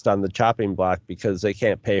 I'm next on the chopping block because they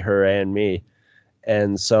can't pay her and me.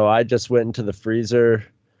 And so I just went into the freezer,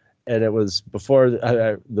 and it was before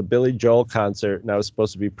the Billy Joel concert, and I was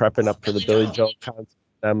supposed to be prepping up for the Billy Joel concert.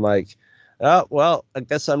 And I'm like, "Oh, well, I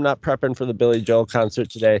guess I'm not prepping for the Billy Joel concert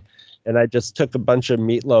today." And I just took a bunch of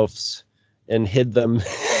meatloafs and hid them,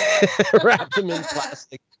 wrapped them in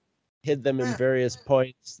plastic, hid them in various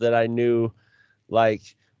points that I knew like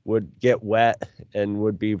would get wet and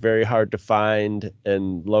would be very hard to find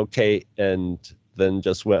and locate, and then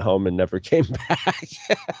just went home and never came back.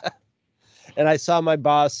 And I saw my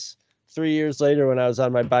boss 3 years later when I was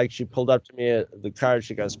on my bike. She pulled up to me at the car.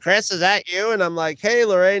 She goes, "Chris, is that you?" And I'm like, "Hey,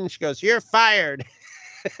 Lorraine." And she goes, "You're fired."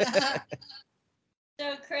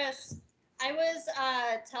 So, Chris, I was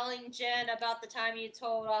telling Jen about the time you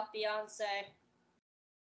told off Beyonce.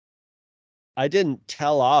 I didn't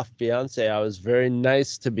tell off Beyonce. I was very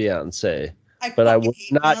nice to Beyonce, but I would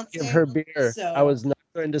not give her beer. So... I was not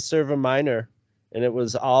going to serve a minor, and it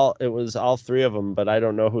was all three of them. But I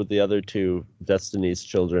don't know who the other two Destiny's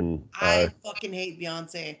Children are. I fucking hate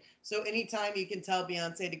Beyonce. So anytime you can tell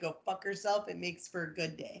Beyonce to go fuck herself, it makes for a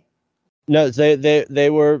good day. No, they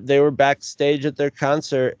were backstage at their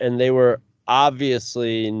concert, and they were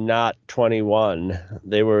obviously not 21.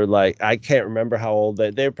 They were like, I can't remember how old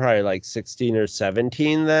they were, probably like 16 or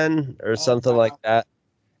 17 then, or something like that.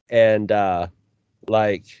 And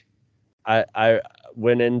like I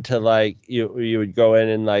went into like you would go in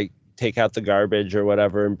and like take out the garbage or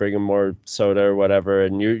whatever and bring them more soda or whatever,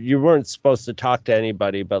 and you weren't supposed to talk to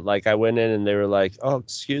anybody, but like I went in and they were like, "Oh,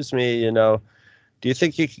 excuse me, do you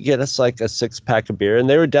think you could get us like a 6-pack of beer?" And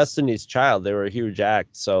they were Destiny's Child. They were a huge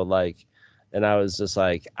act. So like, and I was just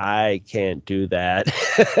like, I can't do that.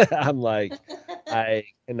 I'm like, I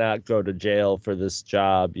cannot go to jail for this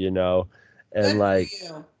job, and like,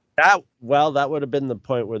 That would have been the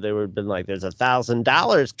point where they would have been like, "There's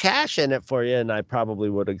 $1,000 cash in it for you," and I probably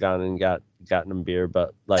would have gone and gotten them beer.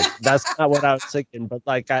 But like, that's not what I was thinking. But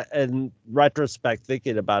like, in retrospect,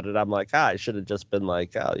 thinking about it, I'm like, I should have just been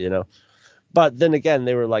like, oh, you know. But then again,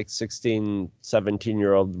 they were like 16,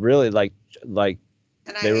 17-year-old, really like And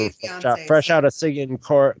I they were hate fresh Beyonce. out of singing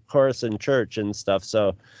chorus in church and stuff.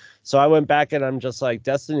 So I went back and I'm just like,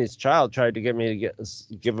 Destiny's Child tried to get me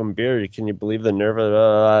to give him beer. Can you believe the nerve of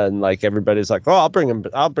that? And like everybody's like, oh, I'll bring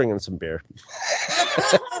him some beer.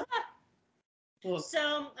 Well,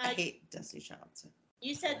 So I hate Destiny's Child. So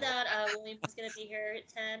you said that William was gonna be here at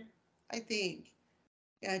 10. I think.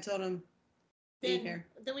 Yeah, I told him. Be here.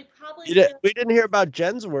 Then we probably We didn't hear about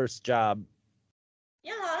Jen's worst job.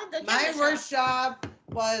 Yeah, the My cabinet worst shop. job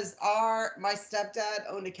was my stepdad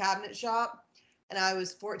owned a cabinet shop, and I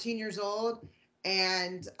was 14 years old,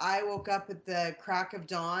 and I woke up at the crack of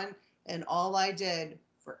dawn, and all I did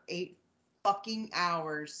for 8 fucking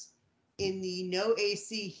hours in the no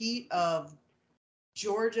AC heat of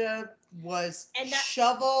Georgia was And that-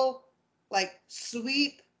 shovel, like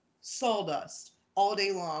sweep sawdust all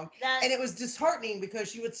day long. That And it was disheartening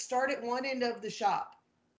because you would start at one end of the shop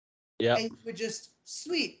Yeah. and you would just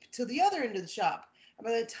sweep to the other end of the shop. And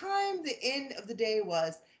by the time the end of the day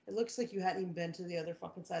was, it looks like you hadn't even been to the other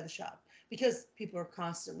fucking side of the shop because people are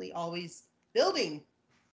constantly always building.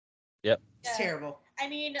 Yep. It's Yeah. terrible. I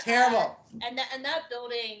mean, Terrible. And that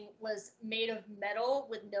building was made of metal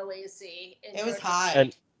with no AC. in It was Georgia. hot.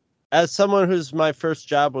 And as someone whose my first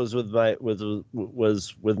job was with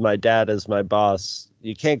my dad as my boss,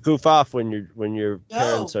 you can't goof off when your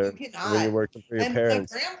parents you are cannot. when you're working for your And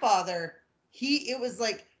parents. my grandfather, it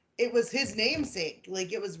was his namesake.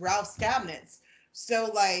 Like it was Ralph's Cabinets. So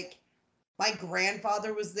like my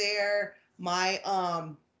grandfather was there. My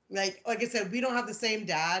like I said, we don't have the same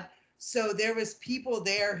dad. So there was people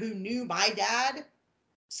there who knew my dad.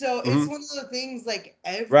 So it's Mhm. one of the things like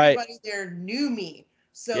everybody there knew me.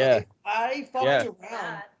 So Yeah. if I fucked Yeah. around,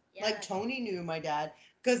 Yeah, yeah. like Tony knew my dad.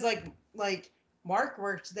 Because like Mark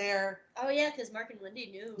worked there. Oh yeah, because Mark and Wendy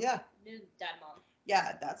knew Yeah. Dad and Mom.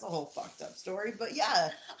 Yeah, that's a whole fucked up story. But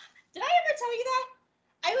yeah. Did I ever tell you that?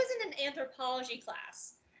 I was in an anthropology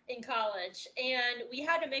class in college, and we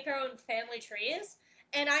had to make our own family trees,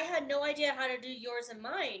 and I had no idea how to do yours and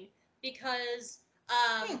mine because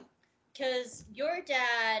your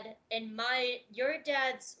dad and your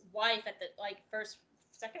dad's wife at the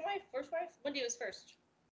second wife? Wendy was first.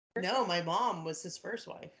 No, my mom was his first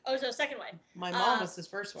wife. Oh, so second wife. My mom was his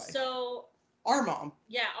first wife. So Our mom.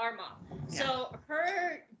 yeah, our mom. So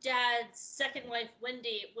her dad's second wife,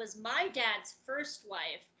 Wendy, was my dad's first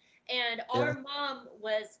wife, and our mom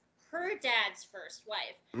was her dad's first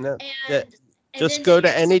wife. No, And just then go they-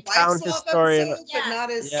 to any Wife town swap historian. episodes, but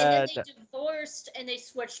not as Yeah. And then they divorced and they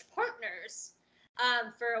switched partners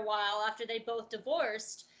for a while after they both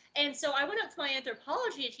divorced. And so I went up to my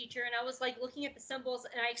anthropology teacher and I was like looking at the symbols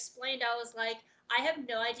and I explained, I was like, I have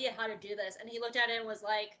no idea how to do this. And he looked at it and was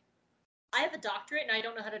like, I have a doctorate and I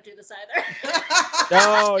don't know how to do this either.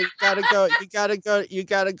 No, you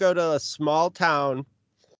gotta go to a small town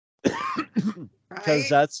because right?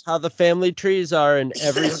 that's how the family trees are in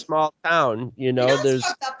every small town. You know, what's there's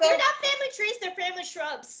fucked up, though? They're not family trees, they're family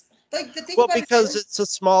shrubs. Like the thing well about it because is, it's a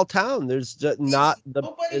small town. There's not the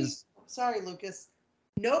nobody. is Sorry, Lucas.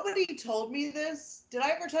 Nobody told me this. Did I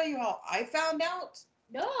ever tell you how I found out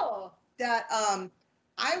No. that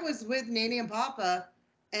I was with Nanny and Papa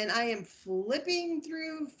and I am flipping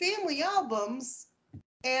through family albums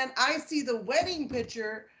and I see the wedding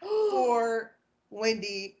picture for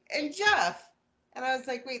Wendy and Jeff. And I was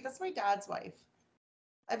like, wait, that's my dad's wife.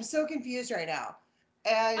 I'm so confused right now.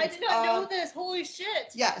 And I did not know this. Holy shit.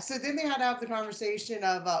 yeah, so then they had to have the conversation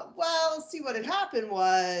of, well, see what had happened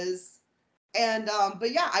was, and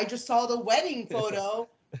but yeah, I just saw the wedding photo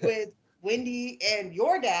with Wendy and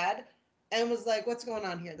your dad, and was like, what's going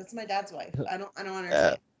on here? That's my dad's wife. I don't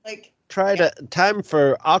understand. Like, time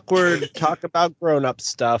for awkward talk about grown-up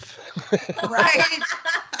stuff. right?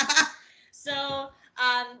 So,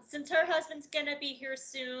 since her husband's gonna be here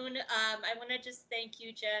soon, I want to just thank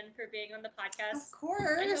you, Jen, for being on the podcast. Of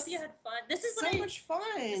course. I hope you had fun. This is so what much fun.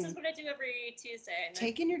 This is what I do every Tuesday. And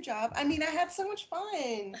Taking your job. I mean, I had so much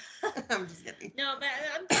fun. I'm just kidding. no, but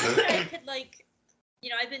I'm glad that I could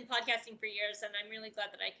I've been podcasting for years, and I'm really glad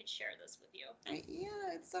that I could share this with you. Yeah,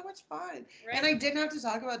 it's so much fun. Right? And I didn't have to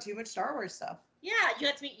talk about too much Star Wars stuff. Yeah, you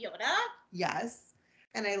had to meet Yoda. Yes.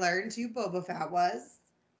 And I learned who Boba Fett was.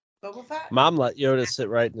 Boba Fett? Mom let Yoda sit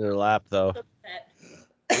right in her lap though. Boba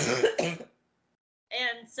Fett.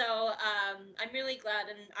 And so I'm really glad.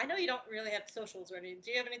 And I know you don't really have socials or anything.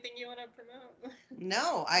 Do you have anything you want to promote?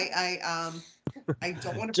 No, I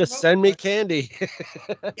don't want to. Just send me candy.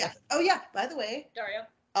 Yeah. Oh yeah. By the way, Dario.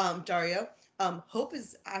 Hope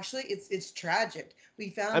is actually it's tragic. We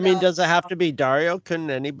found. I mean, out, does it have to be Dario?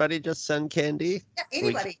 Couldn't anybody just send candy? Yeah,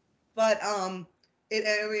 anybody. But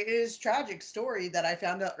it is a tragic story that I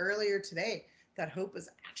found out earlier today that Hope is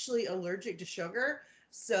actually allergic to sugar.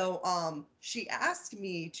 So she asked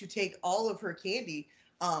me to take all of her candy.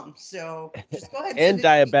 So just go ahead And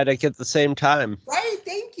diabetic at the same time. Right,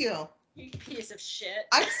 thank you. You piece of shit.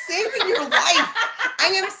 I'm saving your life.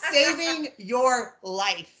 I am saving your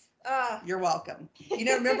life. You're welcome. You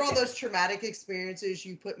know, remember all those traumatic experiences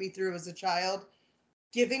you put me through as a child?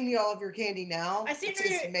 Giving me all of your candy now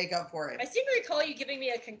to make up for it. I seem to recall you giving me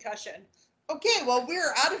a concussion. Okay, well,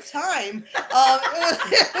 we're out of time.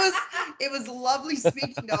 It was lovely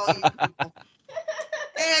speaking to all you people.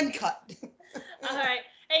 And cut. All right.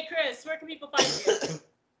 Hey, Chris, where can people find you?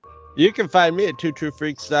 You can find me at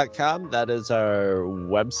twotruefreaks.com. That is our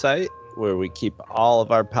website where we keep all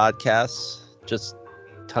of our podcasts. Just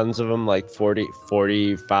tons of them, like 40,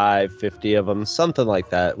 45, 50 of them, something like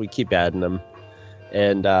that. We keep adding them.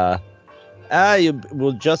 And you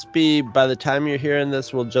will just be, by the time you're hearing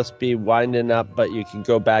this, we'll just be winding up, but you can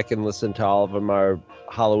go back and listen to all of them. Our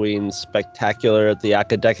Halloween Spectacular at the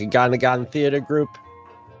Akadekaganagan Theater Group.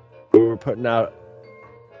 We're putting out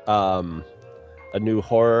a new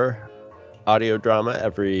horror audio drama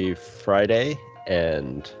every Friday,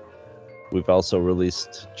 and we've also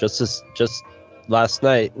released just last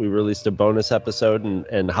night we released a bonus episode,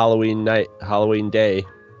 and Halloween day,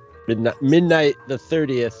 midnight the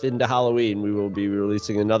 30th into Halloween, we will be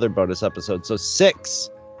releasing another bonus episode. So 6,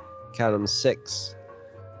 count them, 6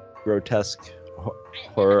 grotesque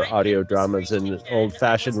horror audio dramas in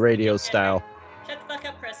old-fashioned radio style. Shut the fuck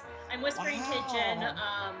up, Chris. I'm whispering to Jen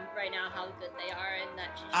right now how good they are, and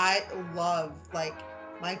that I love, like,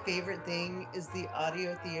 my favorite thing is the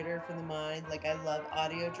audio theater for the mind. Like, I love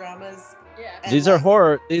audio dramas. Yeah. And These are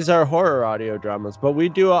horror audio dramas, but we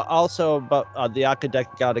do also, but the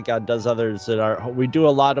Akadekaganagan does others that are, we do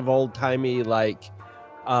a lot of old-timey, like,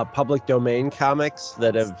 public domain comics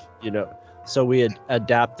that have, so we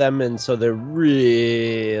adapt them, and so they're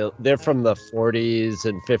from the 40s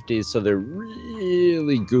and 50s, so they're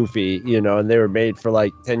really goofy, and they were made for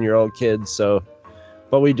like 10-year-old kids. So,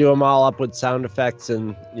 but we do them all up with sound effects,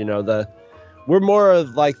 and we're more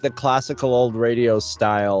of like the classical old radio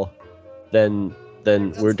style than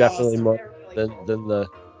we're definitely awesome. more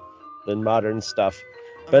than modern stuff.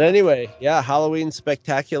 But anyway, yeah, Halloween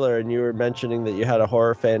Spectacular, and you were mentioning that you had a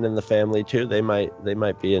horror fan in the family too. They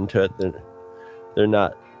might be into it. They're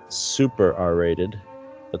not super R-rated,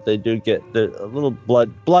 but they do get a little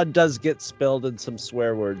blood. Blood does get spilled, and some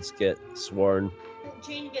swear words get sworn.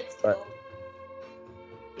 Jean gets killed.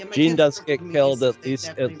 Yeah, my Jean kids does are get from killed East.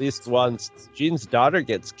 at They least definitely once. Jean's daughter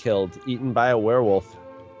gets killed, eaten by a werewolf.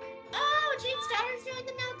 Oh, Jean's daughter's doing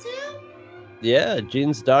them now too? Yeah,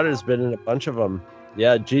 Jean's daughter's been in a bunch of them.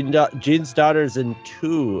 Yeah, Jean's daughter's in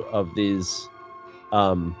 2 of these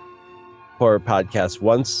horror podcasts.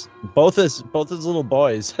 Both as little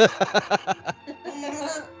boys.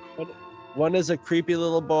 One is a creepy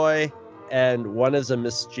little boy, and one is a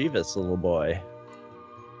mischievous little boy.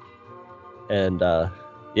 And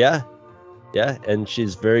yeah, and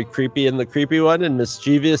she's very creepy in the creepy one, and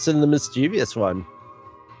mischievous in the mischievous one.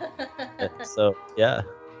 So yeah,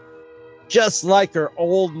 just like her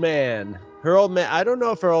old man. Her old man. I don't know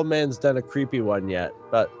if her old man's done a creepy one yet,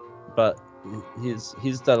 but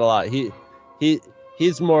he's done a lot.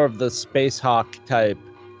 He's more of the Space Hawk type.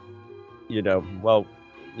 Well,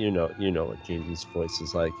 you know what Jean's voice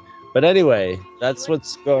is like. But anyway, that's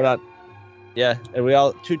what's going on. Yeah, and we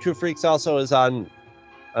all Two True Freaks also is on.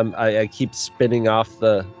 I keep spinning off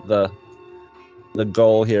the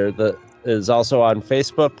goal here. That is also on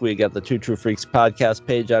Facebook. We got the Two True Freaks podcast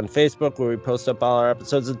page on Facebook where we post up all our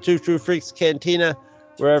episodes of Two True Freaks Cantina,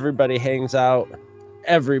 where everybody hangs out.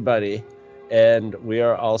 Everybody. And we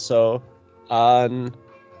are also on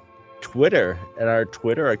Twitter, and our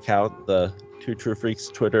Twitter account, the Two True Freaks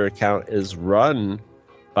Twitter account, is run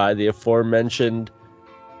by the aforementioned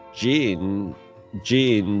Gene,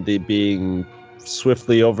 the being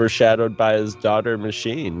swiftly overshadowed by his daughter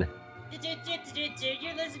Machine. You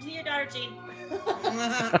listen to your daughter, Jean.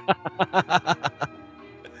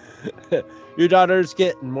 Your daughter's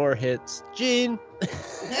getting more hits, Gene. It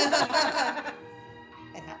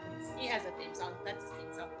happens. He has a theme song. That's his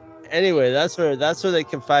theme song. Anyway, that's where they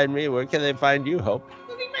can find me. Where can they find you, Hope?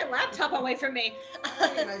 Moving my laptop away from me.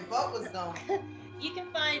 My butt was numb. You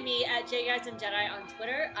can find me at JGuys and Jedi on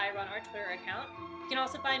Twitter. I run our Twitter account. You can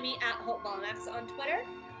also find me at Hope Molinax on Twitter.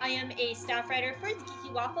 I am a staff writer for the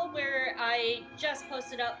Geeky Waffle, where I just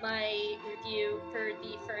posted up my review for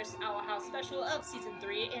the first Owl House special of season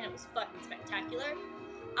 3, and it was fucking spectacular.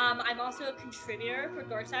 I'm also a contributor for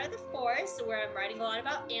Dark Side of the Force, where I'm writing a lot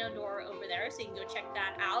about Andor over there, so you can go check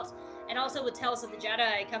that out. And also with Tales of the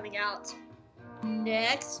Jedi coming out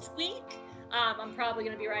next week, I'm probably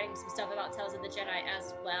going to be writing some stuff about Tales of the Jedi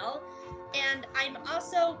as well. And I'm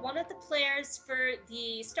also one of the players for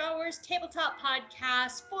the Star Wars Tabletop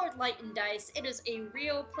Podcast for Light and Dice. It is a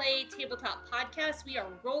real play tabletop podcast. We are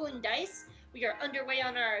rolling dice. We are underway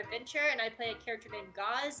on our adventure, and I play a character named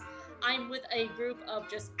Gaz. I'm with a group of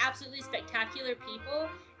just absolutely spectacular people,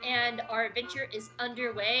 and our adventure is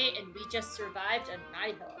underway, and we just survived a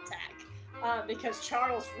Nihil attack because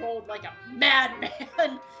Charles rolled like a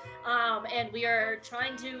madman. And we are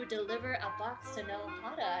trying to deliver a box to Nell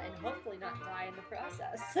Hada and hopefully not die in the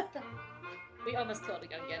process. We almost killed a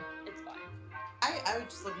Gungan. It's fine. I would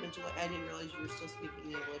just like to mention, like, I didn't realize you were still speaking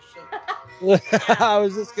English. So. I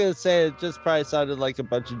was just gonna say it just probably sounded like a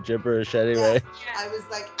bunch of gibberish anyway. I was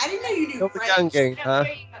like, I didn't know you knew Kill the French. Gungan, huh?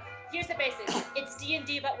 Here's the basics. It's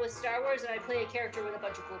D&D but with Star Wars, and I play a character with a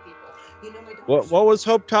bunch of cool people. You know my daughter. What was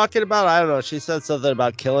Hope talking about? I don't know. She said something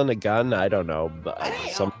about killing a gun. I don't know. But Wait,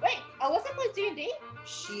 Alyssa plays D&D?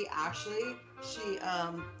 She actually, she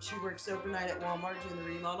works overnight at Walmart doing the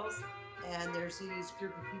remodels, and there's this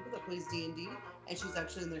group of people that plays D&D, and she's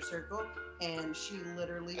actually in their circle, and she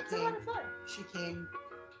literally It's a lot of fun.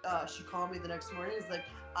 she called me the next morning. It's like,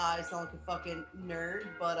 I sound like a fucking nerd,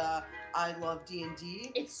 but I love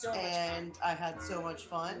D&D, It's so much fun. and I had so much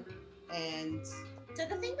fun, and So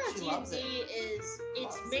the thing about She loves D&D it. is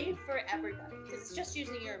it's Loves made for everybody, because it's just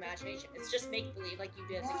using your imagination. It's just make-believe like you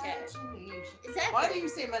did as a kid. imagination. Exactly. Why do you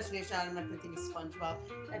say imagination? I don't know if I think of SpongeBob.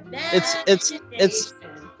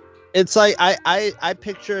 It's like I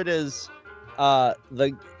picture it as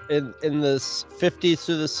in the 50s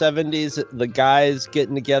through the 70s, the guys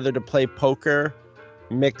getting together to play poker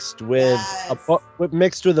mixed with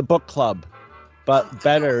mixed with a book club, but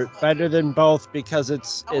better than both, because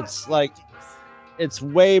it's like it's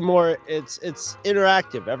way more, it's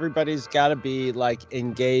interactive. Everybody's got to be like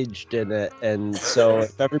engaged in it, and so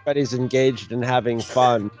if everybody's engaged and having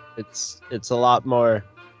fun, it's a lot more.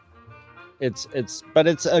 But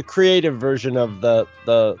it's a creative version of the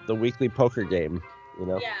weekly poker game, you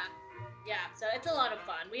know. Yeah. So it's a lot of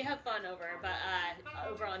fun. We have fun over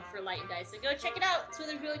on For Light and Dice. So go check it out. It's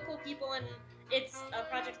with really cool people, and it's a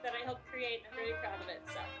project that I helped create. I'm very proud of it.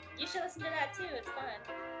 So you should listen to that too. It's fun.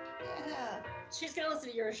 Yeah. She's gonna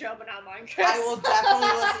listen to your show, but not mine, Chris. I will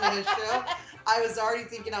definitely listen to his show. I was already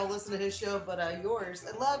thinking I'll listen to his show, but yours.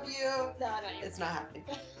 I love you. No, It's not happening.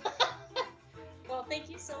 Well,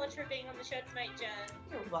 thank you so much for being on the show tonight, Jen.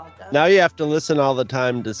 You're welcome. Now you have to listen all the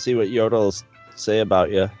time to see what Yoda will say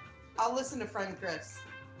about you. I'll listen to friend Chris.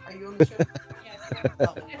 Are you on the show?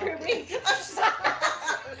 Yeah, every week.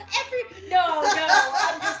 No,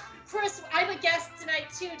 I'm just Chris. I'm a guest tonight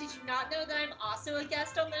too. Did you not know that I'm also a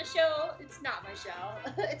guest on the show? It's not my show.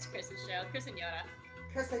 It's Chris's show. Chris and Yoda.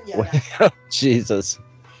 Chris and Yoda. Jesus.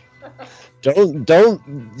 Don't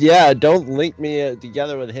link me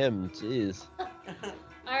together with him. Jeez.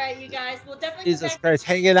 All right, you guys. We'll definitely. Jesus Christ,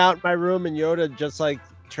 hanging out in my room and Yoda just like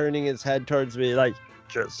turning his head towards me like,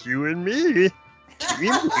 just you and me. Here we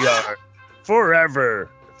are. Forever.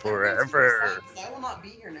 I will not be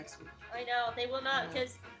here next week. I know they will not,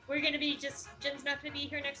 because we're gonna be Jen's not gonna be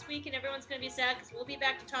here next week, and everyone's gonna be sad because we'll be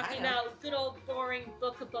back to talking about good old boring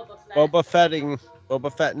Book of Boba Fett. Boba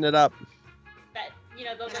Fetting it up. But, you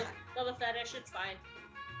know, Boba Fettish. It's fine.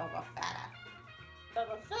 Boba Fetta.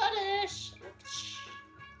 Boba Fettish.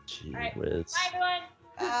 Gee All right. whiz. Bye, everyone.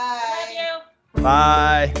 Bye. Love you.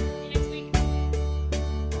 Bye. See you next week.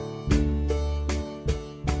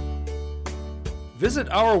 Visit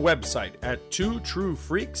our website at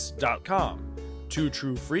twotruefreaks.com. Two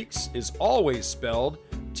True Freaks is always spelled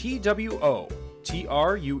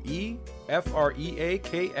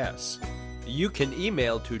TWOTRUEFREAKS. You can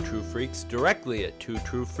email Two True Freaks directly at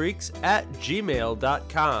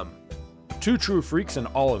twotruefreaks@gmail.com. Two True Freaks and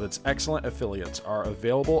all of its excellent affiliates are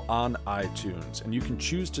available on iTunes, and you can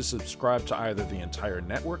choose to subscribe to either the entire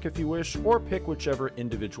network if you wish, or pick whichever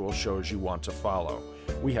individual shows you want to follow.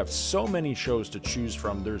 We have so many shows to choose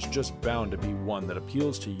from, there's just bound to be one that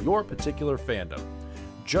appeals to your particular fandom.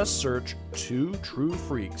 Just search Two True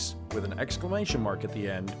Freaks with an exclamation mark at the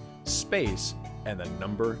end, space, and the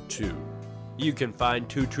number 2. You can find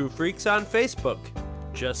Two True Freaks on Facebook.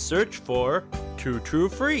 Just search for Two True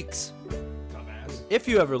Freaks. Dumbass. If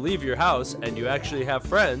you ever leave your house and you actually have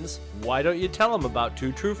friends, why don't you tell them about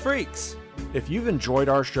Two True Freaks? If you've enjoyed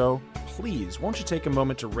our show, please won't you take a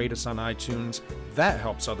moment to rate us on iTunes? That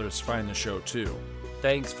helps others find the show too.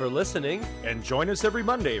 Thanks for listening. And join us every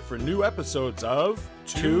Monday for new episodes of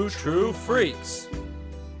Two True Freaks.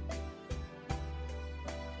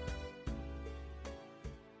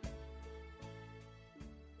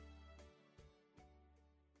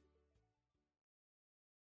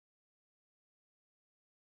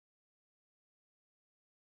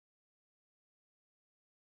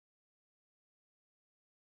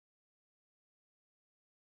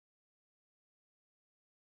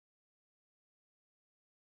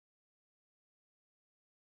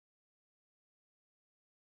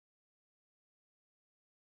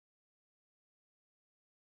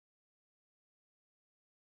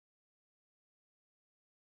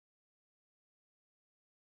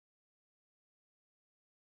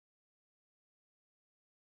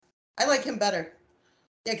 I like him better.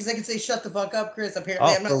 Yeah, because I can say shut the fuck up, Chris. Apparently,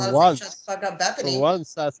 Oh, I'm not for allowed once. to say shut the fuck up, Bethany. For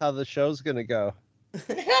once, that's how the show's gonna go.